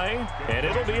the play, and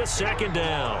it'll be a 2nd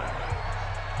down.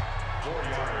 4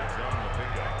 yards on the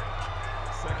pickup.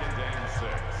 2nd and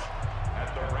 6 at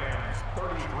the Rams'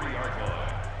 33-yard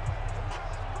line.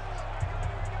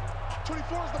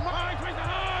 24 is the mark.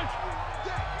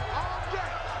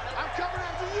 I'm coming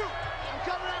after you. I'm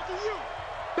coming after you.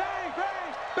 Bang,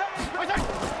 bang, bang, bang.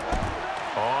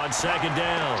 On 2nd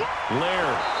down,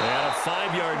 Laird. And a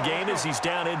 5-yard gain as he's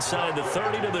down inside the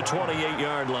 30 to the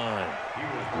 28-yard line.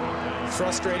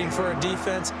 Frustrating for a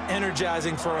defense,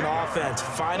 energizing for an offense.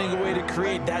 Finding a way to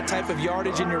create that type of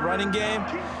yardage in your running game,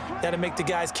 that'll make the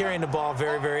guys carrying the ball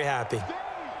very, very happy.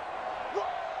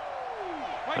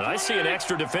 And I see an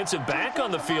extra defensive back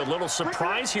on the field. Little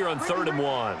surprise here on 3rd and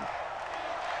 1.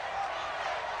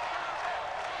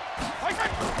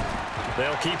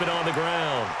 They'll keep it on the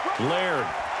ground. Laird.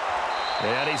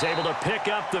 And he's able to pick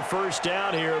up the 1st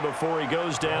down here before he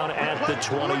goes down at the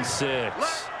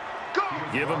 26.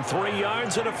 Give him 3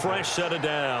 yards and a fresh set of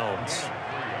downs.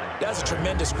 That's a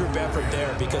tremendous group effort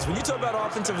there, because when you talk about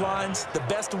offensive lines, the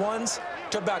best ones,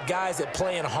 talk about guys that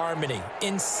play in harmony,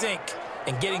 in sync,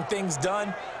 and getting things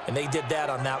done, and they did that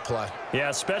on that play. Yeah,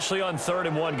 especially on 3rd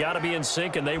and 1. Got to be in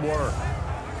sync, and they were.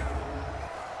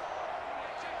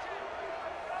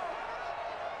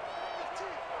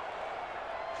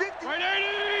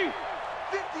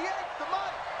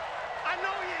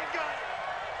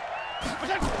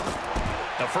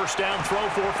 A 1st down throw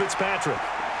for Fitzpatrick.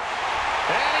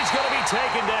 And he's going to be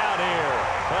taken down here.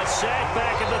 A sack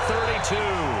back at the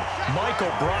 32.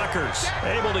 Michael Brockers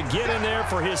able to get in there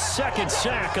for his 2nd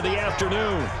sack of the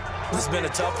afternoon. This has been a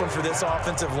tough one for this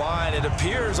offensive line. It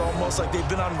appears almost like they've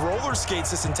been on roller skates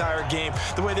this entire game,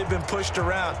 the way they've been pushed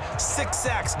around. 6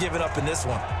 sacks given up in this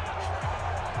one.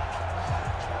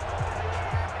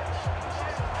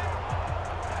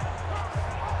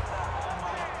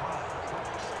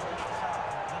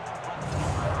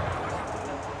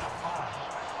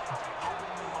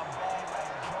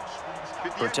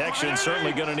 Protection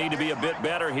certainly going to need to be a bit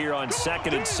better here on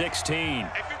 2nd and 16.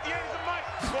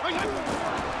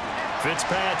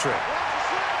 Fitzpatrick.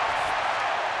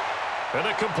 And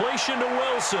a completion to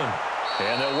Wilson.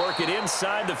 And they'll work it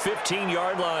inside the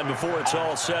 15-yard line before it's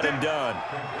all said and done.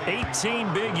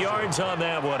 18 big yards on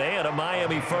that one, and a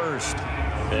Miami first.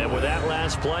 And with that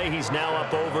last play, he's now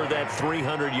up over that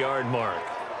 300-yard mark.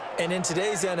 And in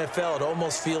today's NFL, it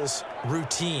almost feels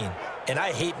routine. And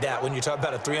I hate that when you talk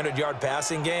about a 300-yard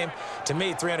passing game. To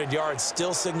me, 300 yards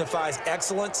still signifies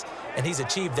excellence, and he's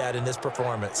achieved that in this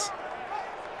performance.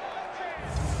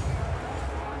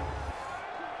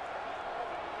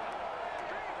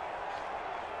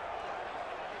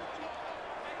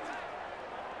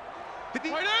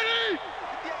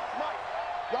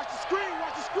 Watch the screen,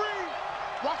 watch the screen,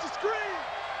 watch the screen.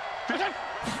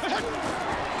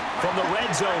 From the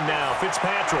red zone now,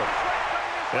 Fitzpatrick.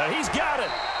 He's got it.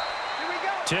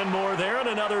 10 more there and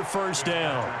another 1st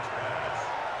down.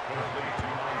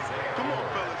 Come on,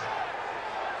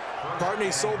 fellas.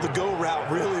 Barney sold the go route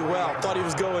really well. Thought he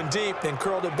was going deep, then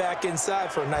curled it back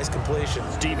inside for a nice completion.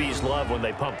 DBs love when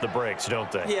they pump the brakes, don't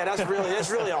they? Yeah, that's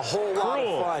really a whole lot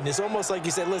of fun. It's almost like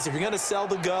you said, listen, if you're going to sell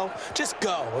the go, just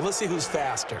go, and let's see who's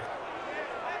faster.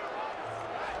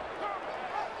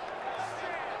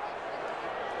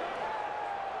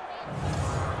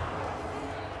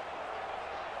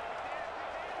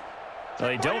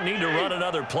 They don't need to run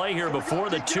another play here before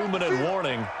the 2-minute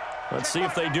warning. Let's see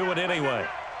if they do it anyway.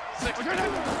 From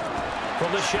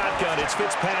the shotgun, it's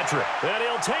Fitzpatrick. And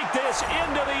he'll take this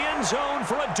into the end zone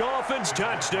for a Dolphins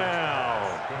touchdown.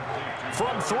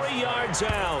 From 3 yards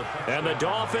out, and the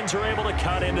Dolphins are able to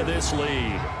cut into this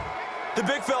lead. The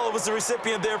big fella was the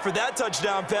recipient there for that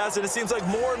touchdown pass, and it seems like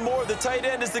more and more the tight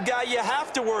end is the guy you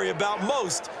have to worry about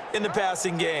most in the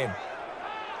passing game.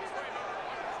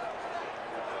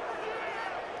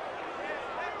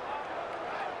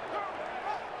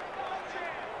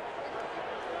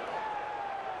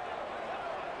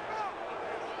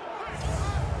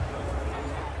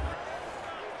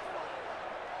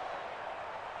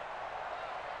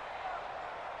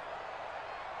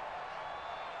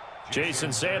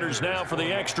 Jason Sanders now for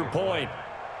the extra point.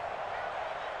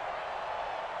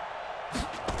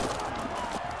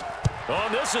 Oh,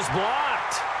 this is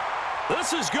blocked.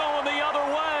 This is going the other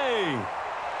way.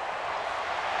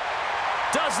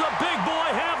 Does the big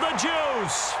boy have the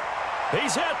juice?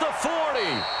 He's at the 40.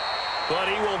 But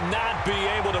he will not be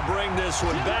able to bring this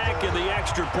one back, and the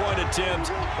extra point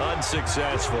attempt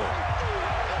unsuccessful.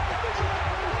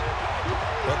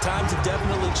 Well, times have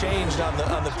definitely changed on the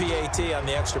PAT, on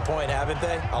the extra point, haven't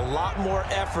they? A lot more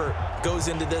effort goes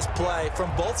into this play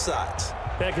from both sides.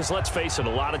 Yeah, because let's face it, a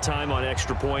lot of time on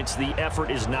extra points, the effort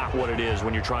is not what it is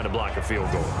when you're trying to block a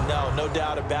field goal. No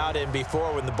doubt about it. And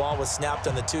before, when the ball was snapped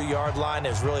on the 2-yard line, it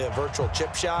was really a virtual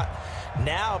chip shot.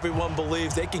 Now everyone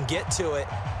believes they can get to it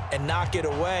and knock it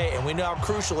away, and we know how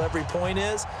crucial every point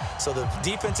is. So the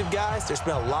defensive guys, they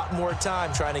spend a lot more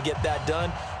time trying to get that done,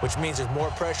 which means there's more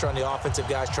pressure on the offensive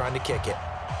guys trying to kick it.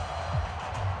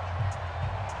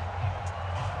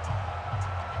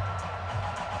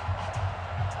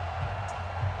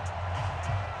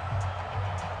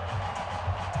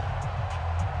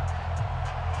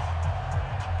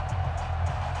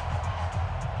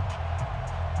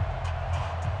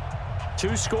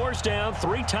 Two scores down,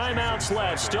 3 timeouts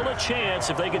left. Still a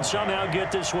chance if they can somehow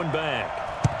get this one back.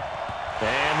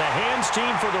 And the hands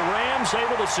team for the Rams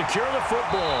able to secure the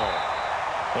football.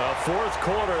 Well, fourth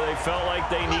quarter, they felt like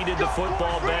they needed the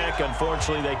football back.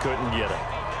 Unfortunately, they couldn't get it.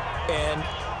 And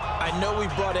I know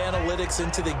we've brought analytics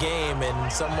into the game,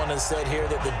 and someone has said here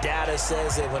that the data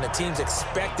says that when a team's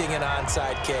expecting an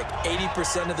onside kick,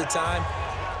 80% of the time,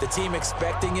 the team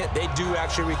expecting it, they do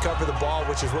actually recover the ball,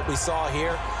 which is what we saw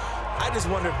here. I just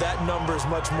wonder if that number is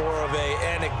much more of a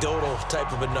anecdotal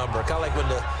type of a number. Kind of like when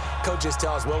the coaches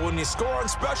tell us, well, when you score on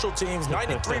special teams,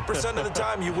 93% of the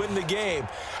time you win the game.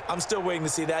 I'm still waiting to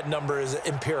see that number is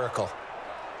empirical.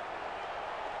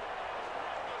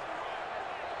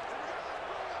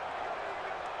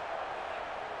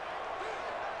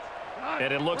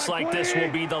 And it looks like this will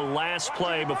be the last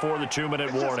play before the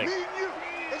 2-minute warning.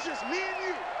 It's just me and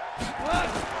you.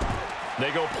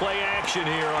 They go play action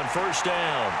here on first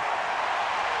down.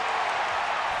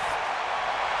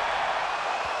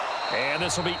 And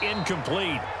this will be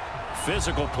incomplete.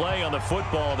 Physical play on the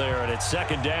football there, and it's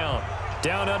second down.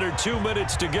 Down under 2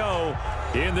 minutes to go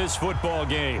in this football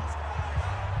game.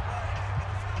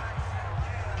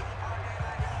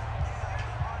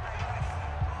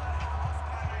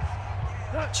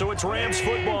 So it's Rams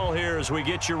football here as we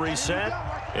get you reset.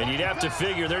 And you'd have to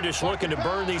figure they're just looking to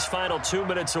burn these final 2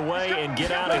 minutes away and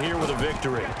get out of here with a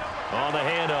victory. On the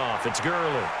handoff, it's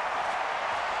Gurley.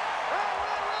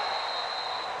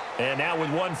 And now with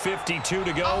 1:52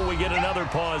 to go, we get another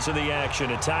pause in the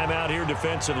action. A timeout here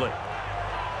defensively.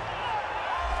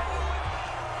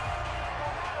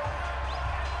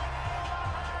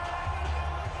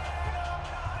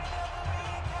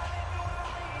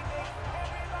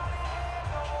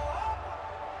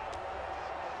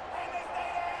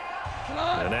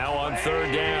 And now on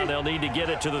third down, they'll need to get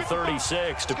it to the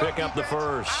 36 to pick up the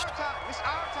first.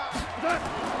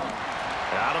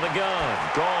 Out of the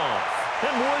gun, Goff.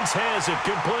 And Woods has it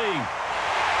complete.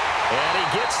 And he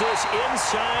gets this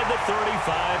inside the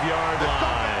 35-yard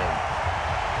line.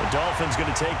 The Dolphins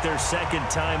going to take their second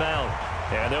timeout.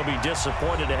 And they'll be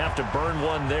disappointed to have to burn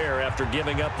one there after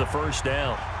giving up the first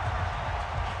down.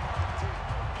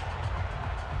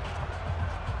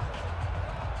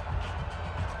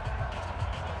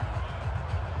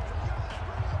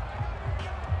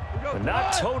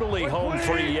 Not totally home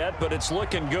free yet, but it's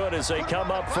looking good as they come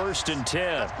up 1st and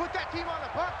 10.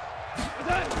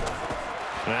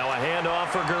 Now a handoff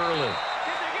for Gurley.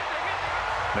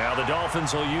 Now the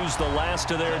Dolphins will use the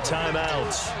last of their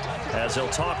timeouts as they'll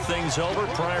talk things over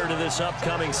prior to this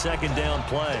upcoming second down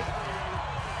play.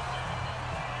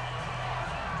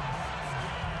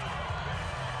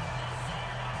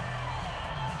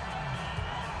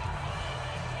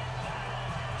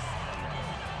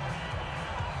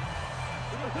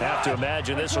 Have to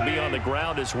imagine this will be on the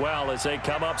ground as well as they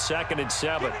come up 2nd and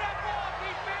 7.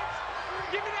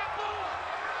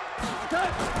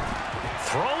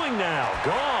 Throwing now,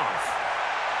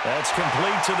 Goff. That's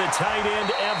complete to the tight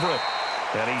end, Everett.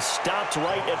 And he stopped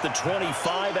right at the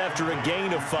 25 after a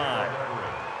gain of 5.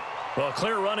 Well,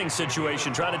 clear running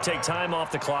situation, trying to take time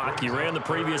off the clock. He ran the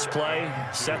previous play,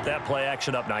 set that play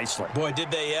action up nicely. Boy,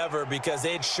 did they ever, because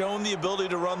they had shown the ability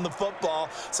to run the football.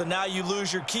 So now you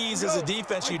lose your keys as a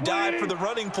defense. You dive for the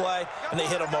running play, and they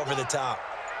hit him over the top.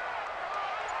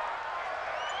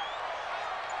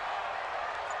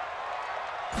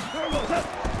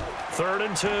 Third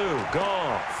and 2,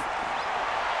 Goff.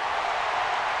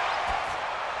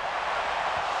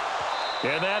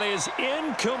 And that is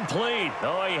incomplete.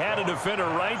 Oh, he had a defender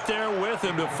right there with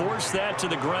him to force that to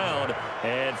the ground.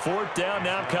 And fourth down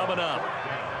now coming up.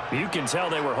 You can tell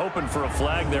they were hoping for a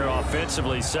flag there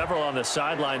offensively. Several on the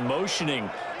sideline motioning,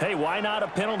 hey, why not a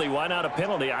penalty? Why not a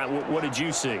penalty? What did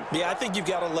you see? Yeah, I think you've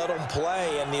got to let them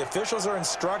play, and the officials are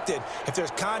instructed. If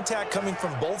there's contact coming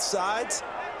from both sides,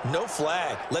 no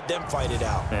flag. Let them fight it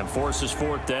out. And forces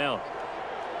fourth down.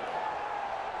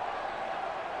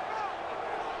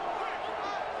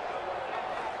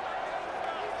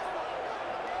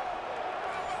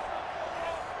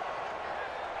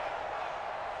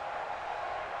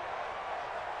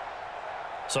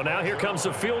 So now here comes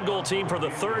the field goal team for the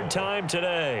third time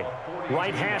today.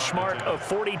 Right hash mark, a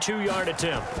 42-yard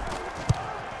attempt.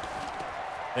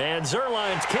 And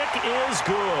Zerline's kick is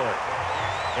good.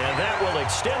 And that will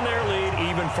extend their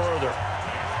lead even further.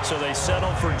 So they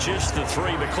settle for just the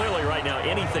 3, but clearly right now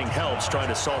anything helps trying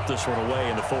to salt this one away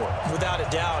in the 4th. Without a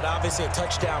doubt, obviously a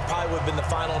touchdown probably would have been the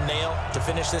final nail to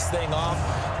finish this thing off,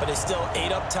 but it's still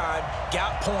 8 up time,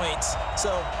 got points.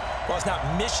 So while it's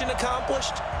not mission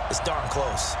accomplished, it's darn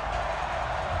close.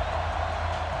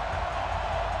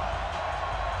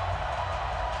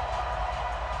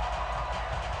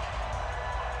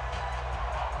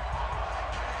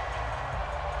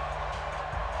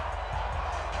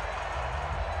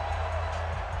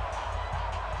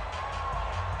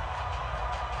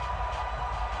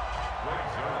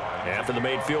 After the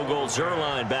made field goal,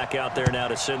 Zerline back out there now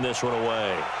to send this one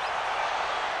away.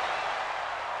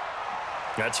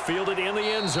 That's fielded in the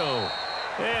end zone.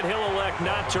 And he'll elect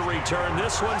not to return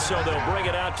this one, so they'll bring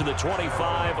it out to the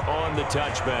 25 on the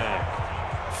touchback.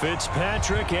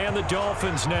 Fitzpatrick and the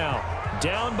Dolphins now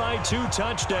down by 2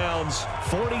 touchdowns,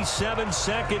 47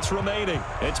 seconds remaining.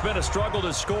 It's been a struggle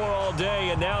to score all day,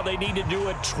 and now they need to do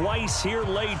it twice here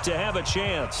late to have a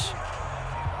chance.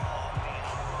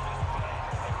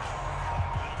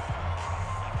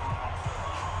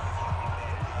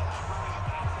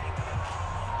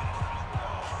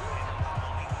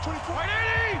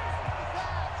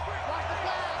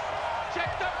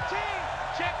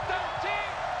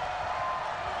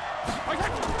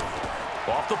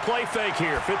 Off the play fake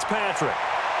here, Fitzpatrick.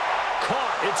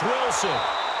 Caught, it's Wilson.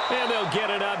 And they'll get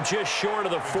it up just short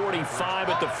of the 45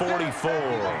 at the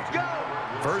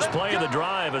 44. First play of the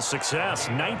drive, a success,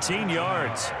 19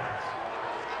 yards.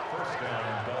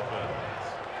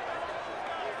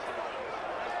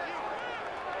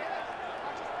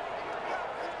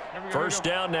 First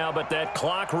down now, but that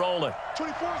clock rolling.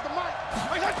 24 is the mic.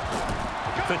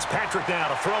 Fitzpatrick now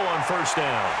to throw on first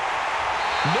down.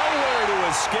 Nowhere to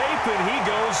escape, and he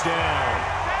goes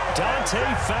down. Dante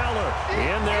Fowler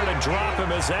in there to drop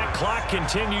him as that clock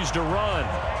continues to run.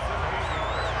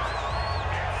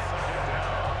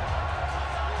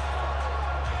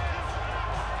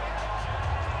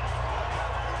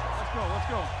 Let's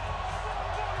go.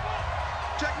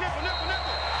 Check nipple.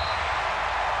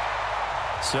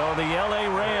 So the L.A.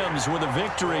 Rams with a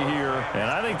victory here,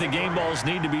 and I think the game balls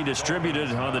need to be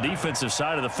distributed on the defensive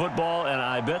side of the football, and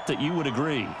I bet that you would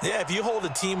agree. Yeah, if you hold a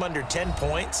team under 10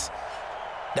 points,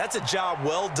 that's a job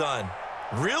well done,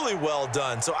 really well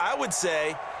done. So I would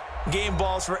say game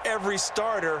balls for every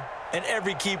starter and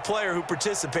every key player who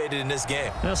participated in this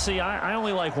game. Now, see, I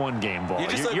only like one game ball.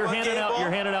 You're handing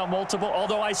out multiple,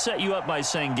 although I set you up by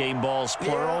saying game balls,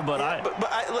 plural. But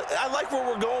I like where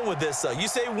we're going with this, though. You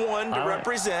say one to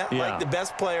represent, like the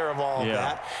best player of all of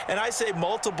that. And I say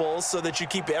multiples so that you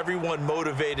keep everyone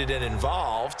motivated and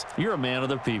involved. You're a man of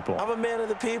the people. I'm a man of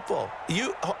the people.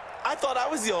 I thought I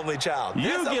was the only child.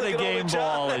 You get a game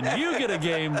ball, and you get a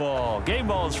game ball. Game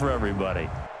balls for everybody.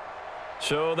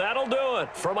 So that'll do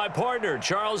it for my partner,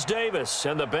 Charles Davis,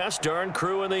 and the best darn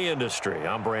crew in the industry.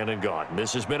 I'm Brandon Gaudin.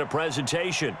 This has been a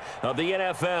presentation of the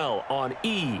NFL on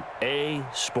EA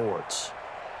Sports.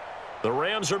 The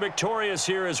Rams are victorious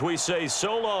here as we say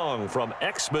so long from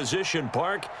Exposition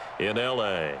Park in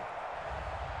L.A.